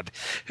God,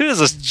 who is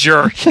this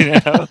jerk?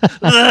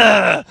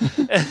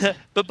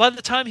 But by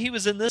the time he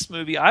was in this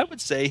movie, I would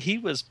say he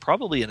was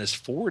probably in his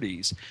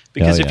 40s,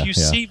 because if you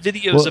see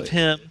videos of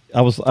him,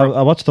 I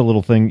watched a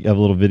little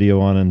video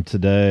on him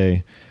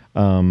today,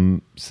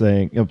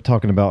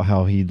 talking about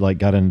how he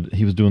like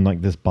he was doing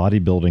like this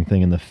bodybuilding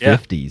thing in the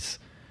 50s.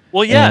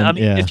 Well, yeah, and,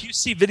 if you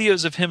see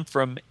videos of him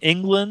from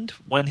England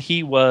when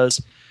he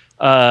was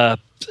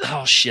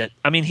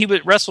he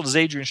wrestled as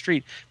Adrian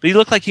Street, but he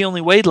looked like he only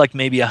weighed like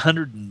maybe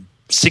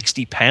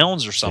 160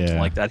 pounds or something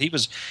like that.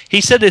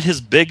 He said at his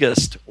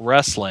biggest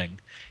wrestling,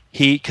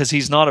 because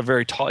he's not a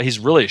very tall, he's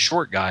really a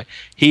short guy.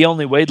 He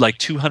only weighed like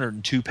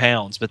 202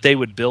 pounds, but they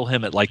would bill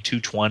him at like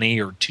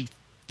 220 or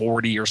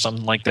 240 or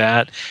something like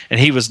that, and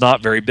he was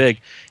not very big.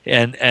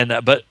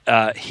 But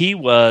he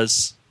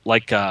was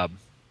like,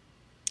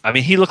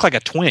 he looked like a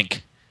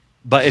twink.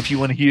 But if you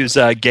want to use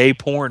gay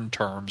porn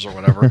terms or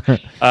whatever,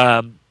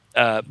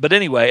 but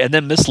anyway, and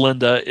then Miss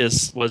Linda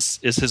is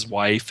his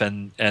wife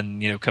and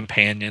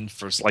companion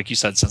for, like you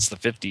said, since the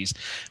 50s.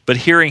 But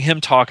hearing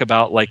him talk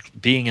about like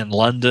being in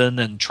London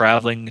and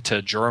traveling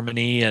to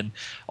Germany and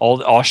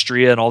all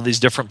Austria and all these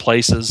different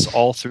places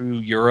all through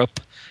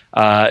Europe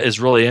is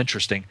really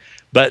interesting.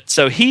 But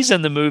so he's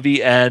in the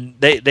movie, and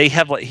they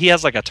have he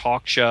has like a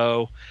talk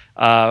show,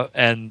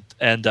 and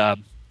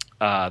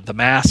The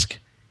Mask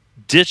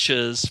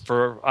ditches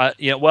for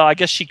well, I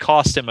guess she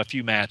cost him a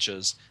few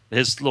matches.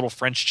 His little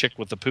French chick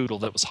with the poodle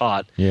that was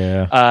hot.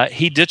 Yeah.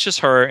 He ditches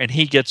her and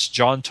he gets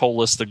John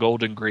Tolos, the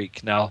Golden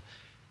Greek. Now,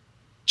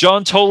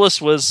 John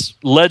Tolos was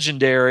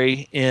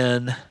legendary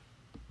in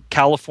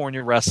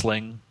California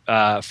wrestling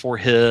for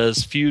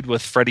his feud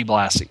with Freddie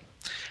Blassie.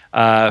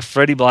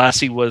 Freddie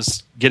Blassie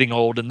was getting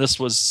old, and this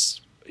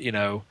was,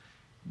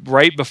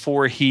 right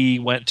before he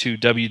went to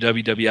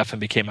WWF and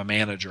became a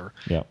manager.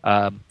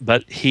 Yeah.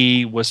 But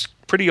he was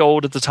pretty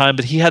old at the time,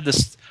 but he had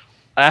this,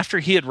 after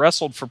he had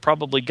wrestled for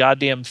probably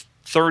goddamn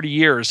 30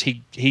 years,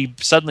 he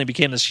suddenly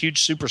became this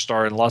huge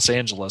superstar in Los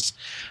Angeles.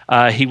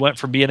 He went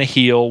from being a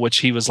heel, which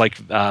he was like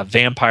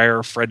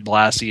vampire Fred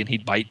Blassie, and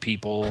he'd bite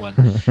people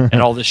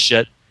and all this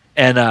shit.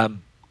 And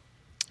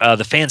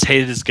the fans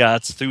hated his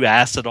guts, threw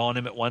acid on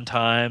him at one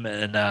time,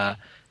 and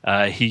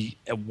he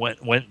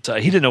went.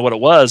 He didn't know what it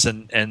was,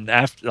 and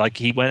after, like,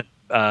 he went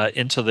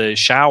into the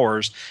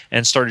showers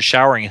and started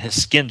showering, and his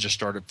skin just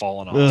started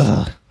falling off.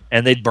 Ugh.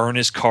 And they'd burn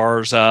his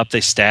cars up.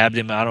 They stabbed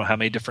him, I don't know how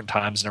many different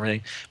times and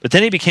everything. But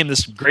then he became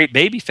this great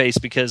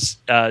babyface because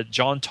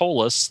John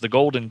Tolos, the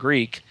Golden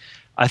Greek,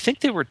 I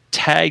think they were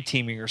tag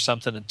teaming or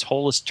something, and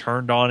Tolos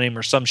turned on him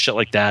or some shit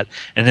like that.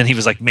 And then he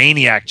was like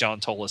Maniac John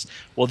Tolos.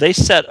 Well, they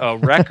set a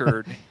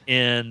record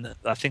in,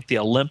 I think, the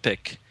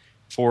Olympic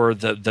for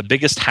the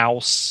biggest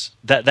house.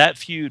 That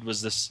feud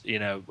was this,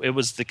 it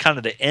was the kind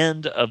of the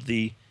end of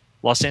the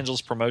Los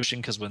Angeles promotion,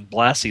 because when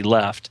Blassie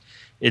left,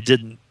 it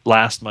didn't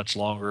last much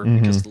longer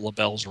because the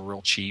LaBelles were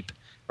real cheap,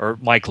 or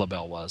Mike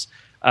LaBelle was.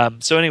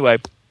 So anyway,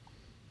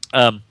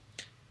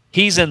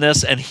 he's in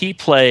this, and he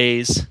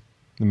plays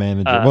the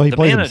manager. Well, he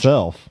plays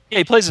himself. Yeah,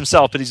 he plays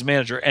himself, but he's a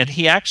manager, and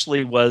he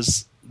actually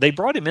was. They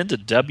brought him into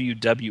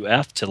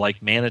WWF to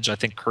like manage, I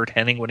think, Kurt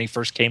Hennig when he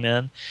first came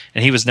in,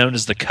 and he was known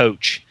as the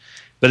coach,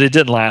 but it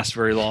didn't last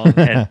very long.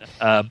 And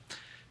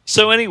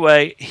so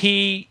anyway,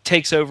 he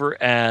takes over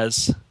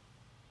as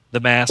the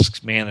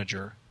Mask's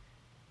manager.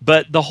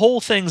 But the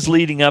whole thing's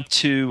leading up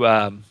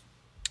to,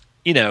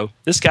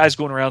 this guy's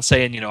going around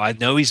saying, I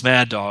know he's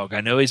Mad Dog.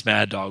 I know he's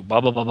Mad Dog,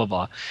 blah, blah, blah, blah,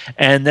 blah.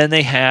 And then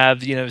they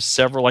have,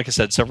 several, like I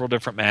said, several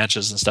different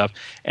matches and stuff.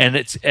 And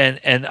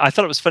and I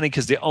thought it was funny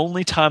because the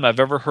only time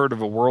I've ever heard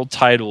of a world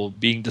title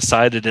being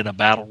decided in a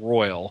battle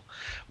royal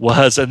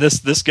was, and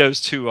this goes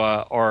to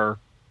our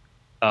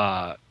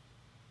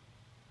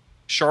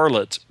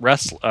Charlotte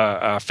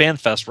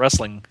FanFest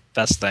Wrestling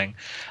Fest thing,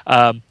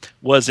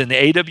 was in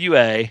the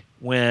AWA,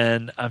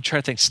 when I'm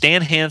trying to think,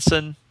 Stan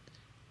Hansen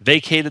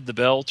vacated the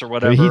belt or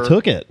whatever. He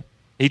took it.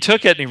 He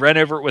took it and he ran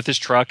over it with his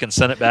truck and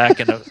sent it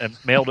back and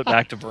mailed it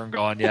back to Vern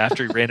Gagne. Yeah,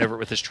 after he ran over it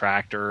with his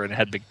tractor and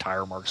had big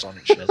tire marks on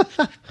it and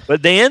shit.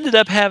 But they ended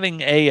up having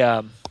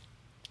because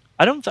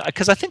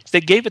I think they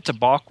gave it to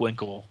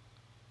Bockwinkel,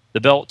 the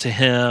belt to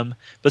him,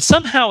 but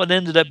somehow it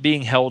ended up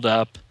being held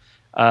up.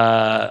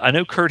 I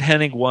know Kurt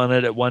Hennig won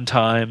it at one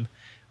time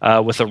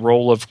with a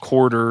roll of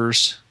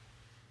quarters.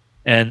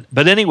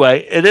 But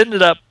anyway, it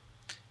ended up,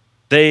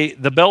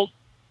 the belt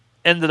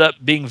ended up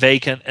being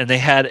vacant, and they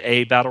had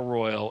a battle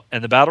royal,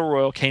 and the battle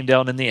royal came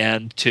down in the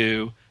end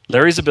to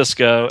Larry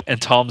Zbyszko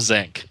and Tom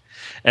Zenk,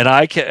 and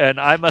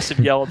I must have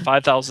yelled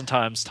 5,000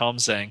 times Tom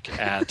Zenk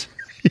at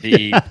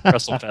the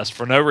WrestleFest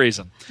for no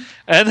reason,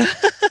 and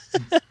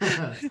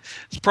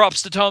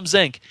props to Tom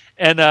Zenk.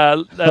 And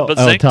but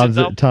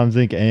Zenk Tom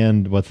Zenk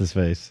and what's his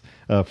face,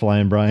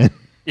 Flying Brian.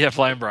 Yeah,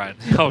 Flying Brian.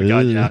 Oh,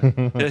 God, yeah.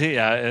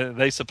 Yeah,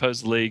 they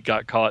supposedly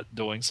got caught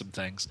doing some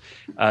things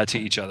to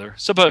each other.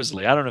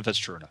 Supposedly. I don't know if that's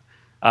true or not.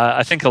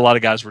 I think a lot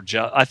of guys were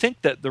I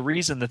think that the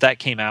reason that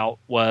came out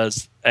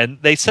was, and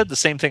they said the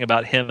same thing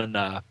about him and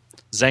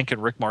Zenk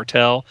and Rick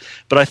Martel,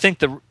 but I think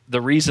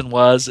the reason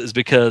is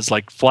because,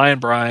 like, Flying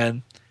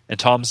Brian and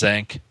Tom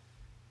Zenk,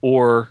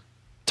 or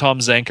Tom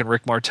Zenk and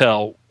Rick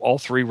Martel, all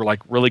three were,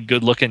 like, really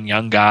good-looking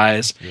young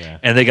guys,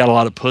 and they got a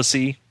lot of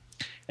pussy.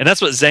 And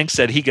that's what Zenk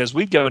said. He goes,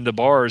 we'd go into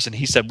bars, and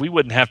he said we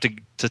wouldn't have to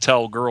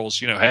tell girls,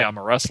 hey, I'm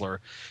a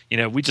wrestler.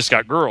 We just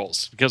got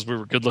girls because we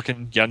were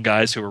good-looking young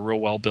guys who were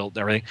real well-built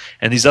and everything.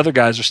 And these other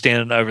guys are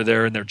standing over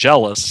there, and they're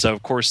jealous. So,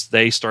 of course,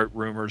 they start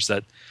rumors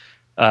that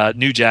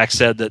New Jack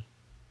said that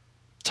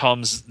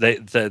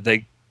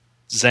Zenk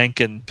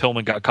and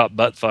Pillman got caught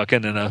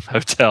butt-fucking in a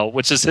hotel,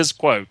 which is his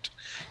quote.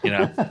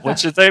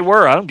 Which if they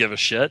were, I don't give a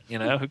shit.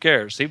 Who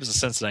cares? He was a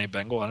Cincinnati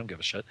Bengal. I don't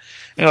give a shit.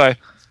 Anyway,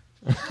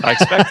 I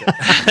expect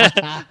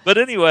it. But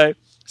anyway,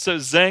 so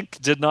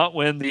Zenk did not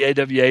win the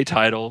AWA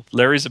title.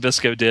 Larry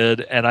Zbyszko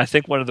did, and I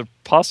think one of the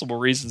possible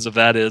reasons of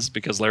that is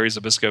because Larry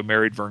Zbyszko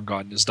married Vern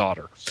Gagne's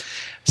daughter.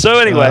 So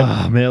anyway,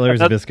 man, Larry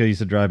Zbyszko used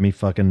to drive me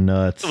fucking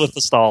nuts with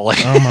the stalling.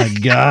 Oh my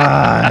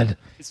God,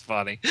 he's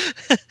funny.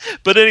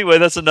 But anyway,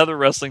 that's another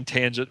wrestling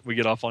tangent we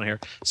get off on here.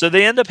 So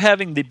they end up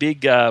having the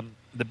big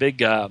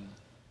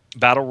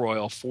battle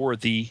royal for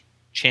the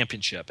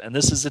championship, and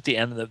this is at the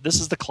end of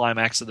this is the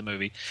climax of the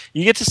movie.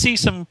 You get to see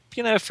some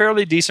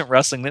fairly decent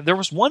wrestling. There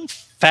was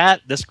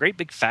this great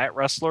big fat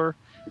wrestler.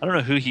 I don't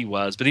know who he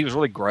was, but he was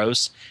really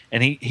gross,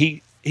 and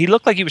he he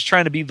looked like he was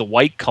trying to be the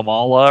white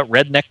Kamala,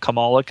 redneck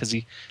Kamala, because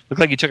he looked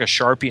like he took a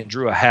Sharpie and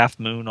drew a half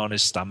moon on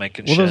his stomach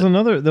and shit.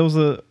 There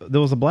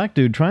was a black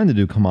dude trying to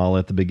do Kamala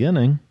at the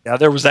beginning. Yeah,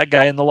 there was that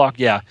guy in the lock.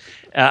 Yeah.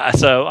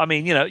 So, I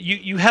mean,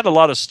 you had a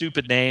lot of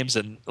stupid names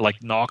and like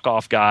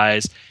knockoff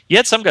guys. You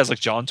had some guys like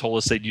John told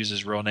us they'd use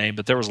his real name,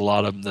 but there was a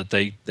lot of them that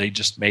they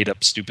just made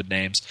up stupid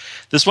names.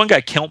 This one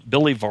guy, Count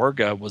Billy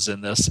Varga, was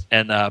in this,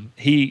 and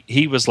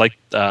he was like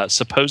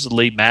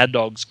supposedly Mad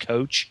Dog's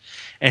coach,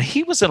 and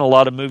he was in a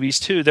lot of movies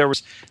too. There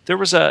was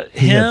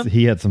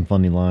He had some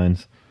funny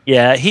lines.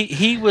 Yeah,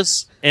 he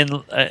was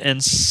in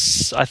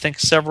I think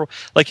several,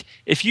 like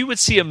if you would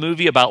see a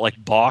movie about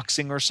like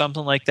boxing or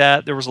something like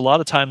that, there was a lot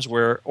of times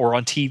or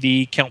on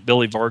TV, Count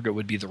Billy Varga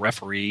would be the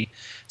referee.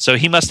 So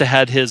he must have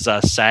had his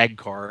SAG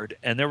card.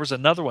 And there was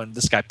another one,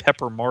 this guy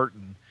Pepper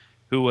Martin,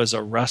 who was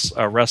a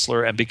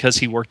wrestler, and because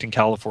he worked in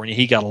California,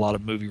 he got a lot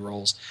of movie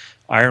roles.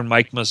 Iron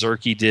Mike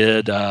Mazurki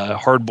did.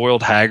 Hard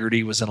Boiled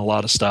Haggerty was in a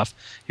lot of stuff.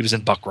 He was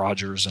in Buck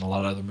Rogers and a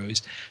lot of other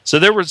movies. So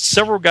there were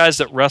several guys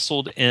that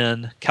wrestled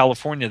in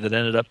California that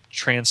ended up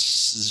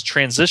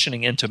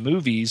transitioning into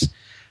movies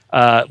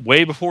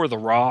way before The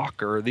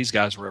Rock or these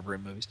guys were ever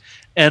in movies.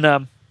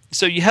 And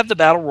so you have the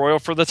Battle Royal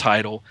for the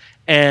title,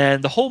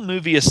 and the whole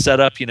movie is set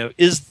up,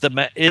 is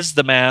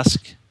the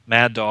mask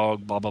Mad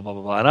Dog, blah, blah, blah,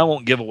 blah, blah. And I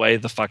won't give away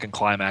the fucking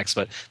climax,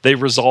 but they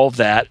resolve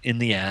that in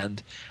the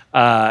end.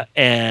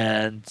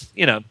 And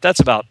that's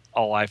about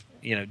all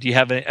do you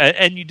have any,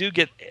 and you do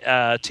get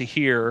to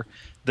hear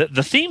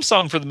the theme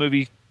song for the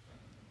movie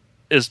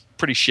is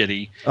pretty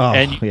shitty. Oh,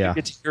 and you yeah.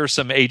 get to hear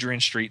some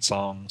Adrian Street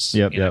songs.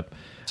 Yep.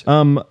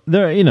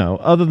 There,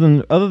 other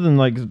than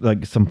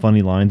like some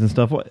funny lines and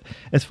stuff,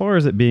 as far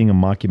as it being a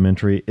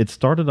mockumentary, it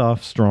started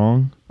off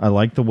strong. I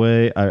like the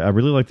way, I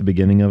really like the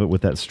beginning of it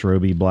with that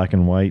stroby black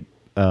and white,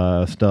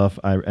 stuff.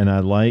 I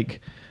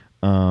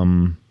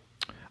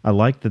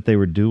like that they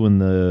were doing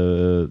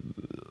the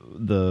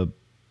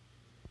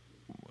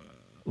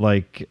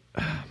like,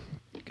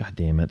 God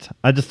damn it!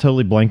 I just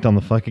totally blanked on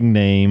the fucking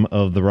name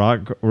of the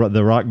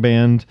rock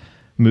band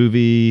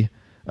movie.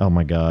 Oh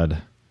my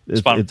god!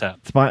 Spinal Tap.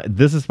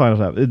 This is Spinal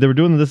Tap. They were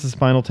doing This is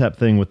Spinal Tap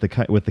thing with the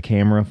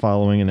camera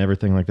following and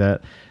everything like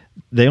that.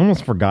 They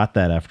almost forgot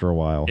that after a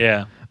while.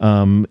 Yeah.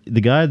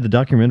 The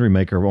documentary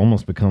maker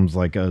almost becomes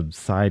like a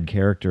side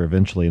character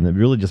eventually, and it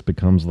really just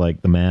becomes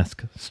like the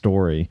Mask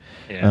story.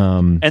 Yeah.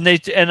 And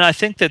I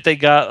think that they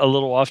got a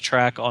little off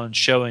track on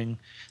showing.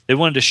 They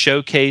wanted to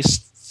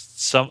showcase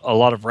a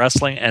lot of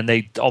wrestling, and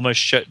they almost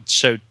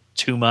showed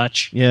too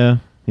much. Yeah.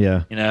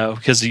 Yeah.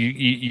 Because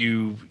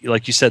you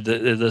like you said,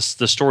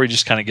 the story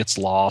just kind of gets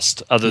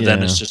lost. Other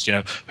than it's just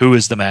who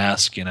is the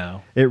Mask?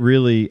 It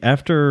really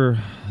after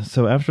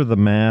the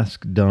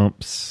Mask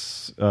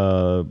dumps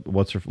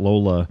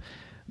Lola,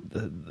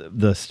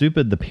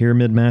 the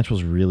pyramid match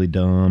was really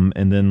dumb,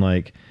 and then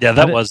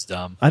that was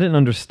dumb. I didn't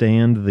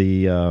understand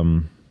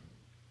the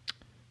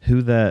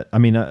who that. I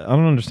mean, I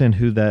don't understand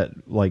who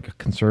that like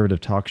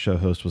conservative talk show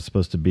host was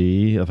supposed to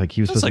be. Like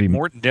he was supposed to be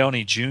Morton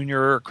Downey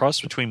Jr.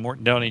 Cross between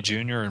Morton Downey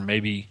Jr. and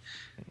maybe.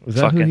 Was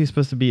that who he's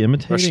supposed to be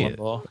imitating?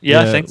 Yeah,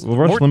 I think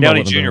Morton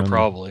Downey Jr.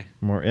 probably.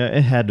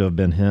 It had to have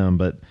been him,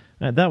 but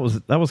that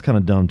was kind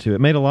of dumb too.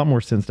 It made a lot more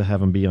sense to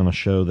have him be on a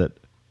show that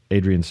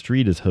Adrian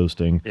Street is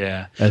hosting.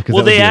 Yeah.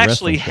 Well, they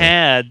actually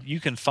had. You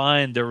can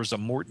find there was a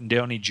Morton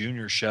Downey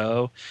Jr.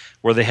 show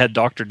where they had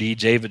Dr. D.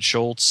 David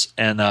Schultz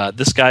and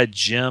this guy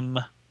Jim.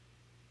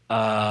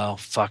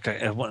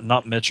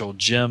 Not Mitchell,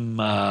 Jim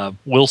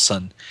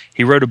Wilson.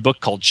 He wrote a book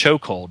called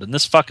Chokehold, and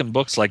this fucking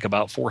book's like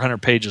about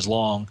 400 pages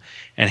long,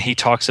 and he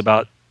talks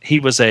about he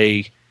was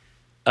an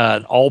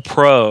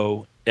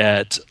all-pro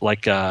at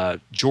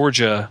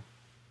Georgia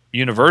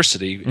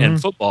University in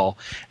football,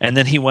 and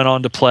then he went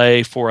on to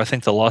play for I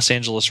think the Los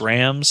Angeles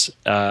Rams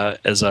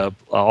as a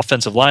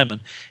offensive lineman,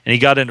 and he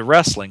got into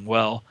wrestling.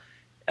 Well,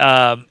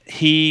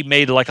 he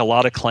made like a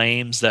lot of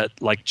claims that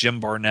like Jim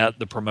Barnett,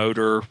 the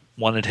promoter,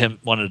 wanted him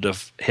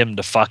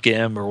to fuck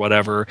him or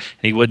whatever,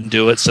 and he wouldn't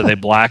do it, so they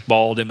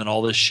blackballed him and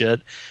all this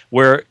shit.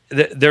 Where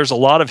there's a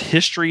lot of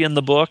history in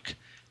the book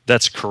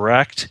that's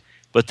correct,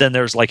 but then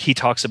there's like he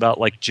talks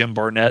about like Jim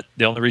Barnett.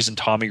 The only reason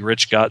Tommy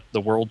Rich got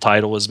the world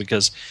title was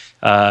because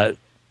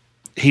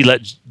he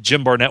let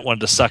Jim Barnett wanted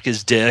to suck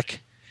his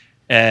dick.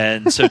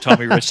 And so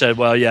Tommy Rich said,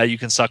 well, yeah, you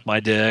can suck my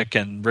dick.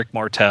 And Rick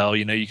Martel,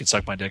 you can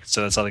suck my dick.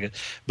 So that's how they get.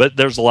 But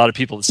there's a lot of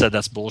people that said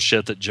that's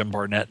bullshit, that Jim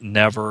Barnett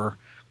never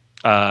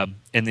got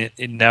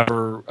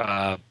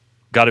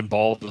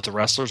involved with the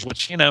wrestlers,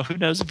 which, who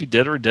knows if he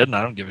did or didn't.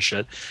 I don't give a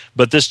shit.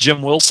 But this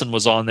Jim Wilson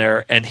was on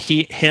there, and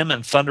him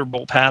and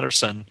Thunderbolt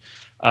Patterson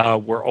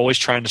were always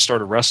trying to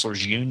start a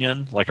wrestlers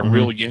union, like a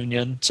real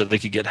union, so they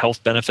could get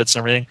health benefits and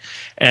everything.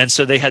 And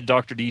so they had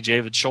Dr. D.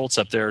 David Schultz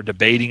up there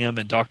debating him,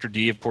 and Dr.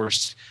 D, of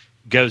course,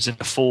 goes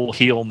into full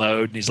heel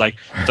mode, and he's like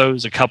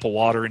throws a cup of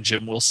water in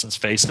Jim Wilson's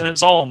face, and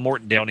it's all a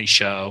Morton Downey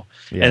show.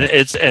 Yeah.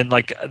 And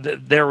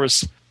there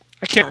was,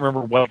 I can't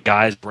remember what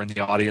guys were in the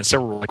audience. There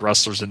were like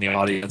wrestlers in the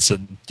audience,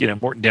 and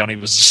Morton Downey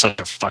was just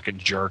such a fucking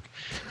jerk.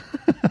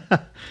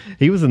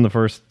 He was in the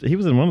first. He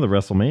was in one of the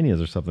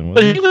WrestleManias or something.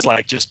 But Wasn't he was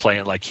like just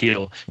playing like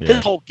heel. Yeah.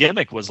 His whole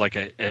gimmick was like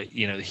a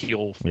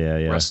heel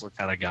Yeah. wrestler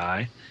kind of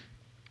guy.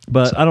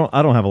 But I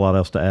don't have a lot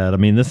else to add. I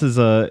mean, this is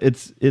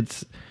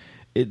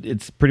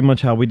it's pretty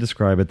much how we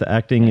describe it. The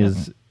acting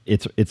is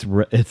it's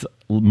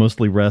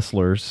mostly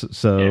wrestlers,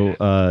 so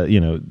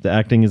the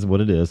acting is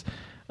what it is.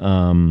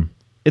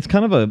 It's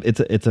kind of it's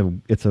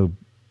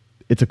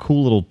a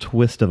cool little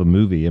twist of a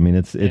movie. I mean,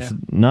 it's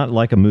not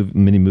like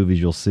many movies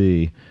you'll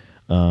see.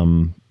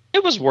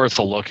 It was worth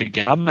a look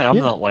again. I'm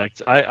not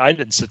like I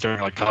didn't sit there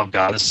and like, oh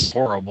god, this is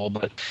horrible.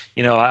 But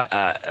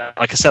I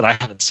like I said, I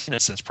haven't seen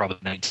it since probably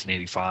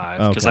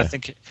 1985 because I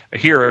think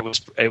here it was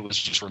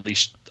just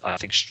released. I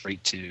think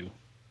straight to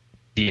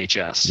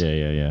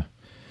VHS. Yeah.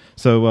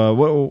 So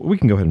we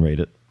can go ahead and rate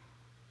it.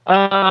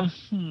 I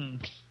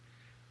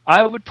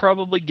would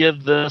probably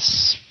give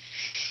this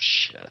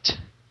shit.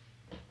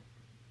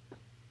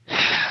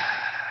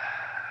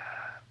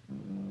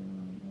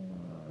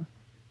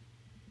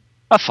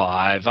 A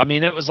 5. I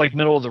mean, it was like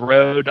middle of the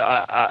road.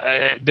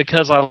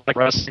 Because I like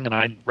wrestling and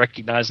I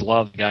recognize a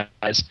lot of the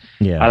guys.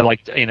 Yeah. I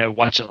like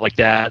watching it like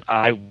that.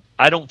 I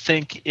don't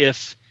think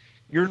if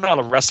you're not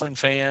a wrestling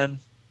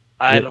fan,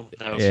 I don't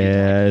know. If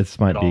it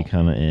might be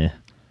kind of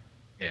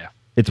Yeah.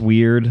 It's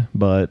weird,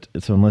 but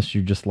unless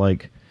you just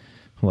like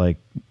that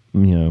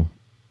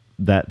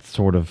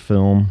sort of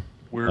film,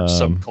 weird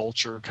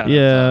subculture kind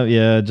of.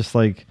 Yeah. Just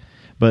like,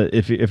 but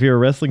if you're a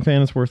wrestling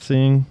fan, it's worth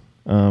seeing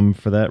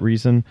for that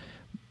reason.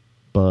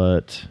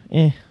 But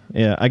I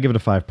give it a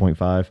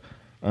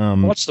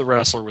 5.5. Watch The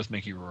Wrestler with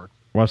Mickey Rourke.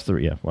 Watch the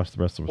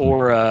Wrestler with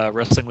or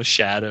Wrestling with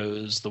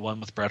Shadows, the one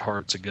with Bret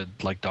Hart's a good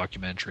like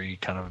documentary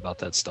kind of about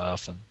that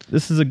stuff. And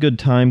this is a good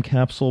time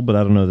capsule, but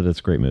I don't know that it's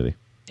a great movie.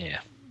 Yeah,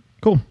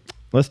 cool.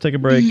 Let's take a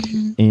break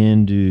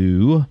and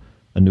do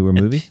a newer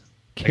movie,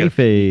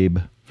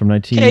 Kayfabe from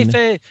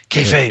 2007.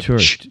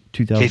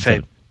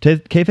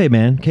 Kayfabe,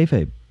 man,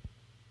 Kayfabe.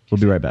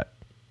 We'll be right back.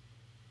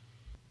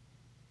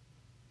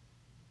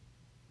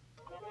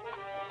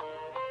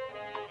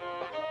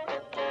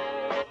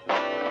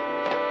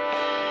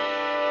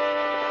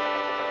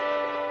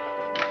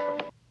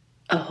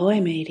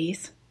 Ahoy,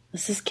 mateys.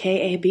 This is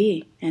KAB,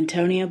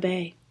 Antonio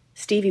Bay.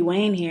 Stevie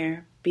Wayne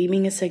here,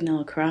 beaming a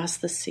signal across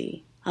the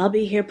sea. I'll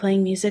be here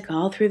playing music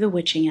all through the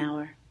witching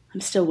hour.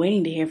 I'm still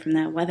waiting to hear from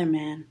that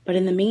weatherman. But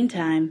in the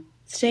meantime,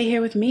 stay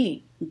here with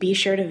me. Be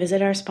sure to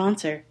visit our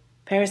sponsor,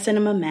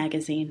 Paracinema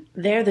Magazine.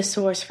 They're the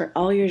source for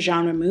all your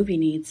genre movie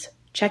needs.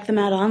 Check them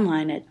out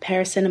online at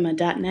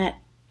paracinema.net.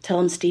 Tell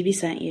them Stevie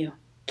sent you.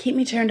 Keep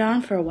me turned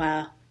on for a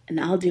while,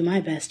 and I'll do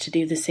my best to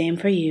do the same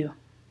for you.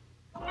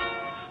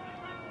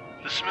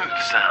 The smooth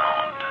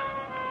sound.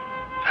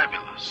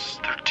 Fabulous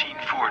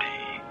 1340.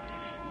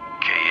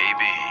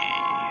 KAB.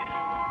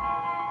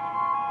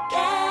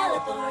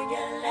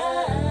 California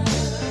love.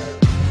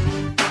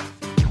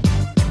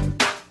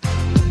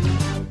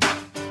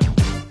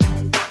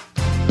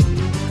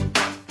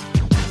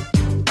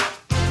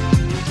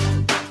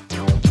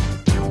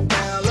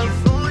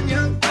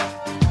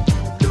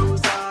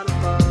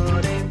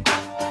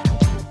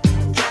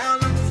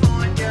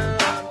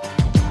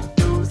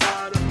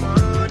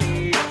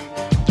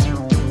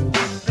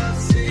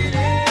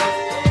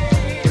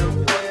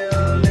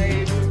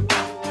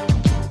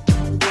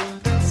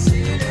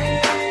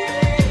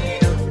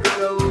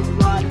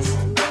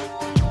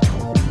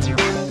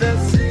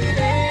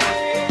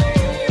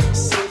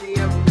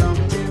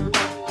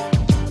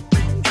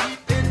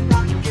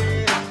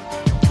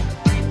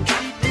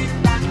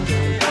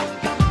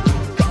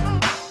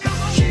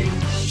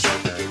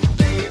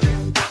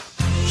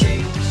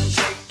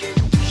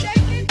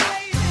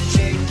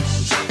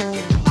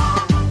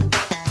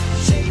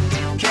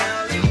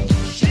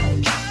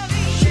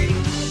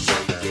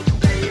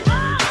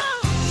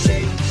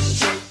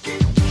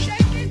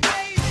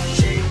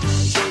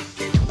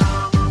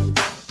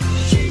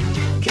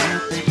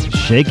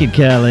 Shake it,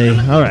 Cali.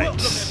 All right.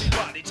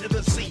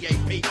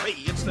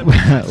 We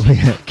got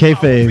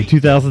Kayfabe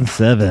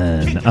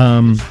 2007. You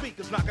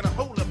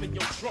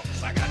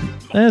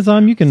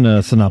can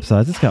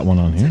synopsize. It's got one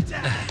on here.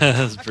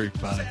 That's pretty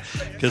funny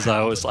because I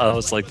always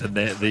like the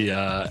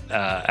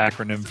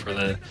acronym for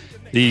the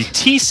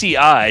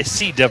TCI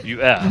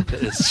CWF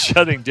is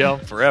shutting down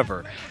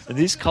forever, and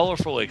these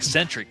colorful,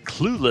 eccentric,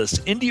 clueless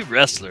indie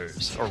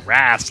wrestlers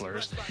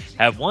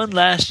have one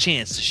last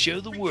chance to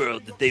show the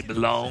world that they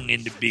belong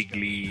in the big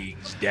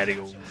leagues.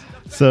 Daddy-o.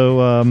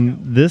 So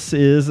this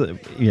is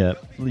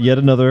yet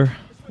another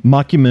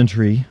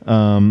mockumentary,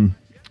 and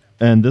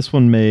this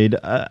one made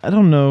I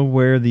don't know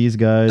where these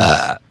guys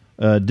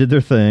did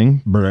their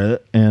thing,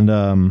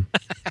 and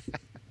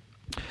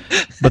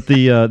but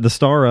the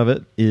star of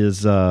it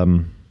is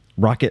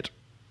Rocket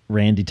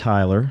Randy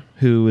Tyler,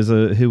 who was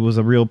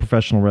a real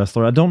professional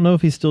wrestler. I don't know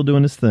if he's still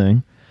doing his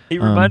thing. He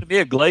reminded me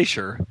of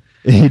Glacier.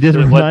 He did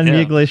remind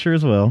me of Glacier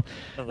as well.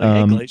 Like,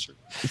 hey, Glacier.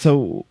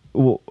 So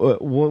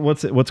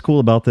what's cool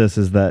about this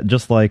is that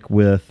just like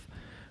with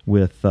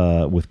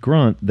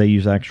Grunt, they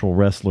use actual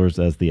wrestlers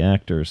as the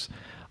actors.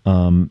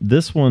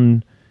 This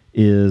one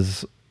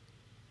is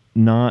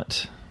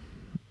not.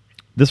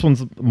 This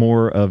one's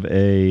more of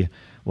a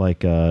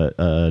like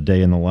a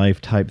day in the life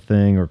type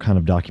thing, or kind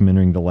of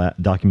documenting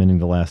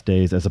the last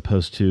days, as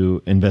opposed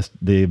to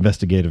the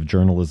investigative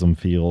journalism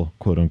feel,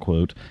 quote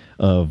unquote,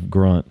 of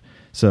Grunt.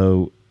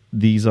 So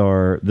this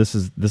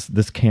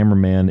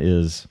cameraman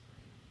is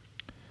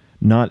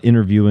not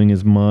interviewing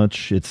as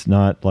much. It's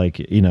not like,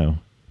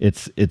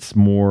 it's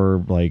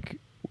more like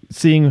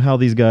seeing how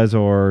these guys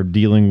are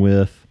going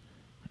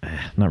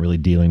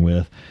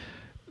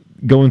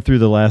through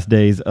the last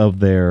days of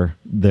their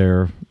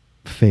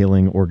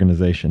failing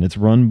organization. It's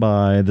run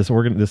by this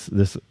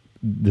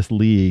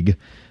league.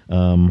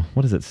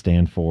 What does it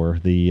stand for?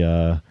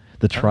 The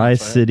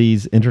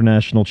Tri-Cities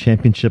International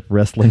Championship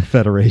Wrestling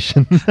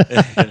Federation.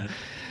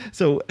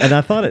 So, and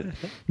I thought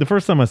the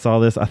first time I saw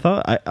this,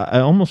 I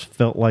almost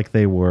felt like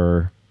they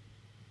were.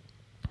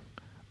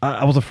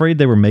 I was afraid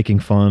they were making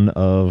fun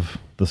of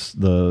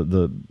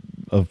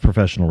of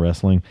professional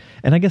wrestling,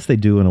 and I guess they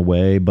do in a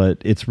way, but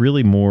it's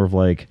really more of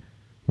like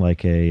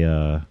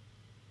a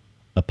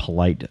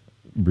polite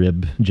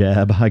rib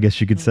jab, I guess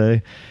you could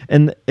say,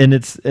 and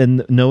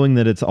knowing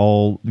that it's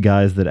all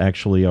guys that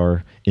actually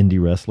are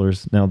indie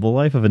wrestlers. Now, the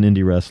life of an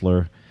indie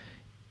wrestler,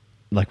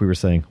 like we were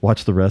saying,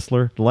 watch The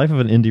Wrestler. The life of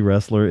an indie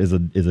wrestler is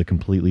a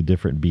completely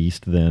different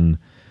beast than,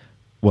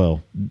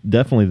 well,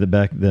 definitely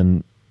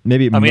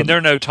maybe. I mean,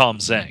 they're no Tom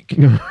Zink.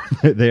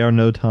 They are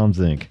no Tom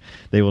Zink.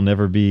 They will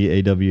never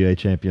be AWA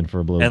champion for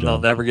a blowjob. And they'll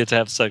never get to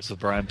have sex with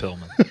Brian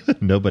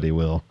Pillman. Nobody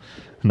will.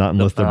 Not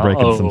unless they're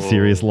breaking some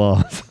serious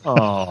laws.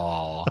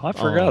 Oh, I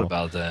forgot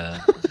about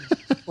that.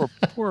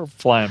 Poor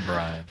Flying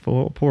Brian.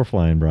 Poor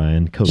Flying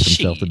Brian. Coached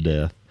himself to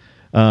death.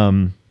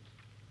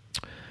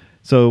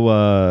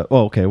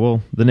 Okay.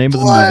 Well, the name of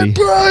the movie.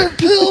 Brian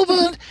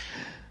Pillman.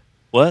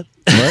 What?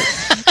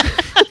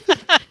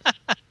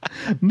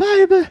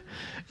 Baby,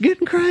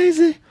 getting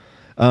crazy.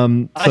 I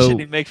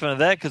shouldn't even make fun of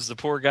that, because the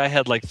poor guy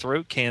had like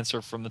throat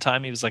cancer from the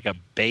time he was like a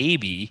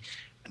baby.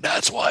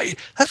 That's why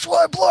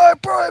Brian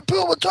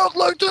Pillman talk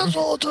like this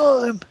all the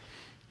time.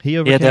 He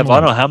had to have, I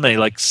don't know how many,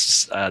 like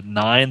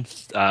 9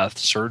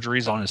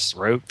 surgeries on his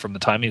throat from the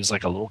time he was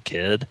like a little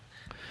kid.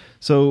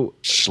 So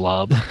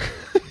schlub.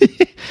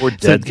 Or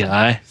dead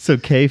guy. So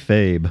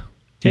kayfabe.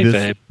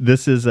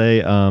 This is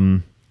a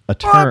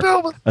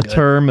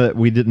term that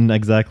we didn't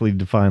exactly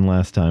define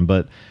last time,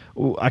 but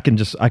I can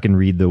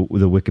read the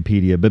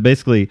Wikipedia. But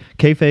basically,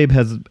 kayfabe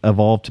has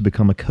evolved to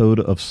become a code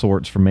of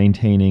sorts for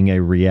maintaining a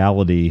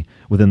reality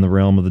within the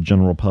realm of the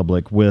general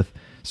public with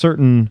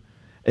certain.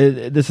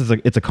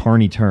 It's a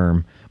carny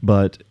term,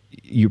 but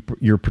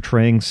you're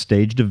portraying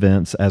staged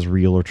events as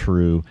real or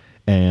true,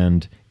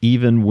 and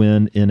even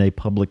when in a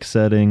public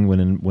setting,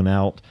 when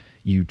out,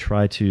 you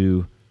try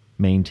to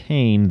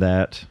maintain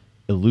that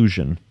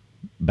illusion.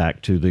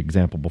 Back to the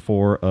example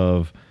before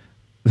of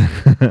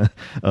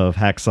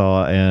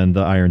Hacksaw and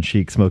the Iron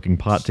Sheik smoking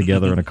pot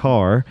together in a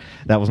car.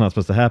 That was not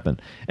supposed to happen.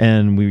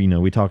 And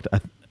we talked. I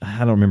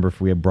don't remember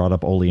if we had brought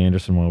up Ole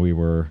Anderson while we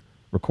were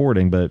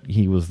recording, but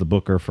he was the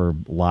booker for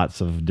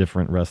lots of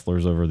different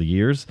wrestlers over the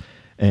years.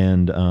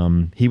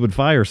 And he would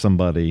fire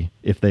somebody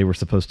if they were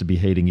supposed to be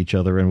hating each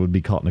other and would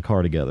be caught in a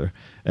car together.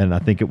 And I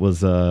think it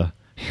was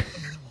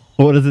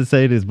what does it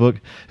say in his book?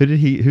 Who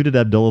did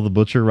Abdullah the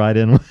Butcher ride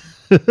in with?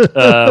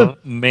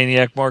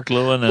 Maniac Mark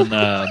Lewin and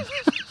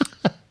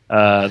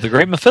the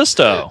Great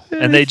Mephisto,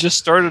 and they just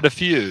started a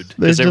feud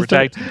because they were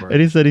tag team partners.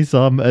 And he said he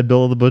saw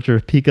Abdullah the Butcher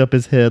peek up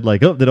his head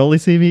like, "Oh, did Ole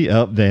see me?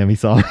 Oh, damn, he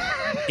saw me."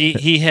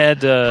 he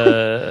had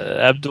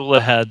Abdullah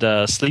had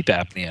sleep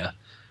apnea,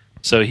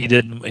 so he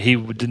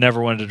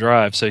never wanted to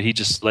drive, so he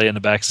just lay in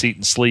the back seat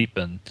and sleep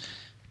and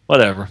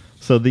whatever.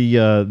 So the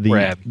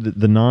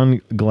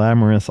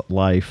non-glamorous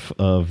life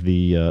of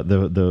the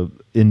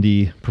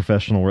indie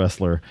professional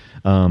wrestler,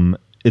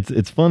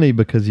 it's funny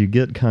because you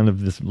get kind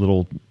of this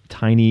little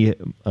tiny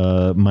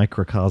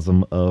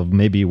microcosm of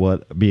maybe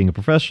what being a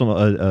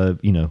professional,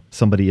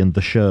 somebody in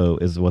the show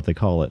is what they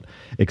call it.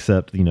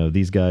 Except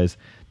these guys,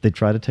 they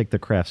try to take the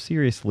craft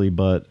seriously,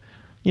 but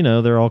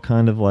they're all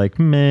kind of like,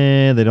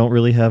 meh. They don't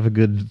really have a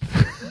good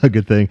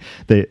thing.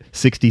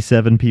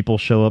 67 people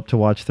show up to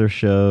watch their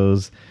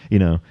shows,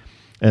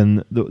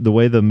 And the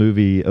way the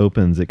movie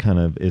opens, it kind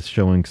of is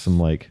showing some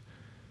like,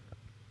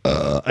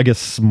 I guess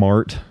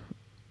smart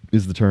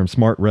is the term,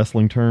 smart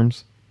wrestling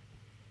terms.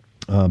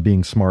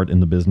 Being smart in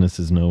the business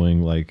is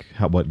knowing like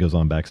what goes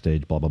on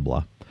backstage, blah, blah,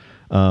 blah.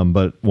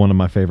 But one of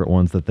my favorite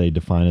ones that they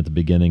define at the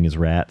beginning is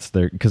rats.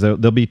 Because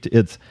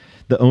it's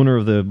the owner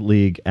of the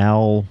league,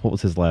 Al, what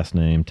was his last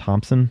name?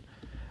 Thompson?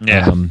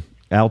 Yeah.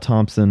 Al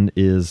Thompson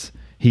is...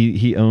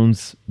 He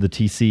owns the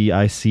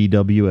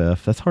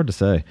TCICWF. That's hard to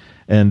say,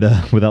 and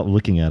without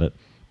looking at it.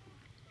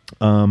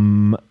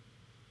 And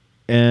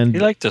he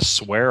liked to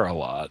swear a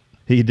lot.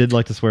 He did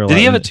like to swear a lot. Did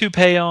he have a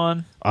toupee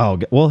on? Oh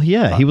well,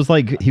 yeah. He looked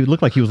like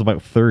he was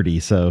about 30.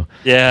 So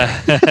yeah.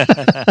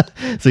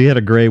 So he had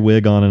a gray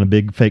wig on and a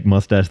big fake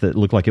mustache that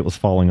looked like it was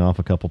falling off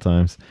a couple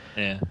times.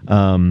 Yeah.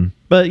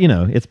 But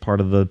it's part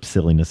of the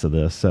silliness of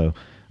this. So.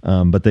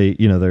 But they,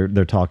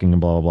 they're talking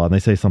and blah blah blah, and they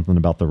say something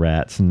about the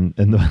rats, and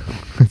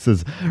it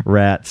says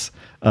rats,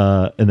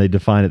 and they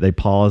define it. They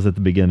pause at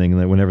the beginning,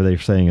 and whenever they're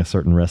saying a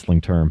certain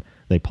wrestling term,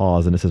 they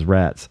pause, and it says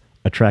rats,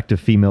 attractive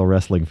female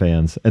wrestling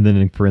fans, and then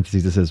in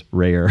parentheses it says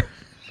rare.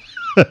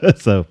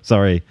 So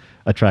sorry,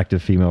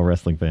 attractive female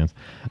wrestling fans.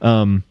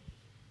 We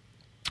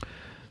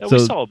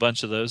saw a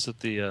bunch of those at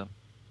the.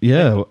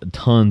 Yeah,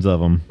 tons of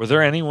them. Were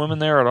there any women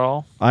there at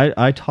all? I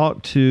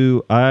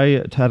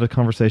had a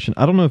conversation.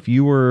 I don't know if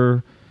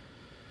you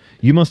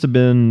must have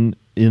been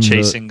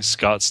chasing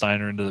Scott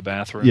Steiner into the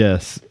bathroom.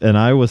 Yes, and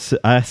I was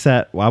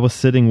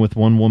sitting with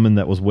one woman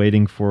that was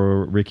waiting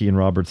for Ricky and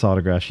Robert's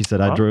autograph. She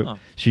said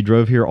she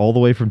drove here all the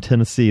way from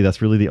Tennessee.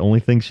 That's really the only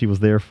thing she was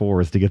there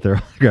for, is to get their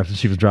autograph, and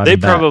she was driving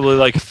back. They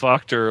probably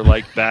fucked her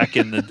back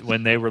in the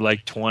when they were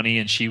 20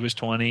 and she was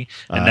 20,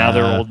 and now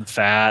they're old and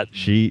fat.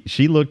 She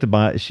looked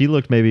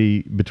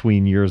maybe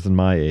between yours and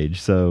my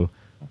age. So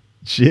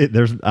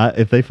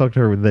if they fucked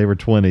her when they were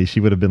 20,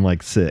 she would have been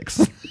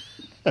 6.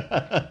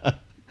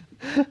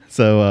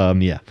 So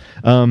yeah,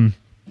 but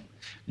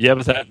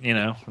that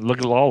look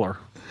at Lawler.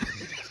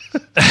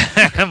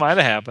 It might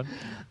have happened.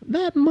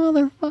 That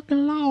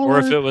motherfucking Lawler. Or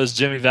if it was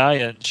Jimmy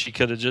Valiant, he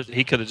could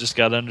have just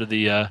got under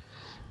the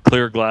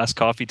clear glass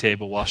coffee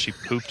table while she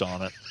pooped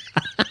on it.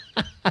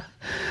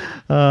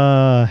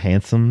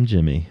 Handsome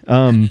Jimmy.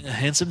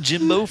 Handsome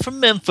Jimbo from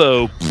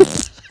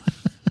Memphis.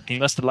 He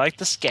must have liked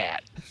the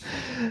scat.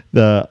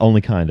 The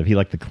only kind of. He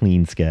liked the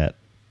clean scat.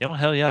 Oh,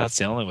 hell yeah, that's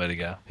the only way to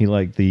go. He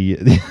liked the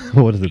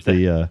what is it?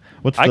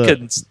 What's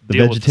the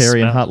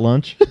vegetarian hot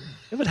lunch?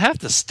 It would have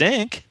to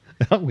stink.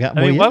 Oh, yeah,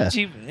 why would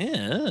you?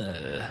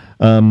 Yeah.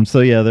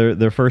 So yeah,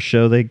 their first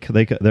show they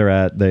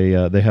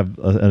have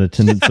an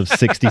attendance of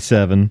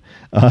 67.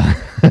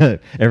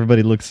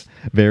 Everybody looks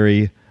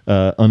very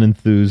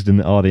unenthused in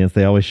the audience.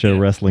 They always show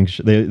wrestling.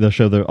 They'll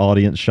show their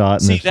audience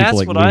shot. And see,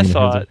 that's what I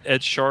thought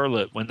at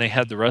Charlotte when they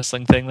had the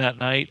wrestling thing that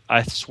night.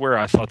 I swear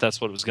I thought that's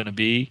what it was going to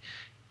be.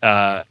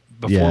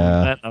 Before we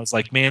went, I was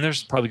like, man,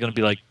 there's probably going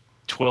to be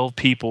 12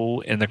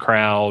 people in the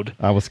crowd.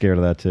 I was scared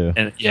of that too.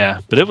 And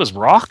but it was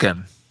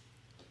rocking.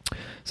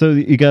 So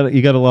you got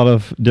a lot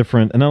of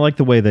different, and I like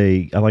the way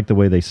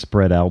they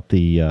spread out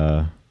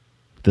the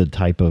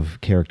type of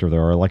character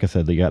there are. Like I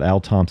said, you got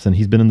Al Thompson.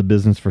 He's been in the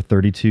business for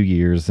 32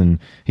 years, and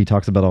he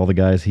talks about all the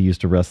guys he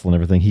used to wrestle and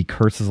everything. He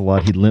curses a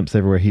lot. He limps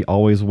everywhere. He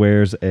always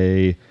wears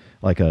a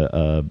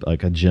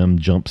gym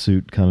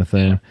jumpsuit kind of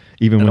thing. Yeah.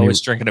 Even when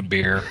always drinking a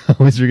beer.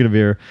 Always drinking a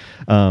beer.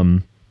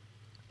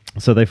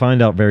 So they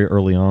find out very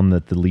early on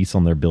that the lease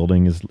on their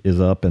building is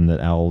up, and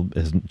that Al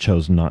has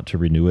chosen not to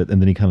renew it,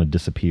 and then he kind of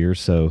disappears.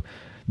 So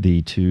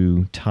the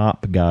two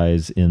top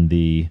guys in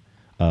the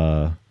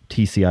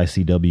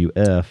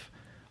TCICWF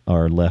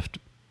are left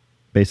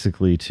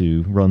basically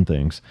to run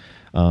things.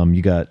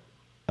 You got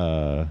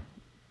the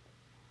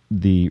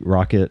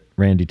Rocket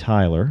Randy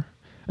Tyler,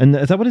 and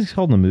is that what he's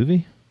called in the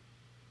movie?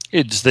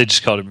 They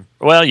just called him.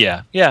 Well,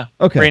 yeah.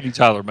 Okay, Randy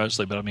Tyler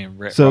mostly, but I mean,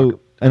 so.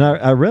 And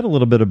I read a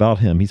little bit about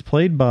him. He's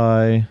played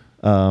by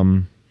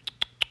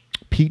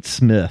Pete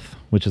Smith,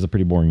 which is a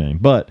pretty boring name.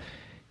 But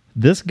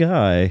this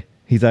guy,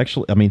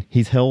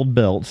 he's held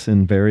belts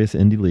in various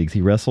indie leagues. He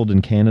wrestled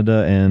in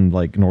Canada and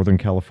Northern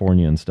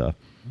California and stuff.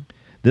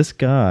 This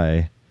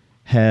guy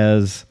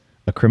has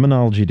a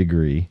criminology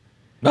degree.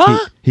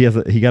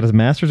 He got his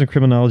master's in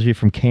criminology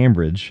from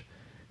Cambridge.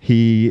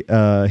 He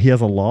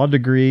has a law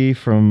degree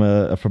from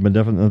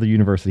another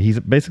university. He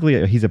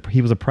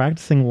was a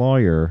practicing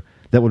lawyer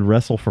that would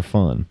wrestle for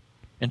fun,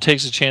 and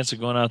takes a chance of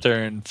going out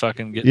there and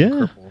fucking getting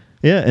crippled.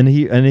 Yeah, and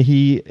he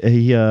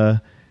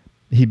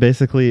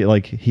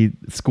basically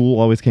school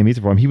always came easy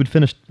for him. He would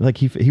finish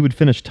he would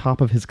finish top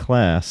of his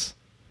class.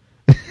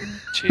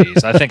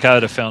 Jeez, I think I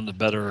would have found a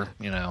better,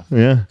 Yeah,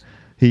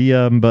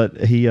 Well,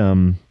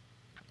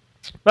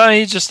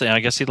 I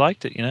guess he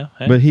liked it, Hey?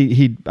 But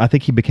I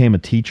think he became a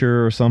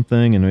teacher or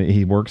something, and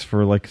he works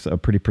for a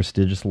pretty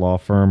prestigious law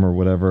firm or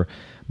whatever.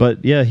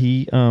 But yeah,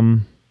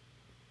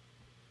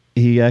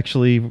 he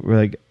actually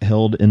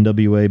held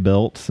NWA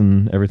belts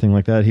and everything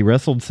like that. He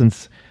wrestled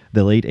since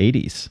the late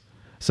 80s.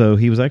 So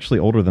he was actually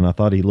older than I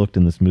thought he looked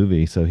in this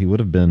movie. So he would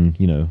have been,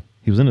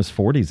 he was in his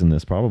 40s in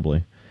this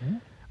probably.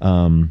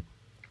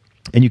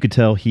 And you could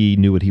tell he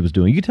knew what he was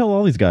doing. You could tell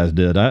all these guys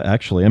did,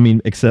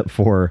 except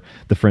for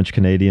the French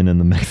Canadian and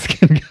the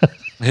Mexican guy.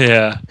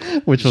 Yeah.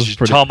 Which was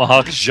pretty...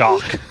 Tomahawk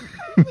Jacques.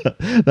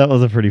 That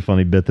was a pretty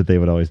funny bit that they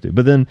would always do.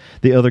 But then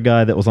the other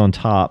guy that was on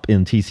top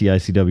in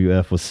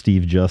TCICWF was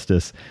Steve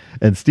Justice.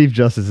 And Steve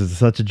Justice is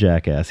such a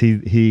jackass.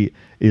 He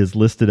is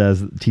listed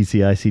as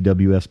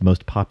TCICWF's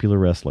most popular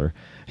wrestler.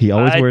 He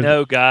always wears...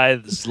 know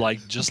guys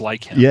just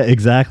like him. Yeah,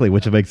 exactly,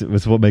 which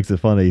is what makes it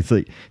funny.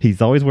 So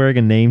he's always wearing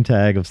a name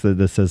tag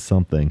that says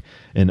something.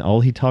 And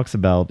all he talks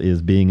about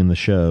is being in the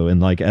show.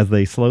 And as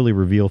they slowly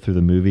reveal through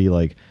the movie,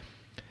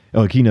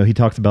 he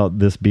talks about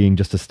this being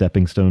just a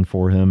stepping stone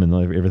for him and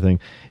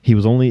everything. He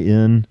was only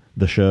in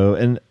the show,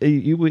 and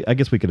I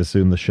guess we could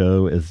assume the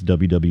show is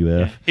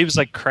WWF. Yeah. He was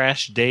like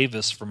Crash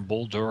Davis from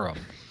Bull Durham.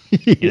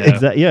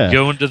 Exactly. Yeah.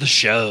 Going to the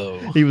show.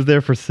 He was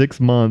there for 6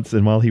 months,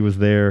 and while he was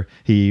there,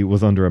 he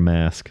was under a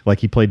mask. Like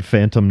he played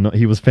Phantom.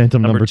 He was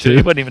Phantom number two.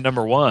 He wasn't even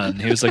number one.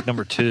 He was like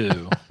number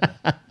 2.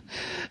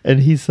 And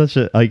he's such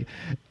a like.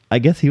 I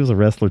guess he was a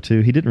wrestler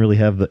too. He didn't really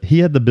have the. He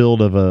had the build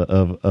of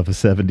a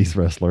 70s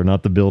wrestler,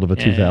 not the build of a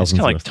 2000s It's kind of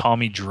wrestler. like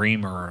Tommy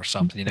Dreamer or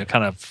something.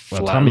 Kind of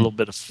Well, a little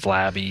bit of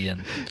flabby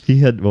and. He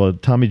had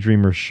Tommy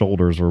Dreamer's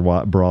shoulders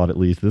were broad at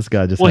least. This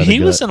guy just. Well, had a he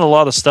gut. was in a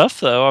lot of stuff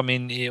though. I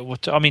mean,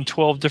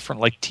 12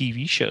 different like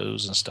TV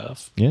shows and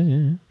stuff.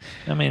 Yeah.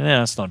 I mean,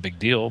 it's not a big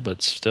deal,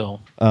 but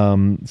still.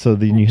 So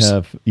then you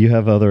have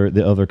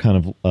the other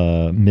kind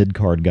of mid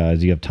card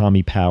guys. You have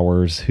Tommy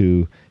Powers,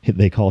 who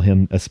they call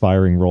him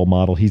aspiring role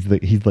model. He's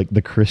like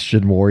the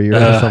Christian warrior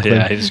or something.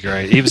 Yeah, he was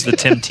great. He was the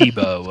Tim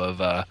Tebow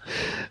of.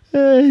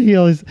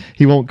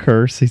 He won't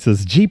curse. He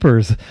says,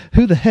 "Jeepers,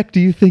 who the heck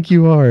do you think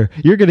you are?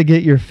 You're gonna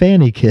get your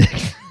fanny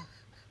kicked."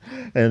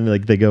 And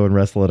like they go and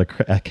wrestle at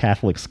a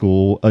Catholic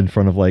school in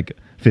front of like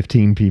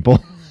 15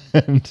 people.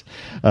 And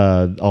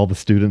all the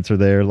students are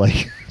there,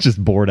 like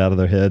just bored out of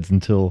their heads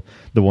until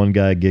the one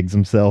guy gigs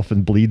himself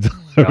and bleeds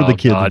all over the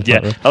kids. God,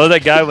 yeah, I love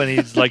that guy when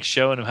he's like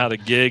showing him how to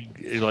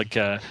gig, like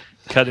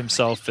cut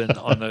himself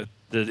on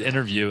the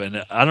interview,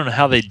 and I don't know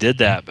how they did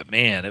that, but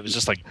man, it was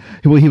just like.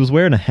 Well, he was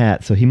wearing a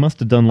hat, so he must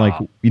have done like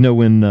when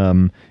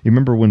you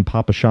remember when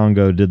Papa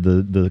Shango did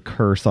the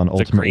curse on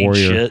Ultimate Warrior,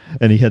 shit.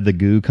 and he had the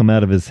goo come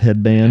out of his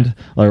headband.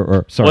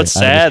 Or sorry, what's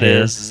sad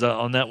is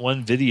on that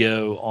one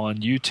video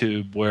on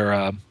YouTube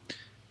where.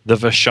 The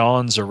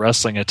Vachons are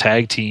wrestling a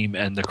tag team,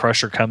 and the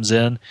Crusher comes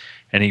in,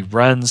 and he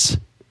runs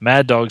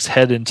Mad Dog's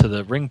head into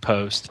the ring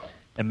post,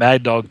 and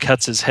Mad Dog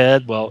cuts his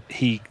head. Well,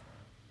 he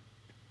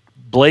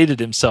bladed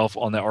himself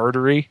on the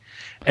artery,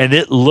 and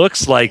it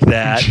looks like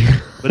that,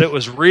 but it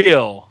was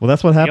real. Well,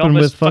 that's what happened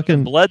with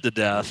fucking bled to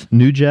death.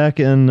 New Jack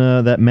and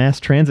that mass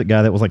transit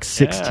guy that was like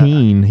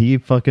 16. Yeah. He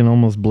fucking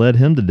almost bled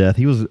him to death.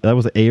 That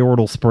was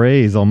aortal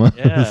sprays almost.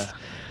 Yeah.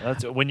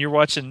 That's, when you're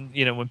watching,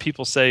 when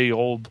people say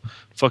old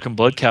fucking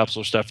blood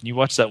capsule stuff, and you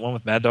watch that one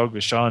with Mad Dog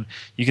Vachon,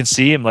 you can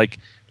see him like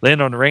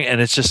laying on the ring, and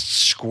it's just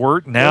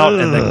squirting out.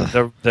 Ugh.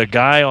 And the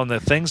guy on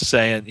the thing's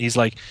saying, he's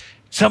like,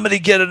 "Somebody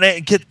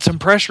get some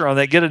pressure on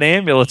that, get an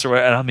ambulance," or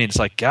whatever. And I mean, it's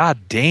like, God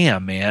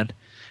damn, man.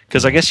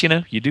 Because I guess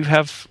you do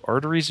have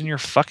arteries in your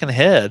fucking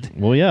head.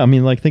 Well, yeah. I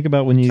mean, like think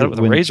about when a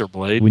razor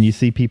blade. When you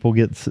see people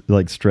get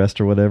like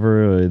stressed or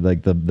whatever, or,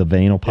 like the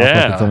vein will pop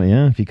up. Or something.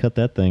 Yeah, if you cut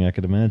that thing, I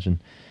could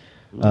imagine.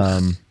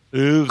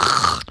 You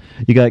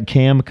got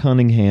Cam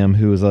Cunningham,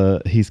 who is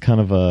he's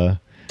kind of a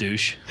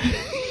douche.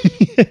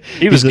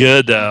 He was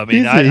good though. I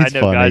mean, I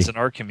know funny. Guys in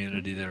our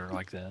community that are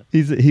like that.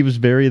 He was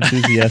very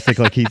enthusiastic.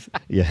 Like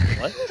yeah.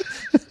 What?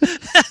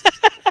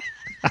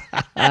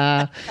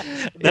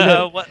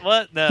 No,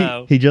 what?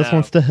 No. He just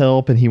wants to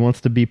help, and he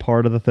wants to be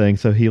part of the thing.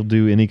 So he'll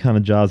do any kind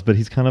of jobs, but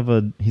he's kind of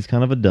a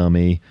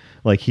dummy.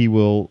 Like he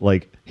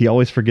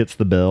always forgets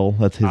the bell.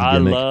 That's his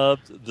gimmick. I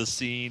loved the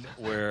scene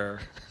where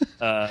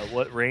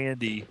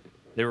Randy,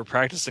 they were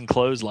practicing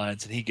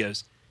clotheslines, and he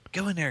goes,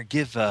 "Go in there and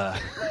give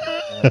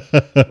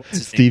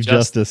Steve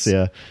Justice,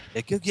 yeah,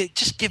 go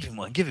just give him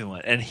one,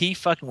 And he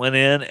fucking went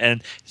in,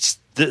 and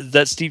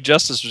that Steve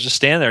Justice was just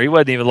standing there. He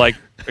wasn't even like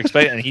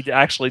expecting, and he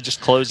actually just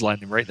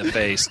clotheslined him right in the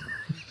face.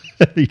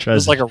 He tried.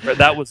 It was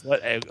that was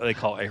what they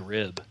call a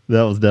rib.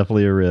 That was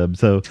definitely a rib.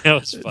 So that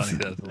was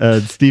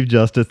funny. Steve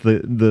Justice,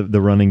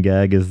 the running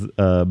gag is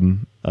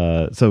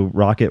so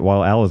Rocket,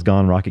 while Al is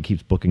gone, Rocket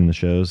keeps booking the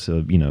shows.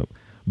 So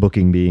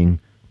booking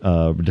being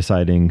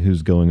deciding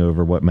who's going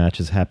over, what match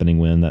is happening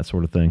when, that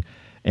sort of thing,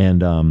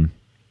 and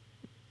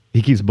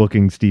he keeps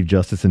booking Steve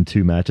Justice in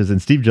 2 matches,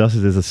 and Steve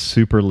Justice is a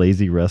super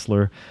lazy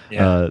wrestler.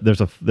 Yeah. There's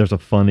a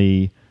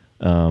funny.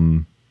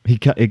 He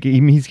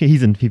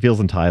feels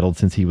entitled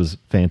since he was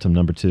Phantom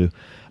number 2,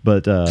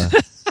 but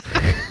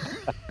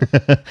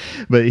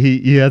but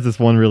he has this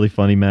one really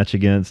funny match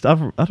against I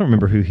don't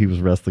remember who he was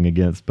wrestling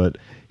against, but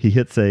he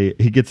gets a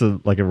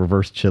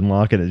reverse chin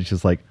lock, and it's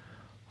just like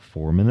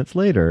 4 minutes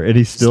later, and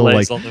he's still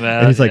like,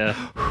 and he's like,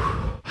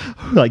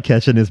 like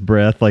catching his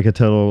breath like a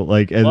total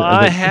like. And,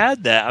 I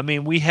had that. I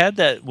mean, we had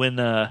that when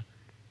I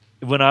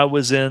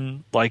was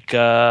in like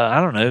I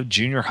don't know,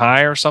 junior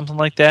high or something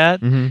like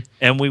that,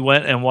 and we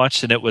went and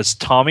watched, and it was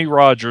Tommy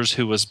Rogers,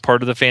 who was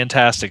part of the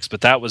Fantastics,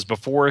 but that was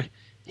before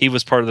he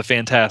was part of the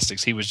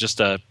Fantastics. He was just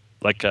a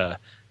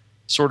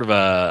sort of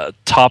a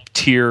top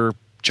tier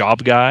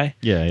job guy.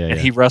 And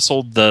he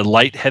wrestled the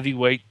light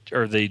heavyweight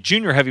or the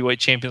junior heavyweight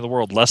champion of the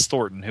world, Les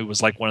Thornton, who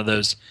was like one of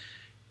those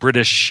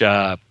British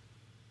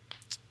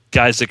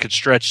guys that could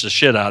stretch the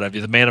shit out of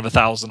you. The man of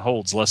 1,000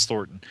 holds, Les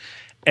Thornton,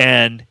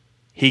 and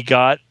he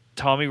got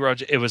Tommy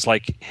Rogers. It was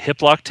like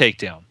hip lock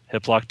takedown,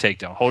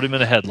 hold him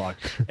in a headlock,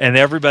 and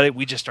everybody,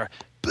 we just start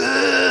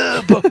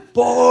boo,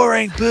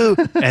 boring, boo,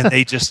 and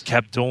they just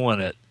kept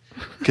doing it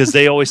because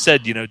they always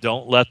said,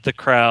 don't let the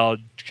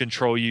crowd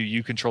control you,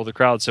 you control the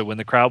crowd. So when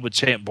the crowd would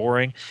chant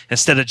boring,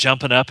 instead of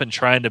jumping up and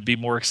trying to be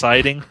more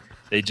exciting,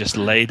 they just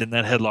laid in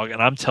that headlock.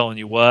 And I'm telling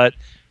you what,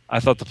 I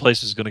thought the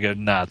place was going to go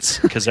nuts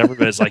because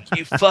everybody's like,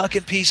 "You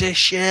fucking piece of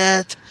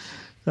shit."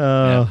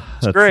 Oh,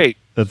 It's great.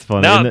 That's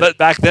funny. No, And but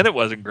back then it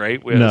wasn't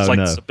great. It No, was like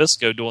no.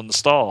 Sabisco doing the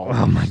stall.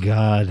 oh my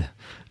god,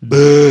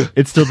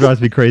 it still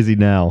drives me crazy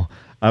now.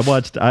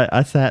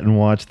 I sat and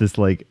watched this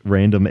like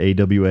random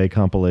AWA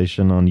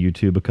compilation on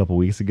YouTube a couple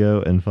weeks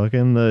ago, and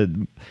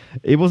fucking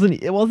it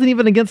wasn't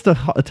even against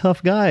a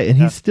tough guy, and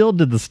he still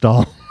did the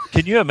stall.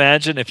 Can you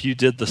imagine if you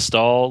did the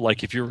stall,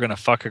 like if you were going to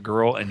fuck a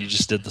girl and you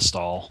just did the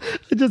stall?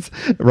 Just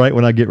right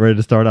when I get ready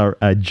to start,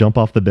 I jump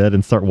off the bed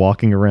and start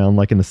walking around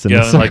like in a You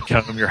semicircle. know, like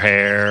comb your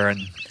hair and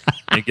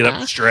get up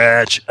and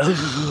stretch.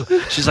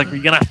 Ooh. She's like, "Are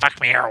you going to fuck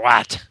me or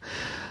what?"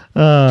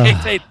 Kick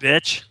tape,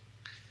 bitch.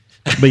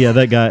 But yeah,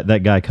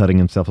 that guy cutting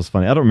himself was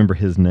funny. I don't remember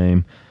his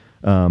name.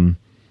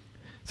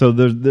 So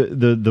there's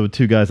the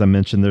two guys I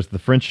mentioned. There's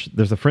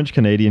a French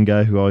Canadian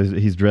guy who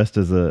he's dressed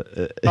as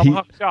a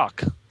Tomahawk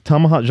Jock.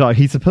 Tomahawk Jock.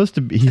 He's supposed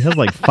to be. He has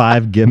like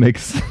 5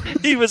 gimmicks.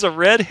 He was a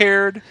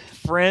red-haired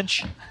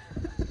French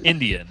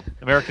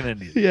American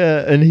Indian.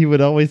 Yeah, and he would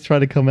always try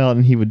to come out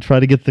and he would try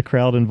to get the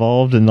crowd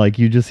involved, and like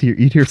you'd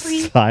hear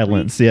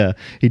silence. Yeah,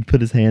 he'd put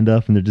his hand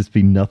up and there'd just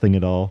be nothing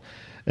at all.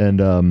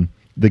 And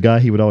the guy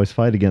he would always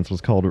fight against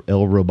was called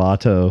El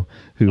Roboto,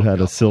 who had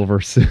a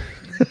silver suit.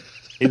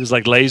 He was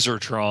like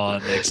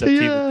Lasertron, except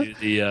he would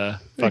do the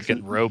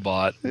fucking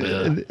robot.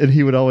 And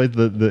he would always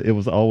it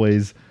was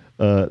always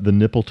the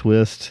nipple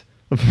twist.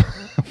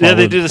 Yeah,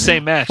 they do the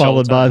same match.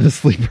 Followed all by the time. the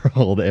sleeper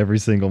hold every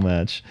single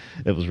match.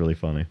 It was really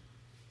funny.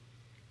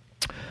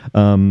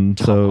 So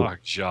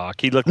Tomahawk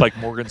Jock. He looked like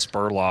Morgan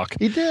Spurlock.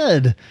 he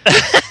did.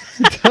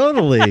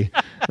 Totally.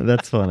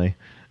 That's funny.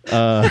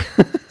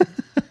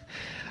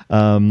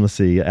 Let's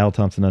see. Al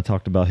Thompson, I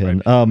talked about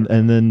him.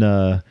 And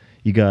then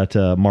you got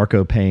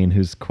Marco Payne,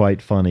 who's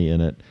quite funny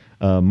in it.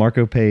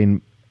 Marco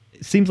Payne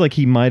seems like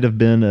he might have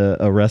been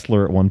a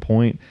wrestler at one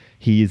point.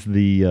 He's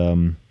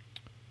the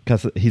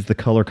he's the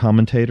color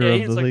commentator of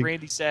He's the like league.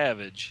 Randy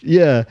Savage.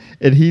 Yeah,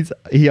 and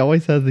he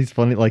always has these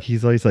funny, like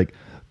he's always like,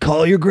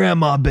 "Call your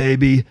grandma,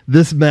 baby.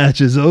 This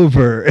match is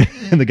over."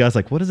 And the guy's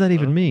like, "What does that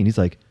even mean?" He's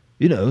like,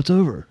 "It's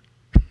over."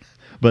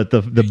 But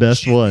the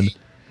best one,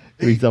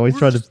 he's always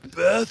trying to.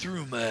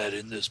 Bathroom at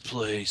in this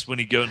place when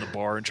he go in the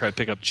bar and try to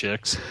pick up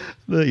chicks.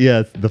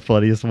 Yeah, the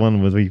funniest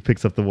one was when he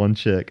picks up the one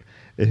chick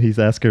and he's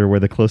asking her where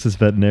the closest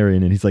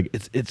veterinarian, and he's like,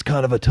 "It's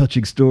kind of a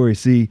touching story,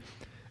 see."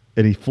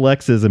 And he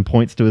flexes and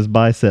points to his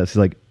biceps. He's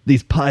like,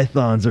 "These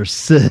pythons are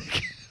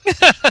sick."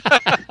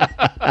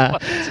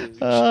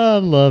 I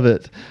love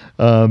it.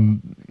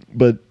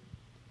 But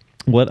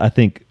what I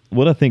think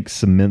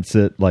cements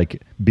it,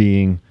 like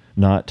being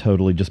not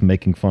totally just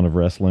making fun of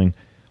wrestling.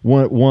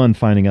 One,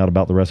 finding out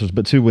about the wrestlers,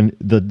 but two, when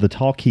the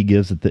talk he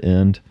gives at the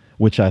end,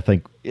 which I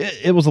think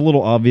it was a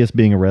little obvious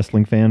being a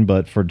wrestling fan,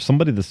 but for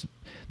somebody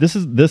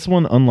this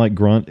one, unlike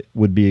Grunt,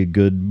 would be a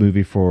good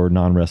movie for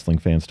non-wrestling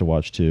fans to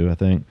watch too, I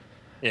think.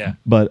 Yeah.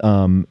 But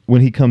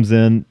when he comes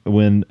in,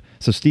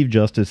 so Steve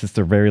Justice, it's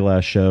their very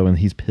last show, and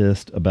he's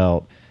pissed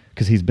about,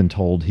 because he's been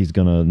told he's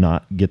going to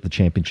not get the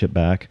championship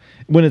back,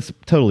 when it's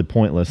totally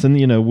pointless. And,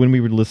 when we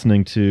were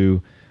listening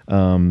to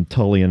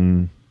Tully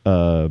and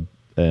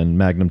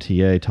Magnum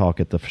TA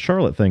talk at the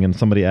Charlotte thing, and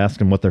somebody asked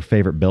him what their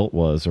favorite belt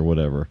was or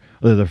whatever,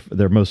 or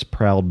their most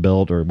proud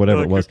belt or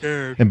whatever it was.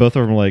 And both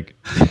of them were like,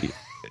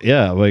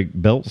 yeah, like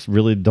belts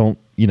really don't,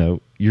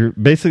 you're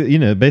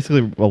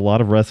basically a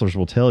lot of wrestlers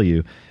will tell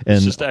you. And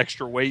It's just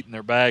extra weight in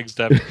their bags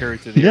to have to carry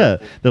to the yeah,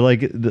 airport. they're like,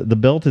 the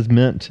belt is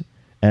meant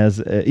as,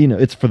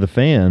 it's for the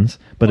fans,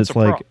 but Well, it's it's a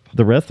like prop.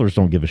 the wrestlers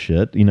don't give a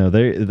shit.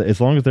 They,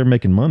 as long as they're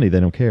making money, they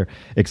don't care.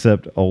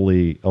 Except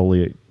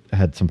Ole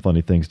had some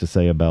funny things to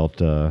say about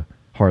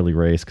Harley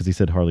Race, because he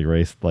said Harley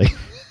Race,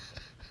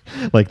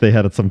 like they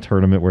had at some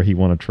tournament where he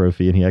won a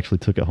trophy and he actually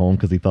took it home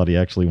because he thought he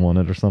actually won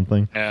it or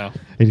something. Yeah.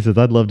 And he says,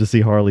 "I'd love to see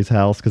Harley's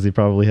house because he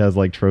probably has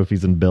like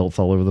trophies and belts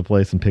all over the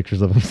place and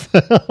pictures of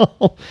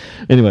himself."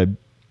 Anyway,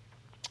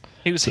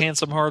 He was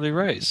handsome Harley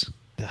Race.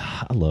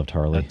 I loved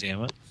Harley. God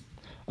damn it.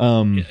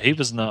 Yeah, he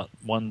was not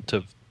one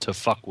to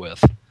fuck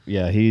with.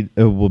 Yeah,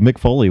 Mick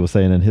Foley was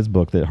saying in his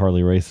book that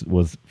Harley Race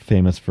was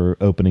famous for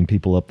opening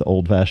people up the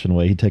old-fashioned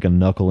way. He'd take a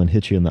knuckle and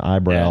hit you in the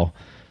eyebrow.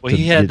 Well,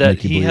 he had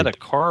a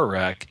car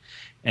wreck,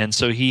 and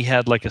so he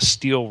had like a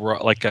steel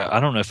rod, I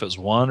don't know if it was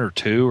 1 or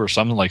 2 or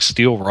something, like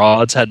steel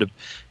rods had to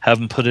have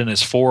him put in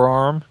his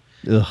forearm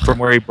from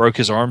where he broke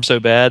his arm so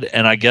bad,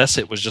 and I guess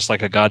it was just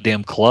like a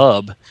goddamn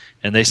club.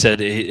 And they said,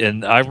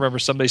 and I remember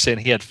somebody saying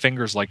he had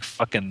fingers like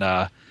fucking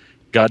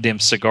goddamn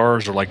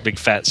cigars or like big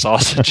fat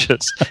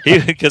sausages.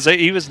 Because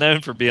he was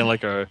known for being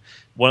like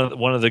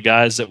one of the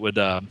guys that would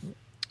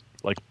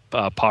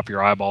pop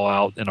your eyeball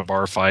out in a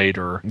bar fight,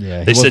 or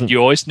they said you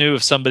always knew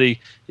if somebody,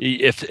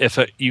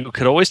 you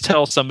could always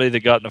tell somebody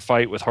that got in a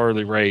fight with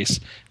Harley Race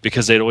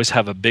because they'd always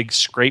have a big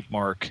scrape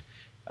mark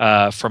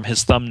from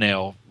his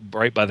thumbnail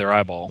right by their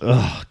eyeball.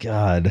 Oh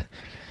God,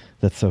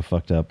 that's so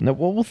fucked up. Now,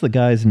 what was the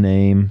guy's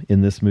name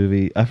in this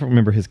movie? I don't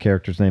remember his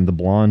character's name. The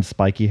blonde,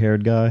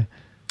 spiky-haired guy.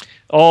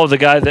 Oh, the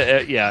guy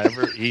that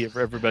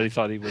everybody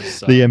thought he was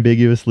the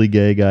ambiguously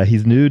gay guy.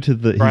 He's new to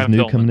the. Brian he's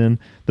new Pillman. coming in.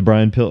 The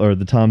Brian or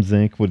the Tom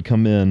Zink would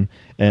come in,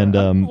 and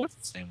I don't know what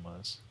his name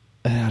was.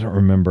 I don't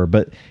remember,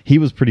 but he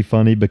was pretty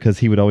funny because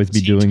he would always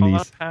be doing Todd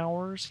these.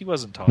 Powers? He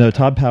wasn't Todd. No, Powers.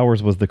 Todd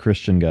Powers was the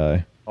Christian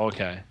guy.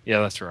 Okay, yeah,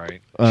 that's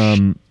right.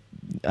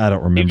 I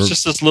don't remember. He was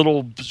just this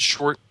little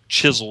short,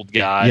 chiseled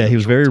guy. Yeah, he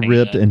was very tan.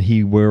 ripped, and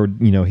he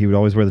would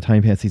always wear the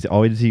tiny pants. He'd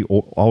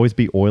always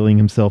be oiling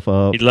himself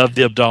up. He loved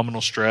the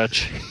abdominal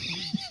stretch.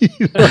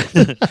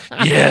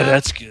 Yeah,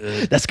 that's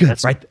good. That's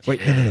good.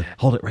 Wait, no.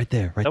 Hold it right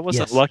there. Right. That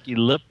wasn't yes. Lucky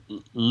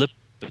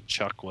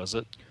Lipchuk, was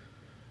it?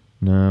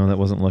 No, that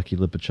wasn't Lucky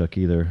Lipchuk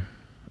either.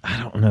 I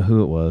don't know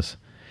who it was.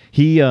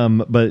 He,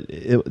 but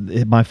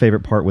my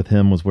favorite part with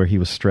him was where he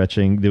was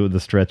stretching, the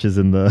stretches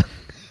in the.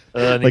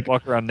 And he'd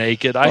walk around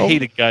naked. I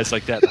hated guys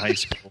like that in high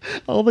school.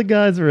 All the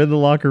guys are in the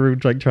locker room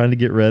trying to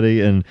get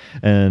ready, and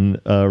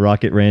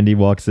Rocket Randy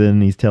walks in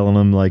and he's telling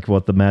them like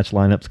what the match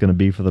lineup's going to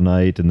be for the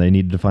night, and they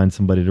needed to find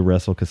somebody to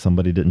wrestle because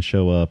somebody didn't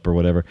show up or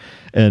whatever.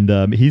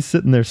 And he's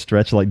sitting there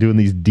stretching, like doing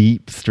these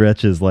deep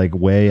stretches, like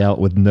way out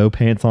with no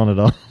pants on at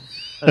all,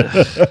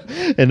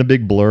 and a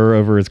big blur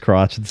over his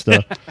crotch and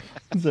stuff.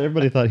 So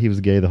everybody thought he was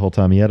gay the whole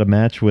time. He had a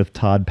match with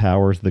Todd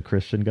Powers, the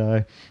Christian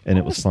guy, and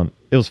it was fun.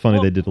 It was funny.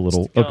 They did a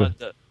little.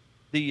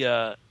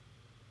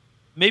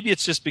 Maybe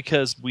it's just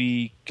because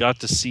we got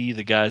to see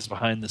the guys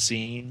behind the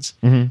scenes,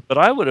 Mm-hmm. but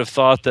I would have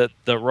thought that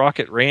the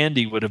Rocket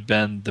Randy would have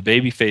been the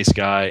babyface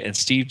guy and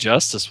Steve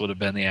Justice would have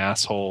been the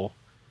asshole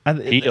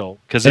heel,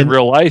 because in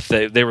real life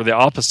they were the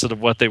opposite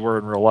of what they were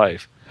in real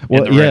life.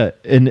 Well, yeah,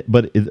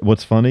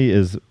 what's funny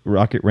is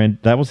Rocket Randy,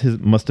 that was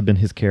must have been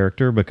his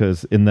character,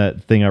 because in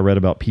that thing I read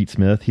about Pete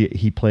Smith,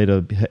 he played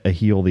a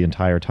heel the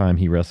entire time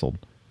he wrestled.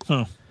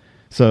 Huh.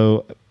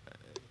 So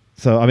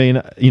I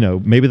mean,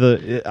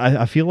 maybe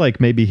I feel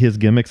like maybe his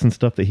gimmicks and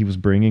stuff that he was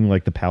bringing,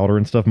 like the powder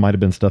and stuff, might have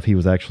been stuff he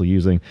was actually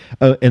using.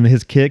 And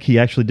his kick, he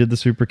actually did the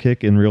super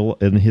kick in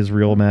his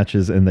real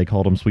matches, and they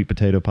called him Sweet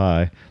Potato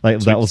Pie. Like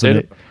that was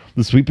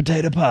the Sweet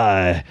Potato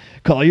Pie.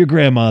 Call your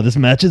grandma. This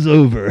match is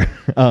over.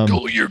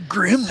 Call your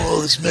grandma.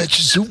 This match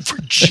is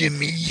over,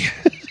 Jimmy.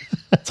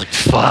 It's like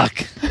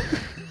fuck.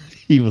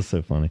 He was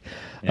so funny.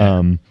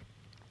 Yeah.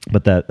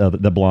 But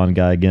that blonde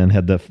guy again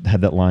had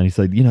that line. He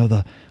said,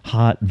 the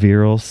hot,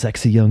 virile,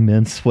 sexy young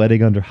men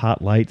sweating under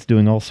hot lights,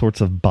 doing all sorts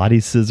of body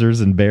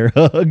scissors and bear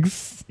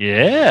hugs.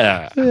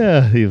 Yeah,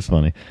 yeah, he was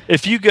funny.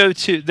 If you go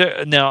to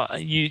there now,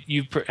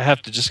 you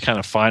have to just kind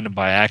of find him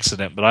by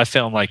accident. But I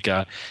found like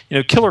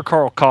Killer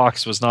Carl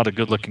Cox was not a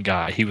good looking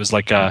guy. He was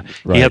like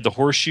he had the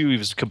horseshoe. He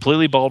was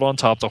completely bald on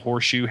top, the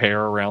horseshoe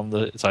hair around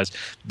the sides,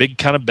 big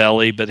kind of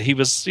belly. But he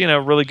was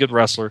a really good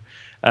wrestler.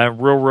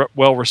 Real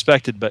well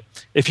respected, but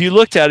if you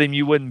looked at him,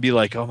 you wouldn't be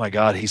like, "Oh my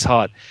God, he's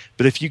hot."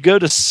 But if you go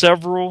to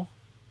several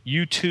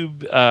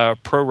YouTube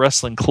pro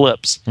wrestling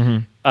clips,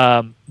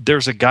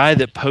 there's a guy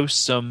that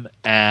posts them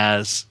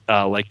as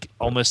like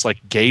almost like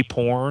gay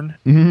porn.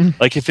 Mm-hmm.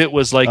 Like if it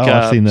was like,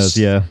 I've seen those,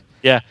 yeah.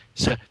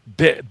 So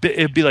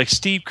it'd be like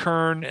Steve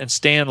Kern and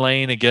Stan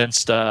Lane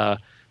against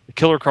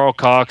Killer Carl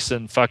Cox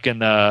and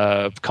fucking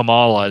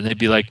Kamala, and they'd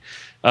be like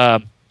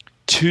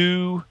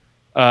two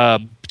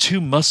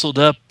muscled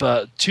up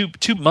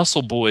two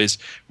muscle boys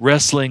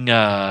wrestling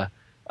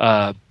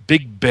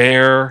Big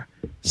Bear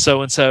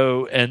so and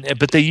so,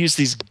 but they use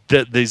these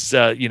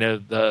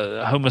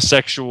the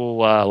homosexual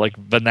like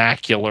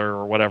vernacular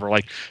or whatever,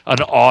 like an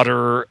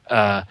otter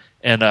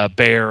and a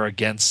bear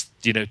against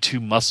two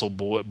muscle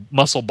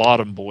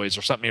bottom boys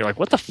or something. You're like,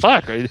 what the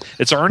fuck?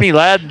 It's Ernie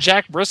Ladd and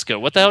Jack Briscoe.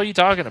 What the hell are you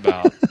talking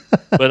about?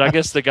 But I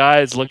guess the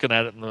guys looking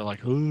at it and they're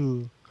like,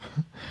 ooh.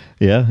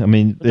 Yeah, I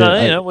mean,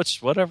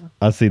 whatever.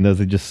 I've seen those.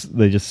 They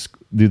just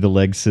do the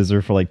leg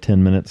scissor for like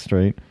 10 minutes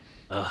straight.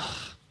 Ugh.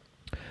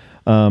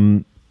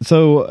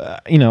 So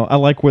I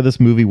like where this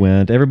movie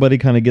went. Everybody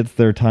kind of gets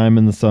their time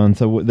in the sun.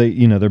 So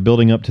they're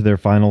building up to their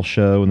final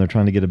show and they're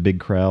trying to get a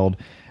big crowd.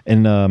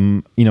 And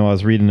I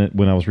was reading it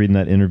when I was reading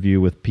that interview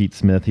with Pete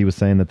Smith. He was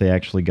saying that they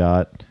actually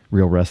got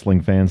real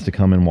wrestling fans to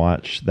come and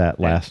watch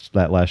that last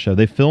show.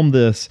 They filmed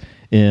this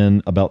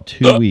in about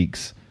 2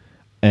 weeks.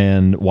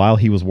 And while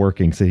he was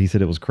working, so he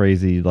said it was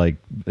crazy, like,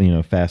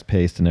 fast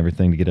paced and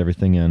everything to get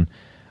everything in.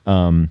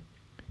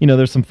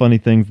 There's some funny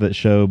things that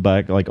show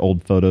back, like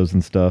old photos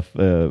and stuff.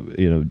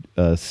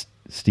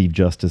 Steve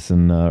Justice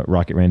and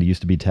Rocket Randy used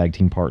to be tag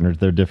team partners.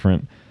 They're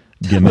different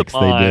gimmicks they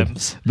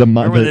did.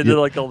 Remember they did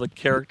like all the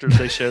characters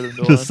they showed them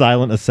doing? The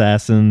Silent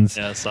Assassins.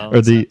 Yeah,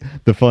 Silent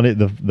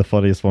the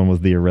funniest one was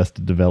the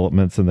Arrested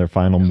Developments, and their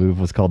final move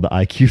was called the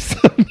IQ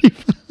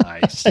 75.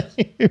 Nice.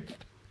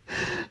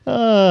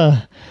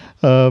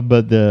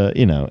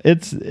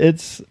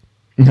 It's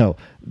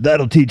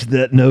that'll teach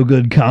that no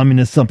good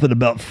communist something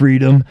about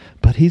freedom.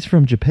 But he's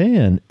from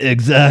Japan,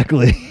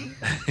 exactly.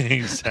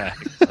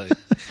 Exactly.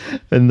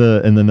 and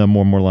the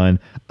more line.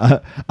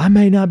 I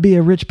may not be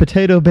a rich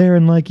potato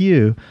baron like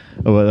you.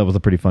 Oh, well, that was a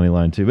pretty funny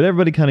line too. But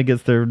everybody kind of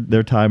gets their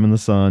time in the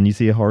sun. You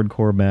see a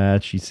hardcore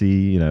match. You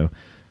see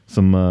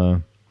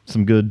some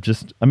good,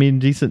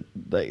 decent.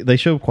 They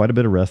show quite a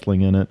bit of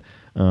wrestling in it.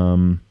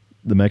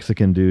 The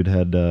Mexican dude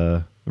had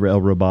El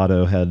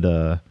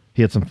Roboto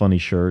he had some funny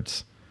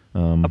shirts.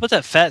 How about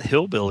that fat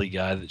hillbilly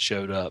guy that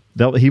showed up?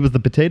 He was the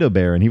potato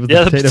bear, and he was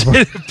Yeah, the potato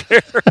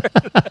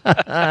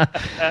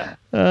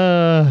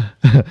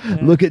bear.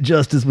 Look at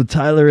Justice with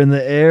Tyler in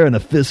the air and a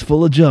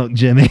fistful of junk,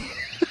 Jimmy.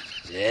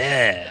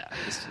 Yeah.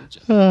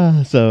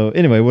 So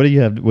anyway, what do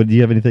you have? Do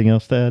you have anything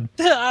else to add?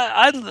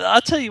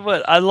 I'll tell you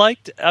what, I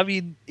liked, I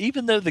mean,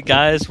 even though the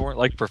guys weren't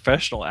like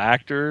professional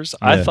actors,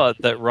 I thought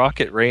that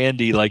Rocket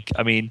Randy, like,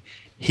 I mean,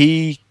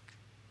 he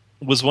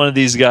was one of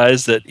these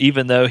guys that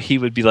even though he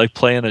would be like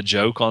playing a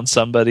joke on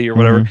somebody or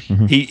whatever,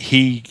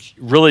 he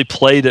really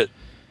played it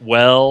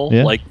well.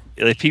 Yeah. Like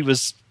if he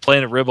was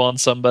playing a rib on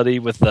somebody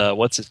with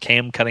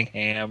Cam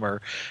Cunningham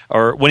or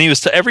when he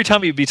was every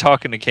time he'd be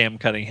talking to Cam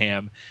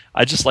Cunningham,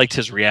 I just liked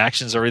his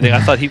reactions, everything.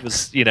 I thought he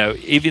was,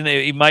 even though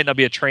he might not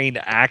be a trained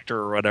actor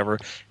or whatever,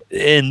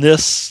 in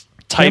this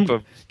type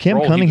of Cam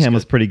role, Cunningham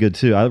was pretty good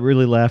too. I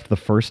really laughed the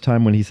first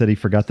time when he said he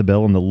forgot the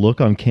bell, and the look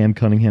on Cam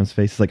Cunningham's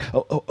face is like,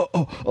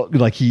 oh,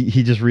 like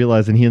he just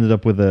realized, and he ended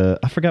up with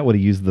I forgot what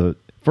he used the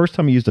first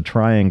time he used a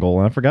triangle,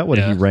 and I forgot what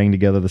he rang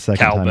together the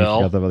second time. He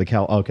forgot the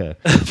cow. Okay.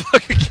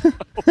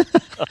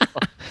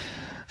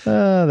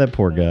 That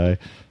poor guy.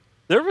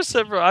 There were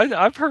several.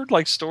 I've heard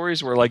like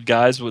stories where like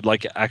guys would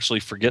like actually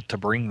forget to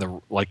bring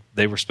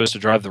they were supposed to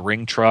drive the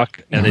ring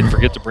truck and they'd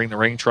forget to bring the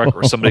ring truck,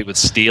 or somebody would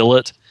steal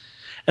it.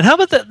 And how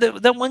about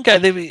that one guy?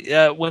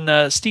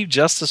 When Steve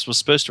Justice was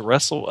supposed to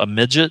wrestle a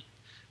midget,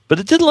 but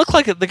it didn't look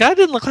like it. The guy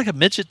didn't look like a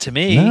midget to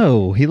me.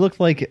 No, he looked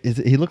like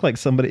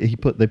somebody.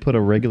 They put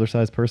a regular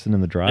sized person in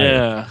the dryer.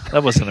 Yeah,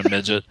 that wasn't a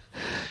midget.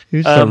 He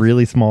was just a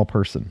really small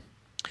person.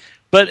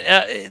 But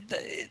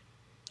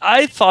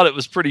I thought it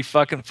was pretty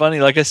fucking funny.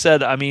 Like I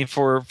said, I mean,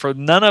 for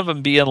none of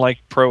them being like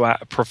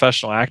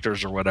professional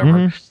actors or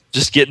whatever,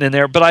 just getting in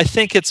there. But I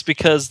think it's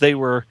because they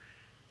were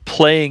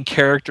playing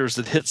characters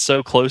that hit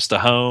so close to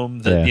home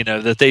that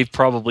that they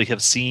probably have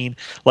seen,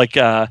 like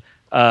Aaron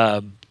von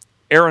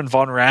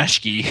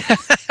Raschke.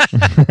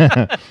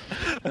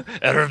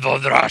 Aaron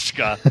von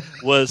Raschke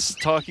was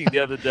talking the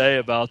other day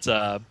about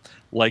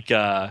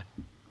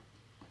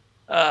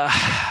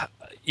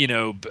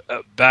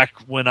back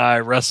when I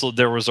wrestled,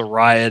 there was a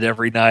riot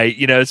every night.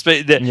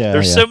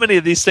 There's so many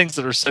of these things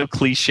that are so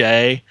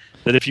cliche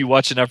that if you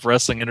watch enough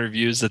wrestling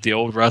interviews, that the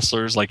old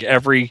wrestlers, like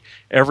every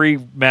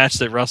match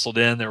they wrestled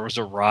in, there was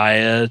a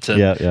riot,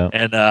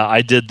 and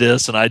I did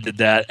this and I did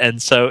that, and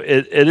so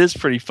it is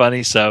pretty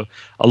funny. So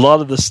a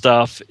lot of the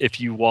stuff, if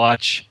you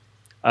watch.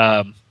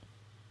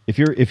 If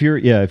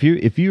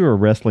you're a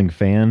wrestling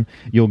fan,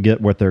 you'll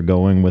get what they're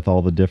going with,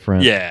 all the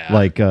different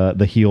like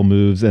the heel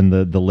moves and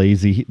the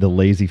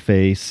lazy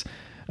face,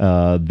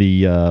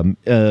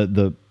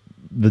 the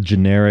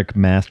generic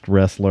masked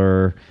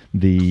wrestler,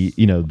 the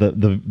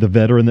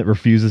veteran that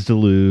refuses to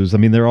lose. I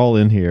mean, they're all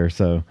in here.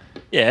 So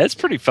yeah, it's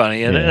pretty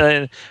funny,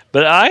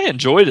 but I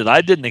enjoyed it. I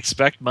didn't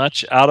expect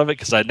much out of it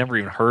because I'd never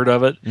even heard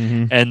of it.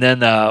 And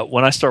then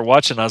when I started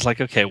watching, I was like,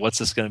 okay, what's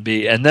this going to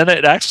be? And then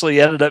it actually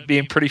ended up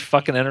being pretty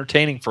fucking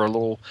entertaining for a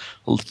little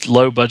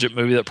low budget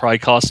movie that probably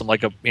cost them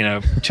like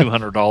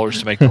 $200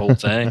 to make the whole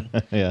thing.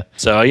 Yeah.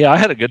 So yeah, I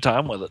had a good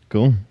time with it.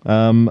 Cool.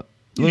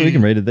 We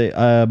can rate it.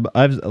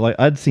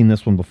 I'd seen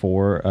this one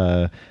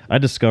before. I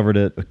discovered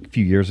it a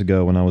few years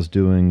ago when I was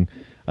doing.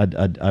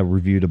 I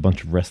reviewed a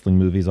bunch of wrestling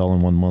movies all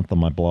in 1 month on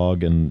my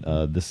blog, and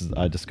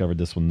I discovered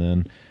this one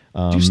then.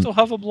 Do you still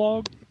have a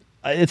blog?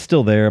 It's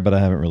still there, but I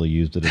haven't really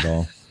used it at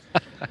all.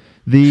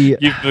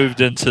 You've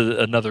moved into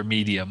another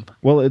medium.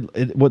 Well,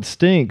 what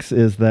stinks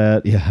is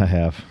that I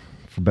have,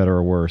 for better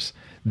or worse.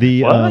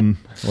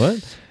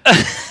 What?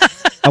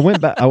 I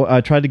went back.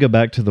 I tried to go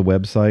back to the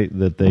website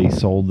that they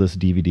sold this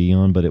DVD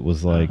on, but it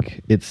was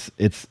like it's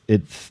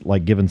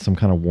like given some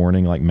kind of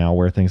warning, like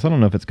malware things. I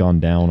don't know if it's gone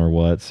down or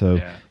what. So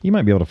you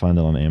might be able to find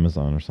it on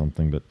Amazon or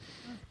something. But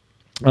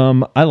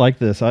I like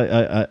this.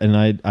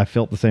 I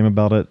felt the same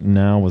about it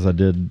now as I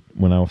did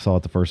when I saw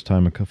it the first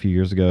time a few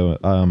years ago.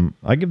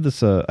 I give it a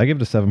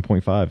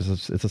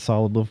 7.5. It's a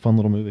solid little fun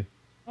little movie.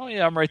 Oh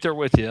yeah, I'm right there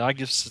with you. I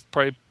give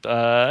probably.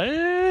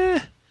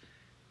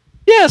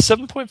 Yeah,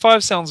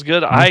 7.5 sounds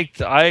good.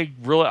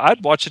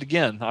 I'd watch it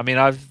again. I mean,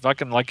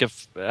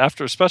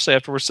 especially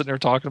after we're sitting here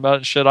talking about it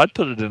and shit, I'd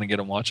put it in again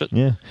and watch it.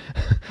 Yeah.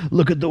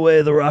 Look at the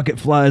way the rocket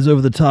flies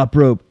over the top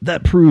rope.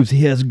 That proves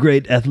he has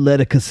great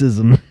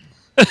athleticism.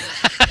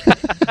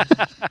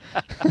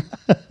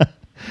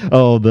 I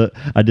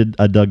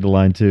dug the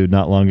line too.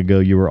 Not long ago,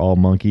 you were all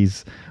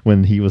monkeys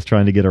when he was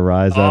trying to get a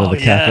rise out of the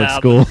Catholic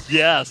school.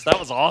 Yes, that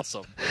was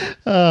awesome.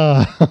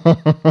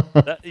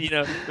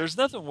 There's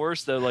nothing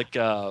worse though. Like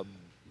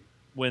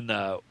when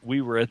we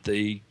were at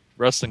the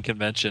wrestling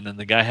convention and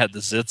the guy had the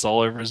zits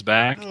all over his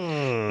back.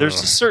 There's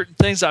just certain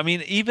things. I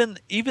mean, even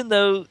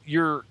though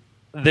you're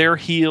their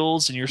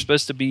heels and you're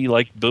supposed to be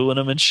like booing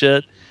them and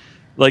shit.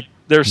 Like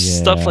there's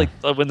stuff like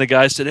when the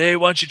guy said, "Hey,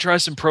 why don't you try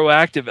some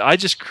Proactive?" I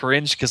just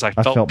cringed because I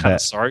felt kind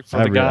of sorry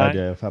for the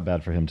guy. I felt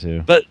bad for him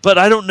too. But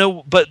I don't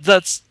know. But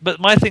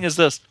my thing is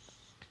this: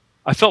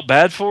 I felt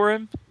bad for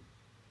him,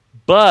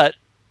 but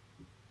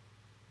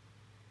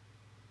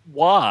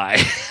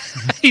why?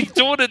 He's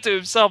doing it to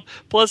himself.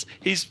 Plus,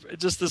 he's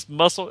just this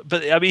muscle.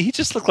 But I mean, he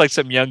just looked like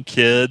some young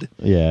kid.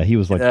 Yeah, he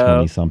was like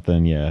 20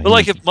 something. Yeah, but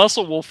like if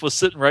Muscle Wolf was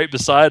sitting right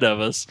beside of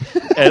us,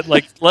 at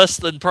like less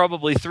than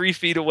probably 3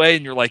 feet away,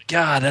 and you're like,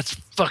 God, that's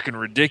fucking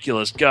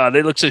ridiculous. God,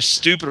 they look so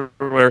stupid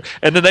everywhere.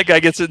 And then that guy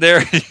gets in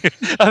there.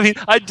 I mean,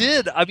 I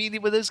did. I mean,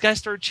 when those guys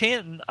started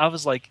chanting, I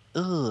was like,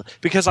 ugh,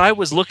 because I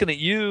was looking at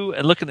you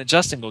and looking at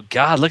Justin, going,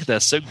 God, look at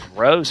that, so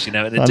gross, you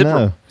know. And it did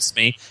repulse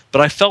me,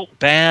 but I felt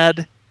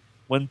bad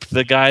when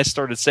the guys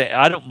started saying,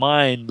 I don't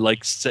mind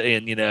like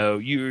saying,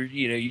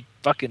 you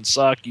fucking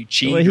suck, you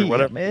cheat or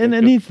whatever.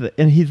 And he's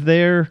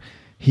there.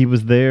 He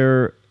was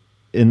there,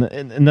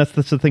 and that's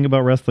the thing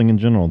about wrestling in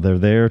general. They're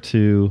there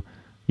to,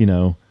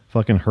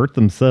 fucking hurt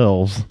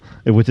themselves,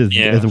 which is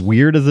as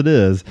weird as it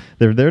is.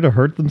 They're there to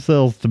hurt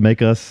themselves to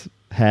make us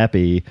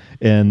happy,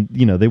 and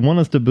they want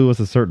us to boo us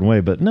a certain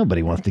way, but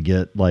nobody wants to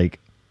get like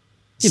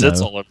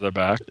zits all over their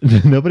back.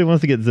 Nobody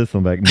wants to get zits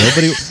on the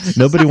back.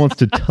 Nobody wants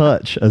to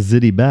touch a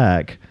zitty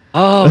back.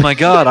 Oh my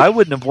God, I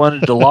wouldn't have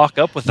wanted to lock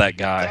up with that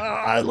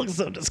guy. It looks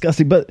so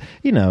disgusting. But,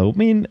 I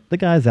mean, the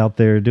guy's out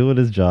there doing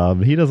his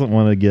job. He doesn't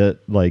want to get,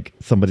 like,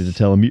 somebody to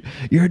tell him,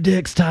 your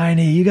dick's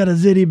tiny, you got a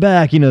zitty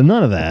back. None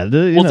of that.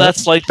 Well,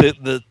 that's like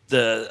the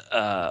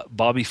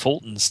Bobby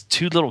Fulton's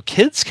 2 little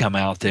kids come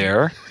out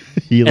there.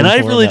 And I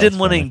really didn't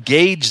want to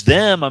engage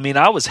them. I mean,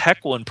 I was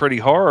heckling pretty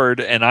hard,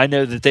 and I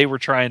know that they were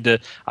trying to.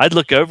 I'd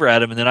look over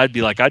at him, and then I'd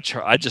be like, I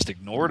just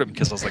ignored him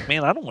because I was like,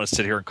 man, I don't want to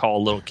sit here and call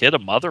a little kid a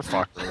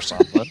motherfucker or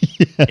something.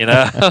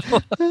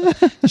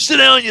 Sit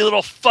down, you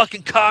little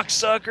fucking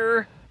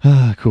cocksucker.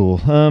 Cool.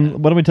 Why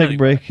don't we take a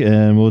break,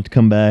 and we'll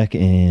come back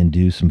and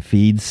do some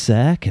feed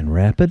sack and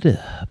wrap it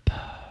up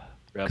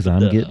because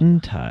I'm getting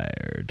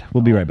tired.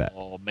 We'll be right back.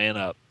 Oh, man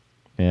up.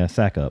 Yeah,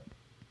 sack up.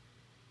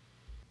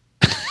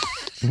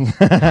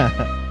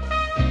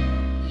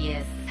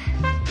 Yes,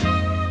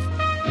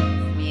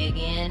 me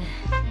again,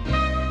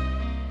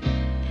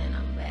 and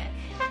I'm back.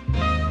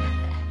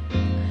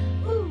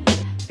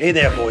 Hey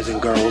there, boys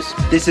and girls.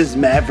 This is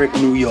Maverick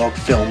New York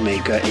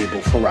filmmaker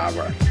Abel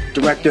Ferrara,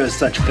 director of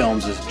such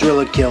films as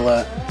Driller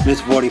Killer, Miss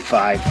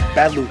 45,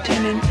 Bad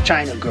Lieutenant,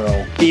 China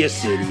Girl, Deer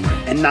City,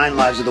 and 9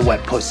 Lives of the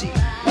Wet Pussy.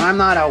 When I'm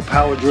not out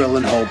power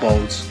drilling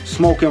hobos,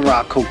 smoking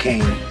rock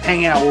cocaine,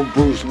 hanging out with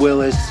Bruce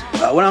Willis,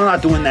 when I'm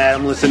not doing that,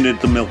 I'm listening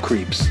to The Milk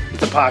Creeps.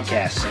 It's a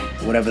podcast,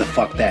 whatever the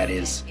fuck that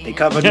is. They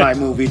covered my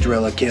movie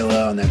Driller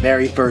Killer on their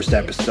very first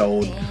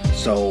episode,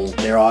 so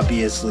they're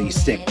obviously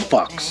sick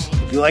fucks.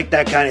 If you like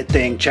that kind of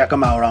thing, check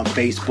them out on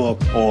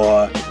Facebook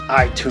or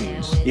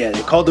iTunes. Yeah,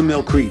 they're called The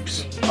Milk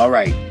Creeps. All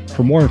right.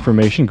 For more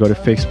information, go to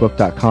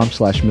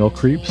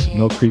facebook.com/milkcreeps,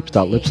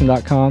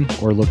 milkcreeps.libsyn.com,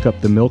 or look up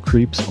The Milk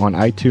Creeps on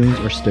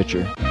iTunes or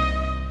Stitcher.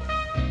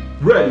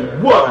 Ready,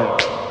 1,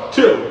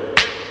 2,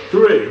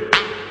 3,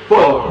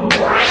 4.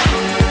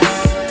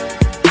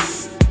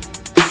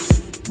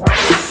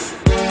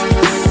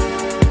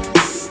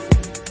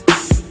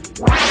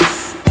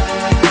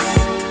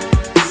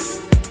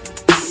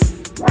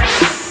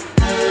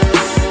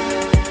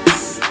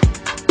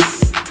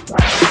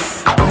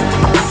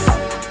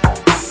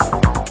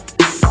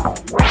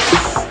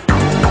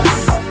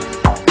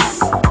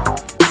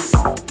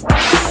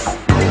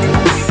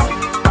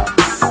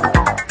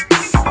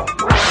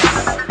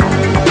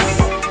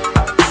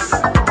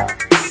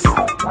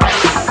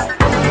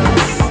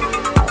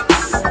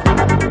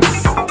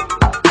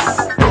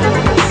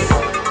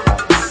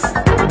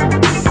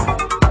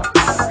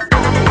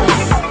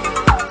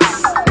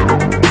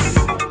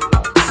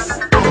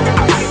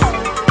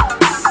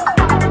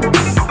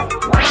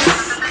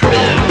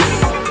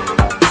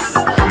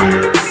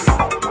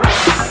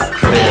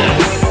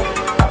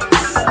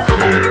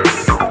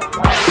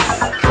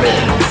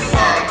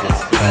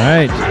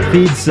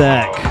 Feed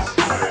sack.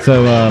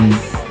 So,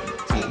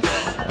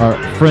 our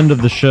friend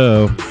of the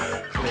show,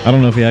 I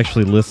don't know if he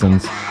actually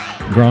listens,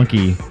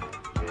 Gronky,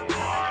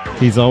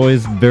 he's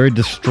always very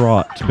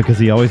distraught because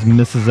he always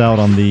misses out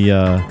on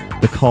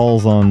the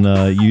calls on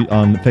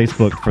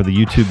Facebook for the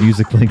YouTube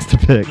music links to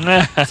pick.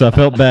 So I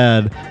felt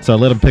bad. So I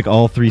let him pick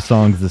all 3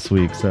 songs this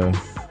week. So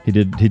he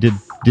did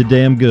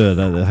damn good.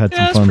 I had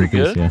some fun with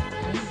this. Yeah.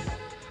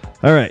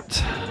 All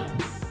right.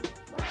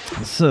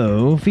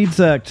 So, feed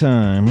sack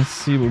time. Let's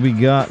see what we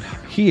got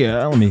here.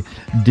 Let me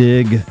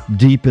dig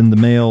deep in the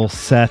mail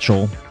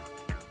satchel.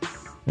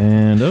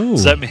 And,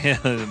 Does that mean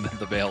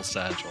the mail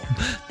satchel?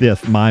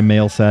 Yes, my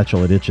mail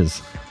satchel. It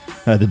itches.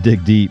 I had to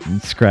dig deep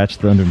and scratch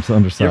the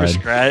underside. You ever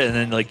scratch and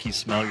then, like, you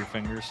smell your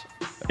fingers?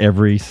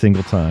 Every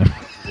single time.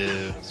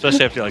 Dude,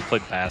 especially after you, like, play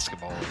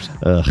basketball or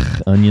something.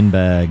 Ugh, onion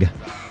bag.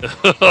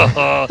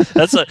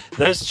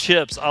 Those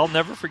chips. I'll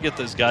never forget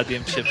those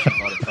goddamn chips you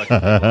bought at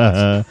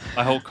fucking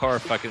my whole car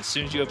fucking. As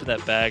soon as you opened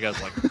that bag, I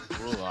was like,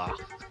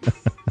 ugh.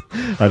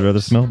 I'd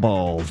rather smell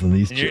balls than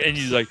these chips. And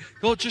you're like,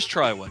 oh, just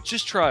try one.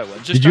 Just try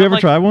one. Did you ever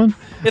try one?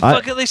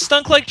 They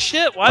stunk like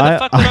shit. Why the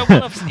fuck would I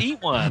want to eat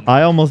one?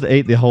 I almost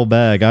ate the whole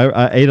bag.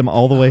 I ate them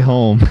all the way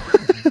home.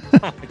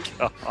 Oh, my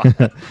God.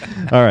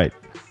 All right.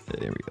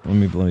 There we go.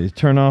 Let me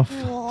turn off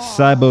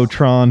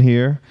Cybotron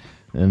here.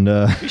 And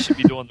We should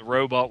be doing the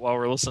robot while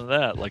we're listening to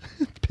that. Like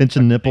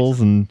pinching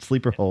nipples and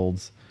sleeper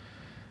holds.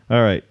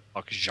 All right.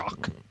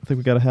 Jacques. I think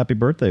we got a happy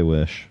birthday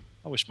wish.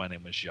 I wish my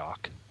name was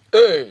Jacques.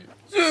 Hey,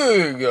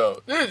 here you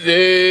go. This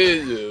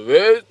is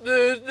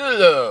Sylvester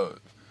Stallone.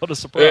 What a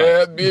surprise.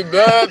 Happy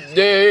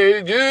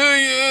birthday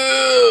to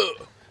you.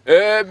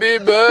 Happy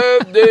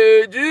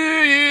birthday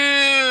to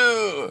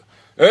you.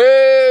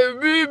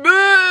 Happy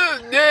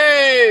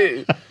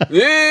birthday.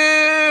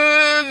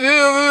 Here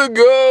we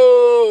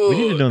go. We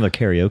need to do the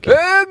karaoke.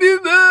 Happy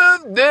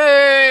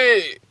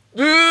birthday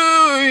to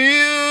you.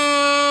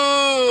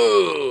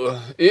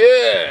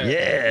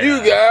 Yeah.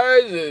 You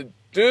guys are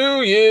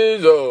 2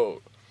 years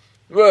old.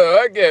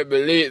 Well, I can't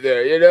believe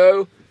that, you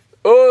know.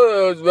 All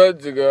those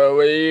months ago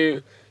when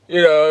you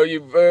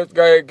first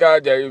got in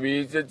contact with me,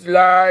 you said,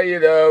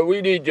 Sly,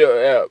 we need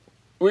your help.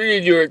 We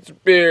need your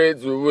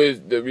experience and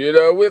wisdom,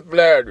 we're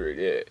flattering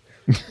it.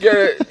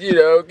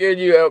 Can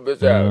you help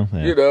us out,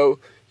 yeah.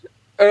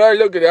 And I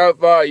look at how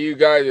far you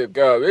guys have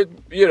come.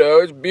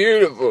 It's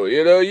beautiful,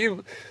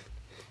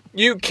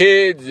 you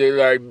kids are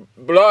like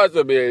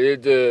blossoming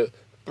into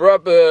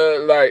proper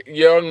like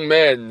young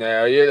men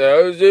now,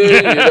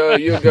 so,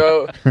 you'll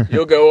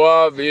go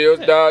off and you'll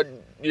start,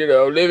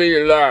 living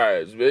your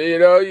lives. But,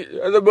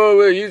 at the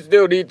moment, you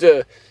still need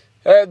to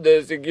have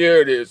the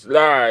security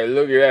slide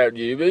looking at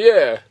you. But,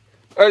 yeah,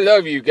 I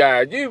love you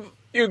guys. You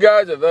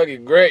guys are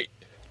fucking great.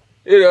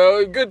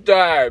 Good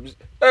times.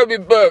 Happy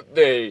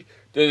birthday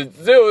to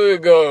Silver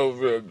Gold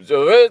from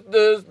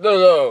Sylvester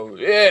Stallone.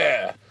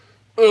 Yeah.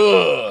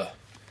 Ugh.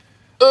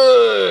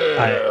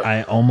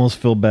 I almost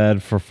feel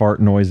bad for fart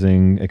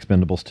noising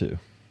Expendables 2.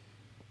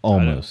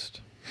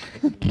 Almost.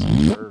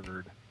 You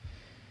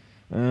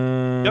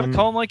gotta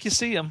call them like you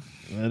see them.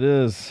 It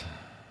is.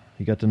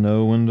 You got to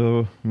know when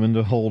to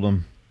hold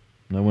them,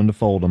 know when to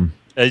fold them.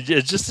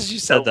 Just as you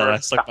said that, I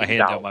stuck my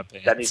hand down my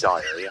pants. Danny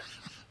Dyer here.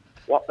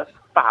 What the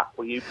fuck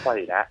were you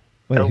playing at?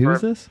 Wait, who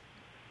is this?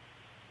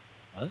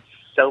 What?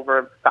 Silver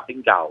and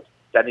fucking gold.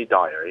 Danny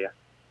Dyer here.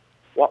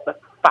 What the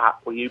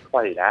fuck were you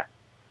playing at?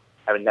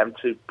 Having them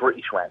two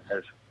British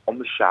wankers on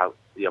the show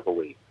the other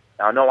week.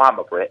 Now, I know I'm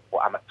a Brit, but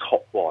I'm a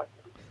top boy.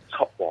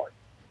 Top boy.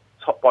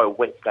 Top boy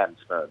with them,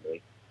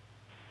 me.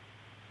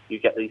 You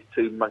get these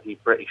two muggy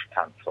British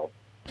cunts on.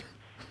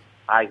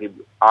 I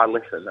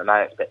listen and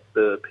I expect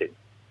burping,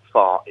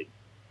 farting.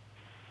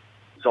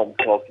 So I'm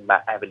talking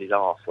about having his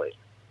arse lit.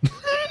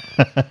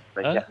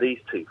 They get these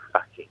two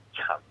fucking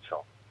cunts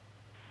on.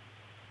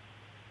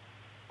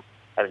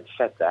 Having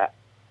said that,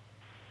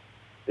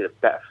 did a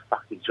better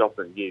fucking job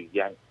than you,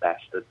 yank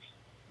bastards.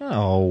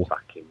 Oh.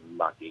 Fucking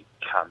muggy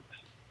cunts.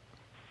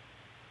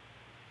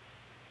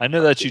 I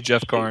know that's you,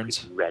 Jeff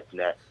Carnes.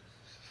 Redneck.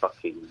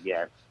 Fucking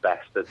yank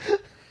bastards.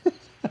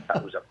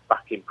 That was a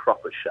fucking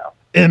proper show.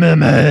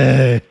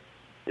 MMA!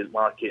 Didn't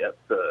like it at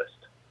first.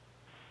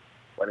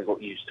 When I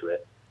got used to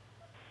it,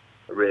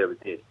 I really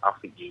did. I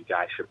think you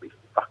guys should be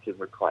fucking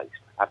replaced.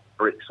 Have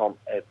bricks on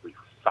every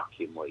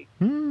fucking week.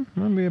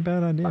 That'd be a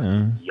bad idea.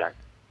 Fucking yank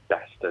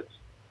bastards.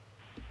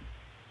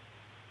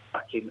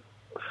 Fucking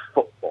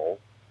football,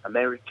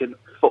 American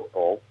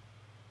football.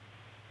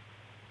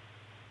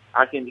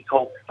 How can you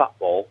call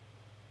football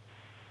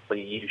when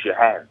you use your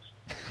hands?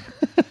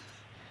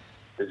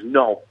 There's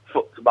no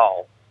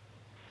football.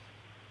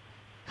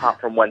 Apart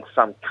from when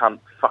some cunt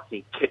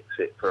fucking kicks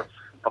it for a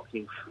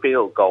fucking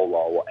field goal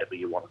or whatever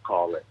you want to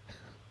call it.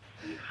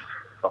 You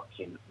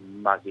fucking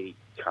muggy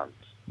cunts.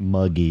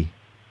 Muggy.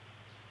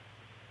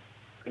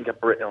 I think I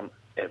Brit on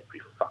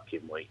every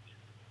fucking week.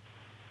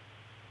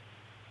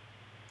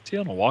 Is he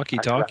on a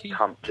walkie-talkie? That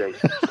cunt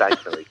Jason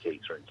Statham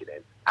keeps drinking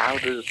in. How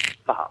does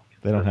fuck?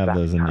 They don't have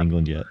those in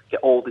England yet. Get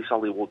all this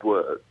Hollywood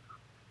work.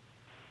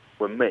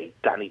 When me,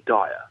 Danny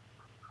Dyer,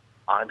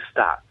 I'm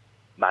stuck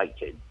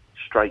making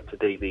straight to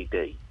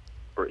DVD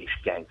British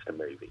gangster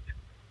movies.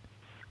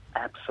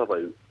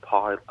 Absolute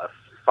pile of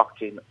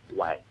fucking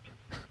wank.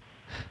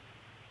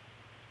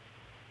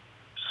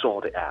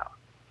 Sort it out.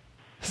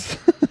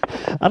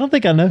 I don't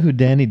think I know who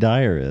Danny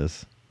Dyer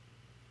is.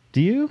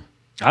 Do you?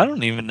 I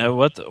don't even know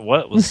what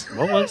was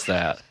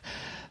that.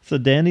 So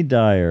Danny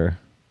Dyer.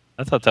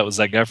 I thought that was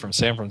that guy from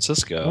San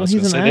Francisco. Well,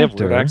 he's an actor. They have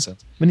weird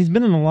accents. I mean, he's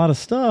been in a lot of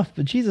stuff,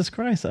 but Jesus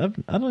Christ, I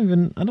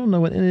don't know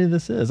what any of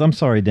this is. I'm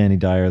sorry, Danny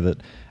Dyer, that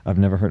I've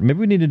never heard. Maybe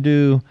we need to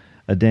do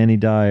a Danny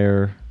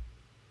Dyer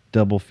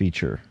double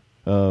feature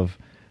of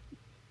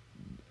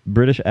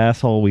British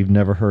asshole we've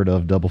never heard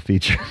of double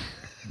feature.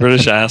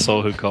 British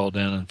asshole who called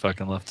in and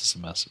fucking left us a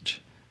message.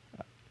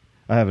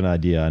 I have an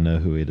idea. I know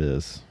who it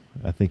is.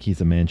 I think he's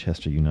a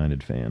Manchester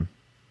United fan,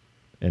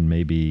 and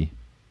maybe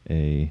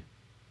a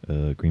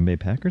Green Bay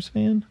Packers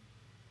fan,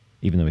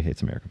 even though he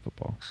hates American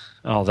football.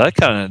 Oh, that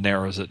kind of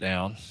narrows it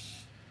down.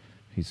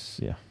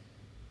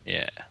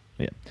 Yeah.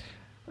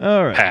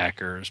 All right.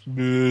 Packers.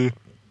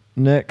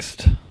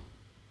 Next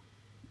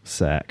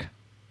sack.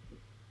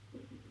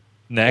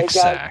 Next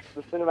hey guys, sack.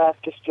 The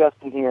Cinematicus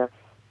Justin here.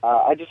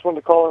 I just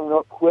wanted to call in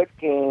real quick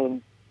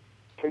and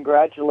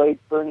congratulate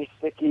Bernie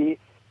Sticky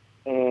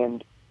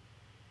and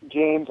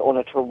James on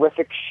a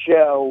terrific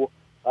show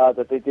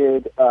that they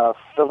did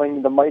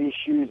filling the mighty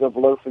shoes of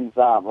Loaf and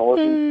Zom. I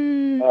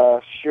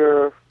wasn't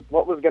sure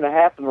what was going to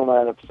happen on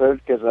that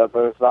episode because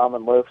both Zom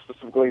and Loaf,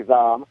 specifically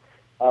Zom,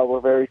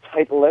 were very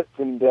tight-lipped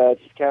and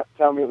just kept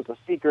telling me it was a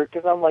secret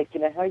because I'm like,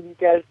 how you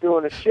guys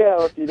doing a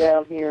show if you're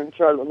down here in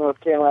Charlotte, North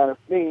Carolina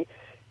with me,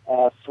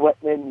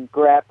 sweating and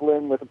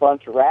grappling with a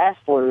bunch of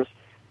wrestlers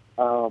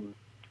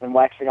and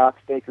waxing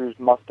Oxbaker's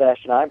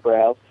mustache and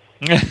eyebrows.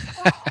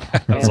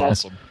 That's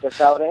awesome. That's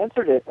how it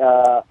answered it,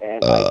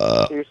 and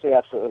I seriously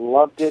absolutely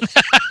loved it.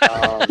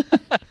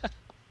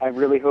 I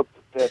really hope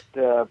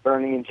that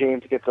Bernie and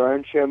James get their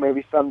own show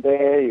maybe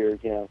someday, or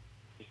just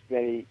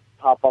maybe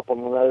pop up on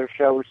another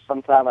show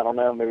sometime. I don't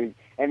know. Maybe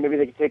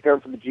they can take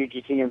over for the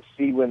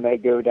GGTMC when they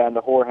go down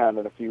to Whorehound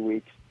in a few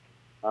weeks.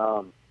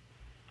 So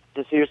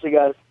seriously,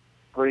 guys,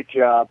 great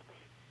job.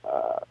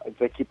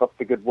 They keep up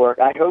the good work.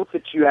 I hope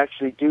that you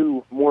actually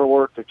do more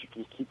work, that you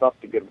can keep up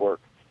the good work.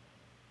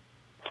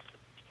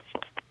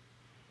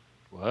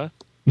 What?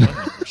 I don't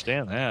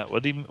understand that.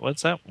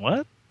 What's that?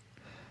 What?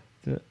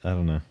 I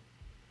don't know.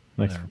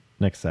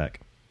 Next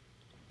sack.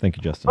 Thank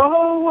you, Justin.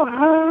 Oh,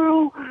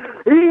 hell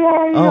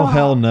yeah! Oh,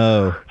 hell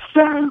no.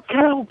 Stone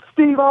Cold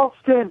Steve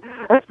Austin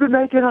has been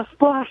making a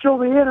splash on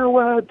the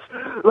interwebs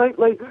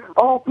lately,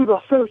 all through the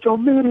social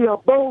media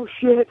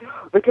bullshit,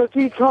 because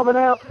he's coming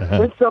out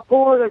in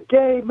support of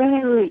gay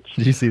marriage.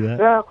 Did you see that?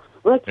 Now,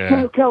 let's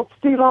Stone Cold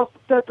Steve Austin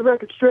set the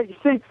record straight. You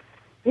see,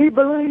 he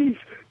believes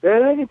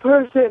that any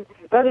person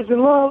that is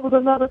in love with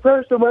another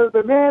person, whether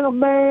they're man or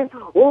man,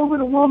 woman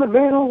or woman,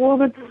 man or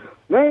woman,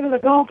 man and a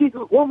donkey,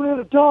 woman and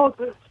a dog,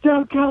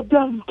 Stone Cold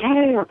doesn't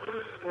care.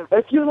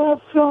 If you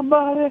love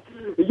somebody,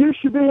 you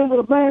should be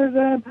able to marry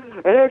them,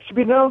 and there should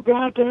be no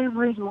goddamn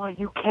reason why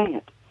you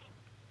can't.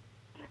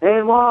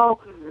 And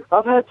while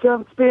I've had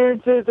some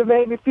experiences that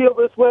made me feel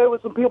this way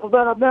with some people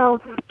that I've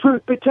known,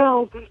 truth be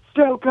told,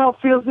 Stone Cold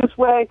feels this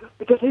way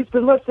because he's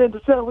been listening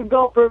to Southern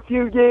Golf for a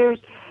few years,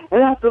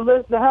 and after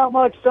listening to how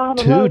much Tom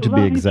and Lowe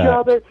love each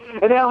other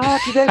and how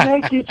happy they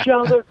make each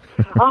other,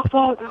 I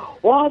thought,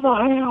 why the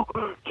hell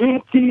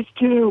can't these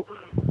two,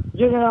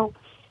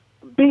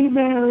 be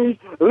married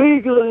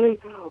legally?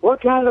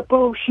 What kind of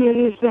bullshit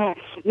is that?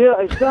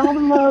 If Tom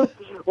and Lowe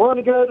want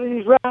to go to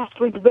these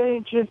wrestling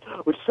conventions,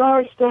 we're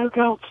sorry Stone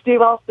Cold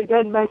Steve Austin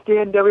didn't make the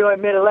NWA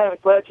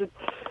Mid-Atlantic Legend.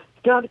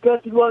 Kind of because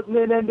he wasn't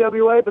in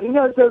NWA, but he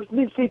knows there was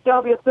an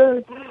ECW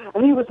thing,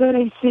 and he was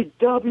in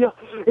ECW,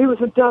 he was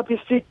in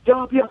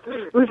WCW,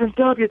 he was in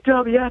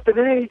WWF and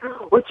E,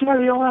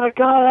 whichever you want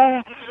to call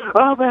that,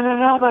 open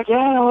it up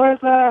again, or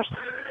that.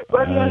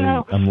 But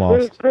I'm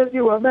lost. He's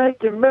busy with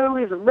making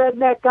movies and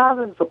Redneck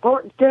Island and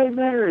supporting gay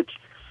marriage.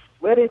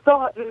 But he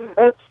thought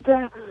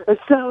instead of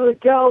selling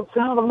gold,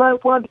 Simon Lowe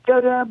wanted to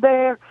go down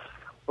there,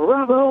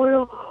 rub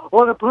oil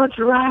on a bunch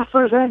of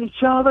wrestlers and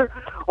each other,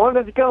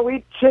 wanted to go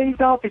eat cheese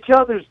off each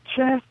other's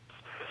chests,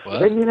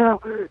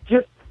 and,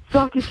 just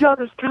suck each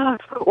other's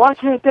cocks. Why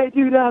can't they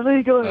do that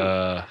legally?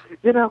 I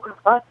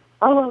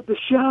love the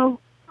show.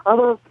 I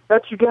love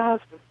that you guys,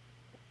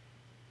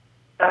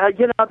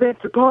 I've been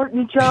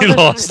supporting each other,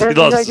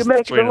 and you're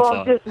making the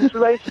long-distance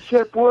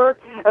relationship work,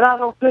 and I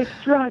don't think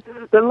it's right.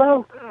 The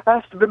Lowe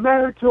has to be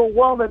married to a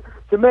woman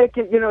to make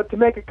it, to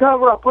make a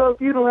cover-up. Well,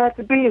 you don't have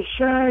to be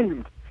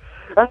ashamed.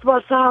 That's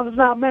why Simon's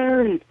not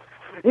married.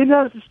 He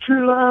knows it's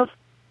true love.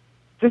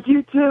 So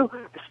you two,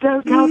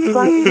 Stone Cold's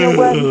fighting your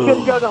way. He's going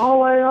to go the whole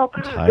way up.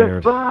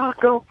 There's Barack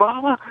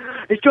Obama.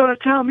 He's going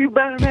to tell him you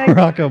better make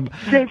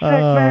same-sex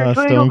marriage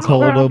legal,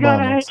 Cold or I'm Obama. going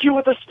to hit you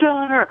with a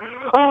stunner.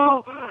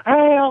 Oh,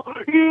 hell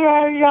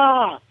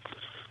yeah.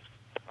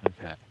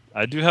 Okay.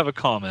 I do have a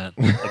comment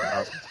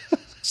about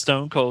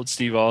Stone Cold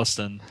Steve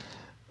Austin.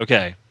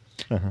 Okay.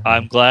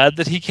 I'm glad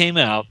that he came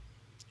out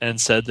and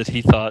said that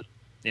he thought,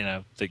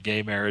 that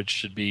gay marriage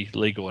should be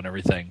legal and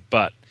everything.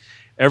 But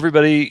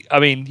everybody,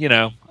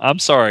 I'm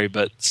sorry,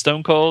 but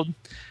Stone Cold,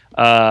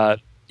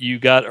 you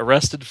got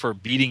arrested for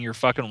beating your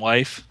fucking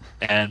wife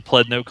and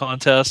pled no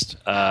contest.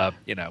 I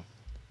don't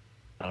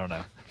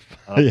know.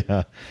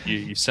 Yeah.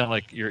 You sound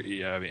like you're,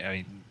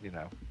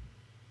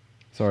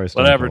 Sorry,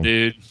 Stone whatever, Cold.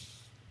 dude.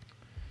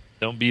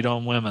 Don't beat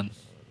on women.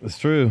 It's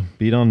true.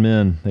 Beat on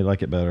men. They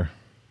like it better.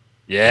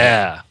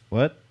 Yeah.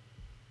 What?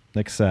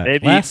 Next sack.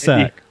 Maybe, Last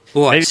sack.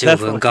 What, maybe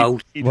Silver and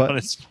Gold? He beat on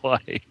his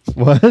wife.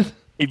 What?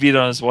 He beat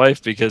on his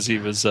wife because he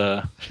was,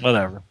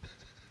 whatever.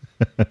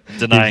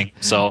 Denying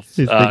himself.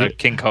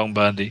 King Kong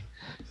Bundy.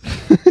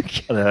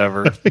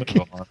 Whatever.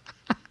 Move on.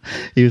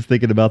 He was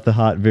thinking about the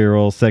hot,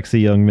 virile, sexy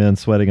young men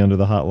sweating under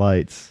the hot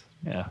lights.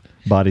 Yeah.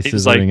 Body He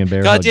was scissoring and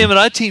bear God hugging. damn it,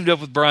 I teamed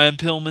up with Brian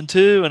Pillman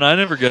too, and I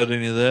never got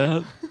any of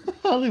that.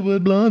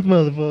 Hollywood Blondes,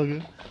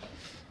 motherfucker.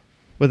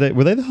 Were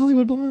they the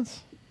Hollywood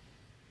Blondes?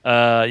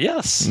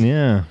 Yes.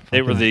 Yeah.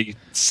 They were the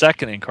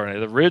second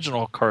incarnation. The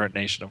original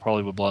incarnation of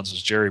Hollywood Blondes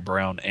was Jerry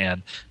Brown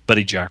and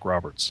Buddy Jack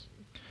Roberts.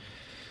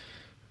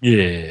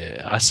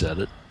 Yeah, I said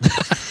it.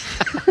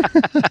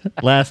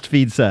 Last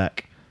feed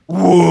sack.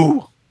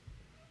 Woo!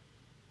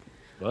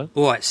 What?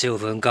 All right,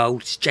 Silver and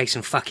Gold. It's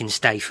Jason fucking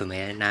Statham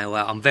here. Now,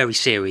 I'm very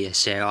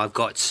serious here. I've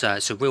got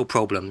some real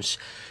problems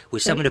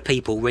with some of the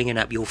people ringing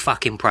up your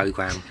fucking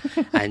program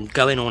and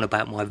going on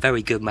about my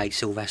very good mate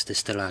Sylvester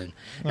Stallone.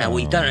 Now,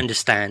 what you don't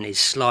understand is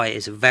Sly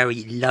is a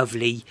very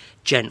lovely,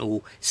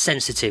 gentle,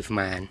 sensitive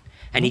man,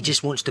 and he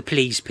just wants to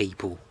please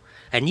people.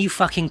 And you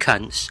fucking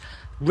cunts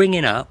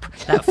ringing up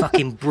that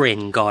fucking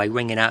Bryn guy,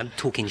 ringing out and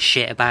talking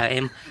shit about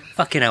him.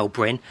 Fucking hell,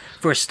 Bryn.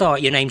 For a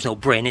start, your name's not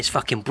Bryn, it's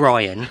fucking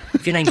Brian.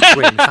 If your name's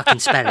Bryn, fucking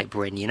spell it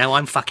Bryn, you know?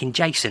 I'm fucking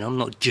Jason, I'm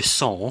not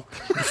Jason. What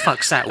the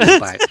fuck's that all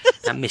about?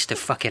 That Mr.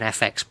 fucking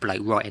FX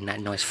bloke writing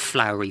that nice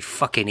flowery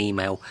fucking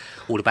email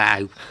all about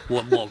how,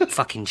 what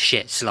fucking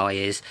shit Sly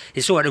is.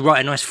 It's all right to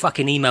write a nice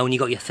fucking email when you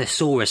got your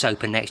thesaurus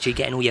open next to you,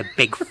 getting all your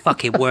big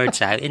fucking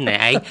words out, isn't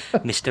it, eh,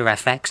 Mr.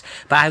 FX?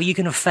 But how are you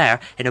going to fare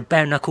in a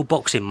bare-knuckle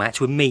boxing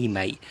match with me,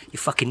 mate? You're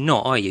fucking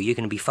not, are you? You're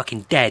going to be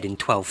fucking dead in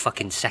 12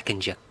 fucking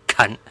seconds, you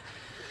cunt.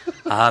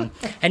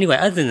 Anyway,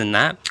 other than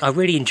that, I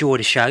really enjoy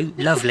the show.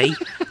 Lovely.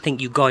 I think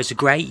you guys are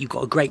great. You've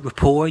got a great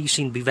rapport. You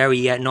seem to be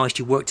very nice.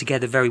 You work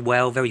together very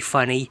well, very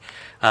funny.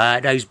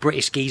 Those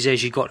British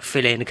geezers you got to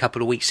fill in a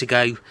couple of weeks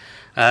ago.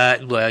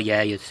 Well,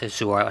 yeah,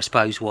 it's all right, I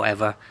suppose,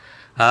 whatever.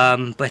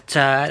 But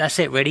that's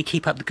it, really.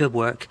 Keep up the good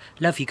work.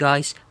 Love you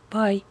guys.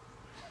 Bye.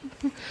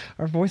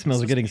 Our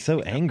voicemails are getting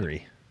so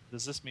angry.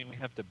 Does this mean we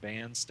have to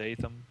ban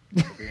Statham?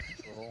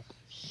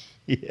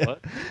 Yeah.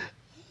 What?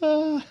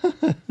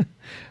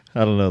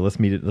 I don't know. Let's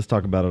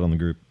talk about it on the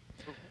group.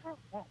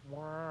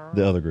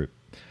 The other group.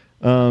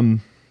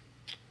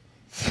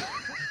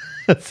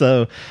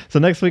 So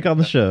next week on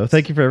the show,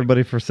 thank you for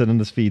everybody for sending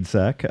us feed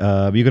sack.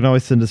 You can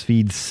always send us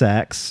feed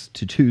sacks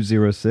to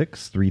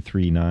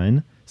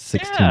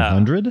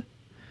 206-339-1600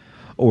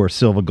 or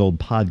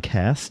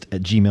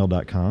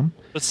silvergoldpodcast@gmail.com.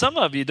 But some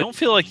of you don't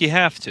feel like you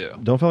have to.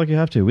 Don't feel like you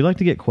have to. We like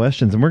to get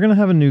questions, and we're going to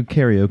have a new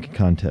karaoke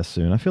contest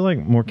soon. I feel like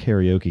more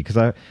karaoke, because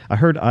I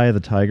heard Eye of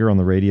the Tiger on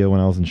the radio when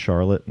I was in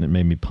Charlotte, and it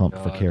made me pumped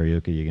for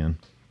karaoke again.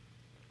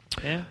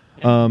 Yeah.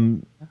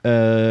 Find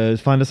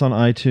us on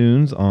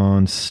iTunes,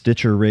 on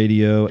Stitcher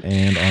Radio,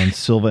 and on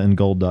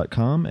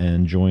silvaandgold.com,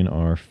 and join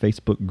our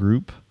Facebook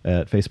group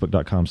at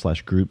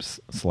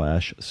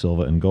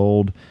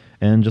facebook.com/groups/silvaandgold,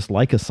 and just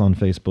like us on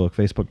Facebook,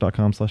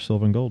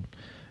 facebook.com/silvaandgold.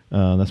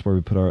 That's where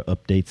we put our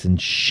updates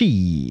and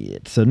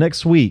shit. So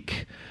next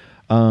week,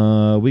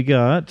 we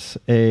got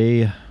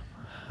I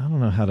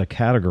don't know how to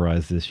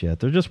categorize this yet.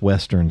 They're just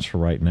Westerns for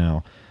right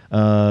now.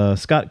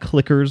 Scott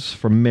Clickers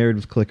from Married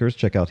with Clickers.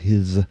 Check out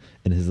his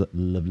and his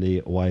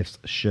lovely wife's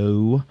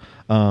show.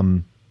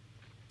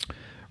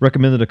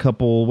 Recommended a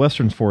couple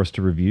Westerns for us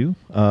to review.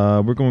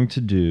 We're going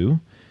to do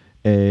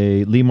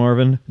a Lee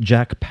Marvin,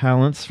 Jack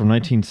Palance from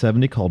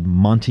 1970 called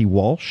Monty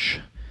Walsh.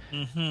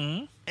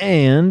 Mm-hmm.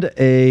 And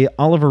a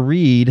Oliver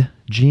Reed,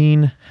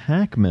 Gene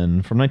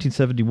Hackman from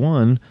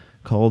 1971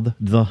 called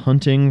The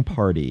Hunting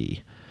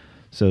Party.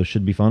 So it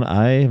should be fun.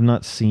 I have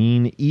not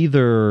seen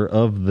either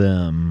of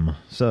them,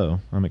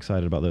 so I'm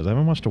excited about those. I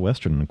haven't watched a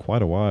Western in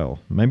quite a while.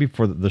 Maybe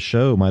for the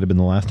show might have been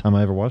the last time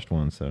I ever watched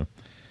one, so.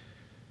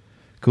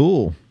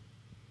 Cool.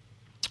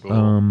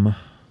 Zom.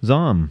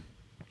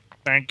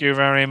 Thank you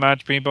very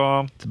much,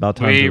 people. It's about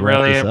time we to wrap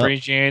really this up.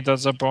 appreciate the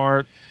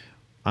support.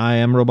 I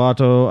am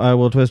Roboto. I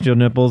will twist your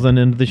nipples and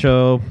end the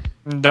show.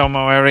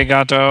 Domo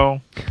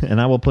arigato. And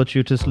I will put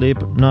you to sleep,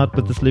 not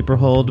with the sleeper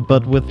hold,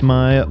 but with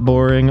my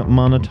boring,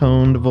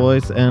 monotoned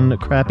voice and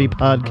crappy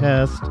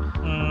podcast.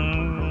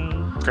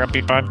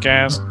 Crappy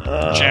podcast.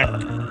 Check.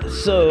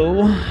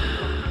 So,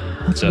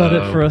 that's about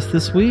it for us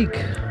this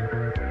week.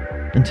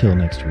 Until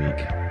next week.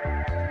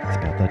 It's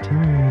about that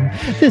time.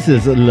 This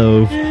is a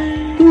low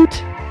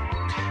hoot.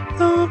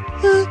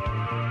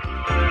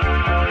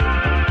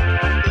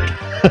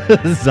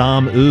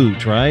 Zom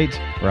oot, right?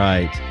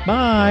 Right.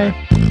 Bye.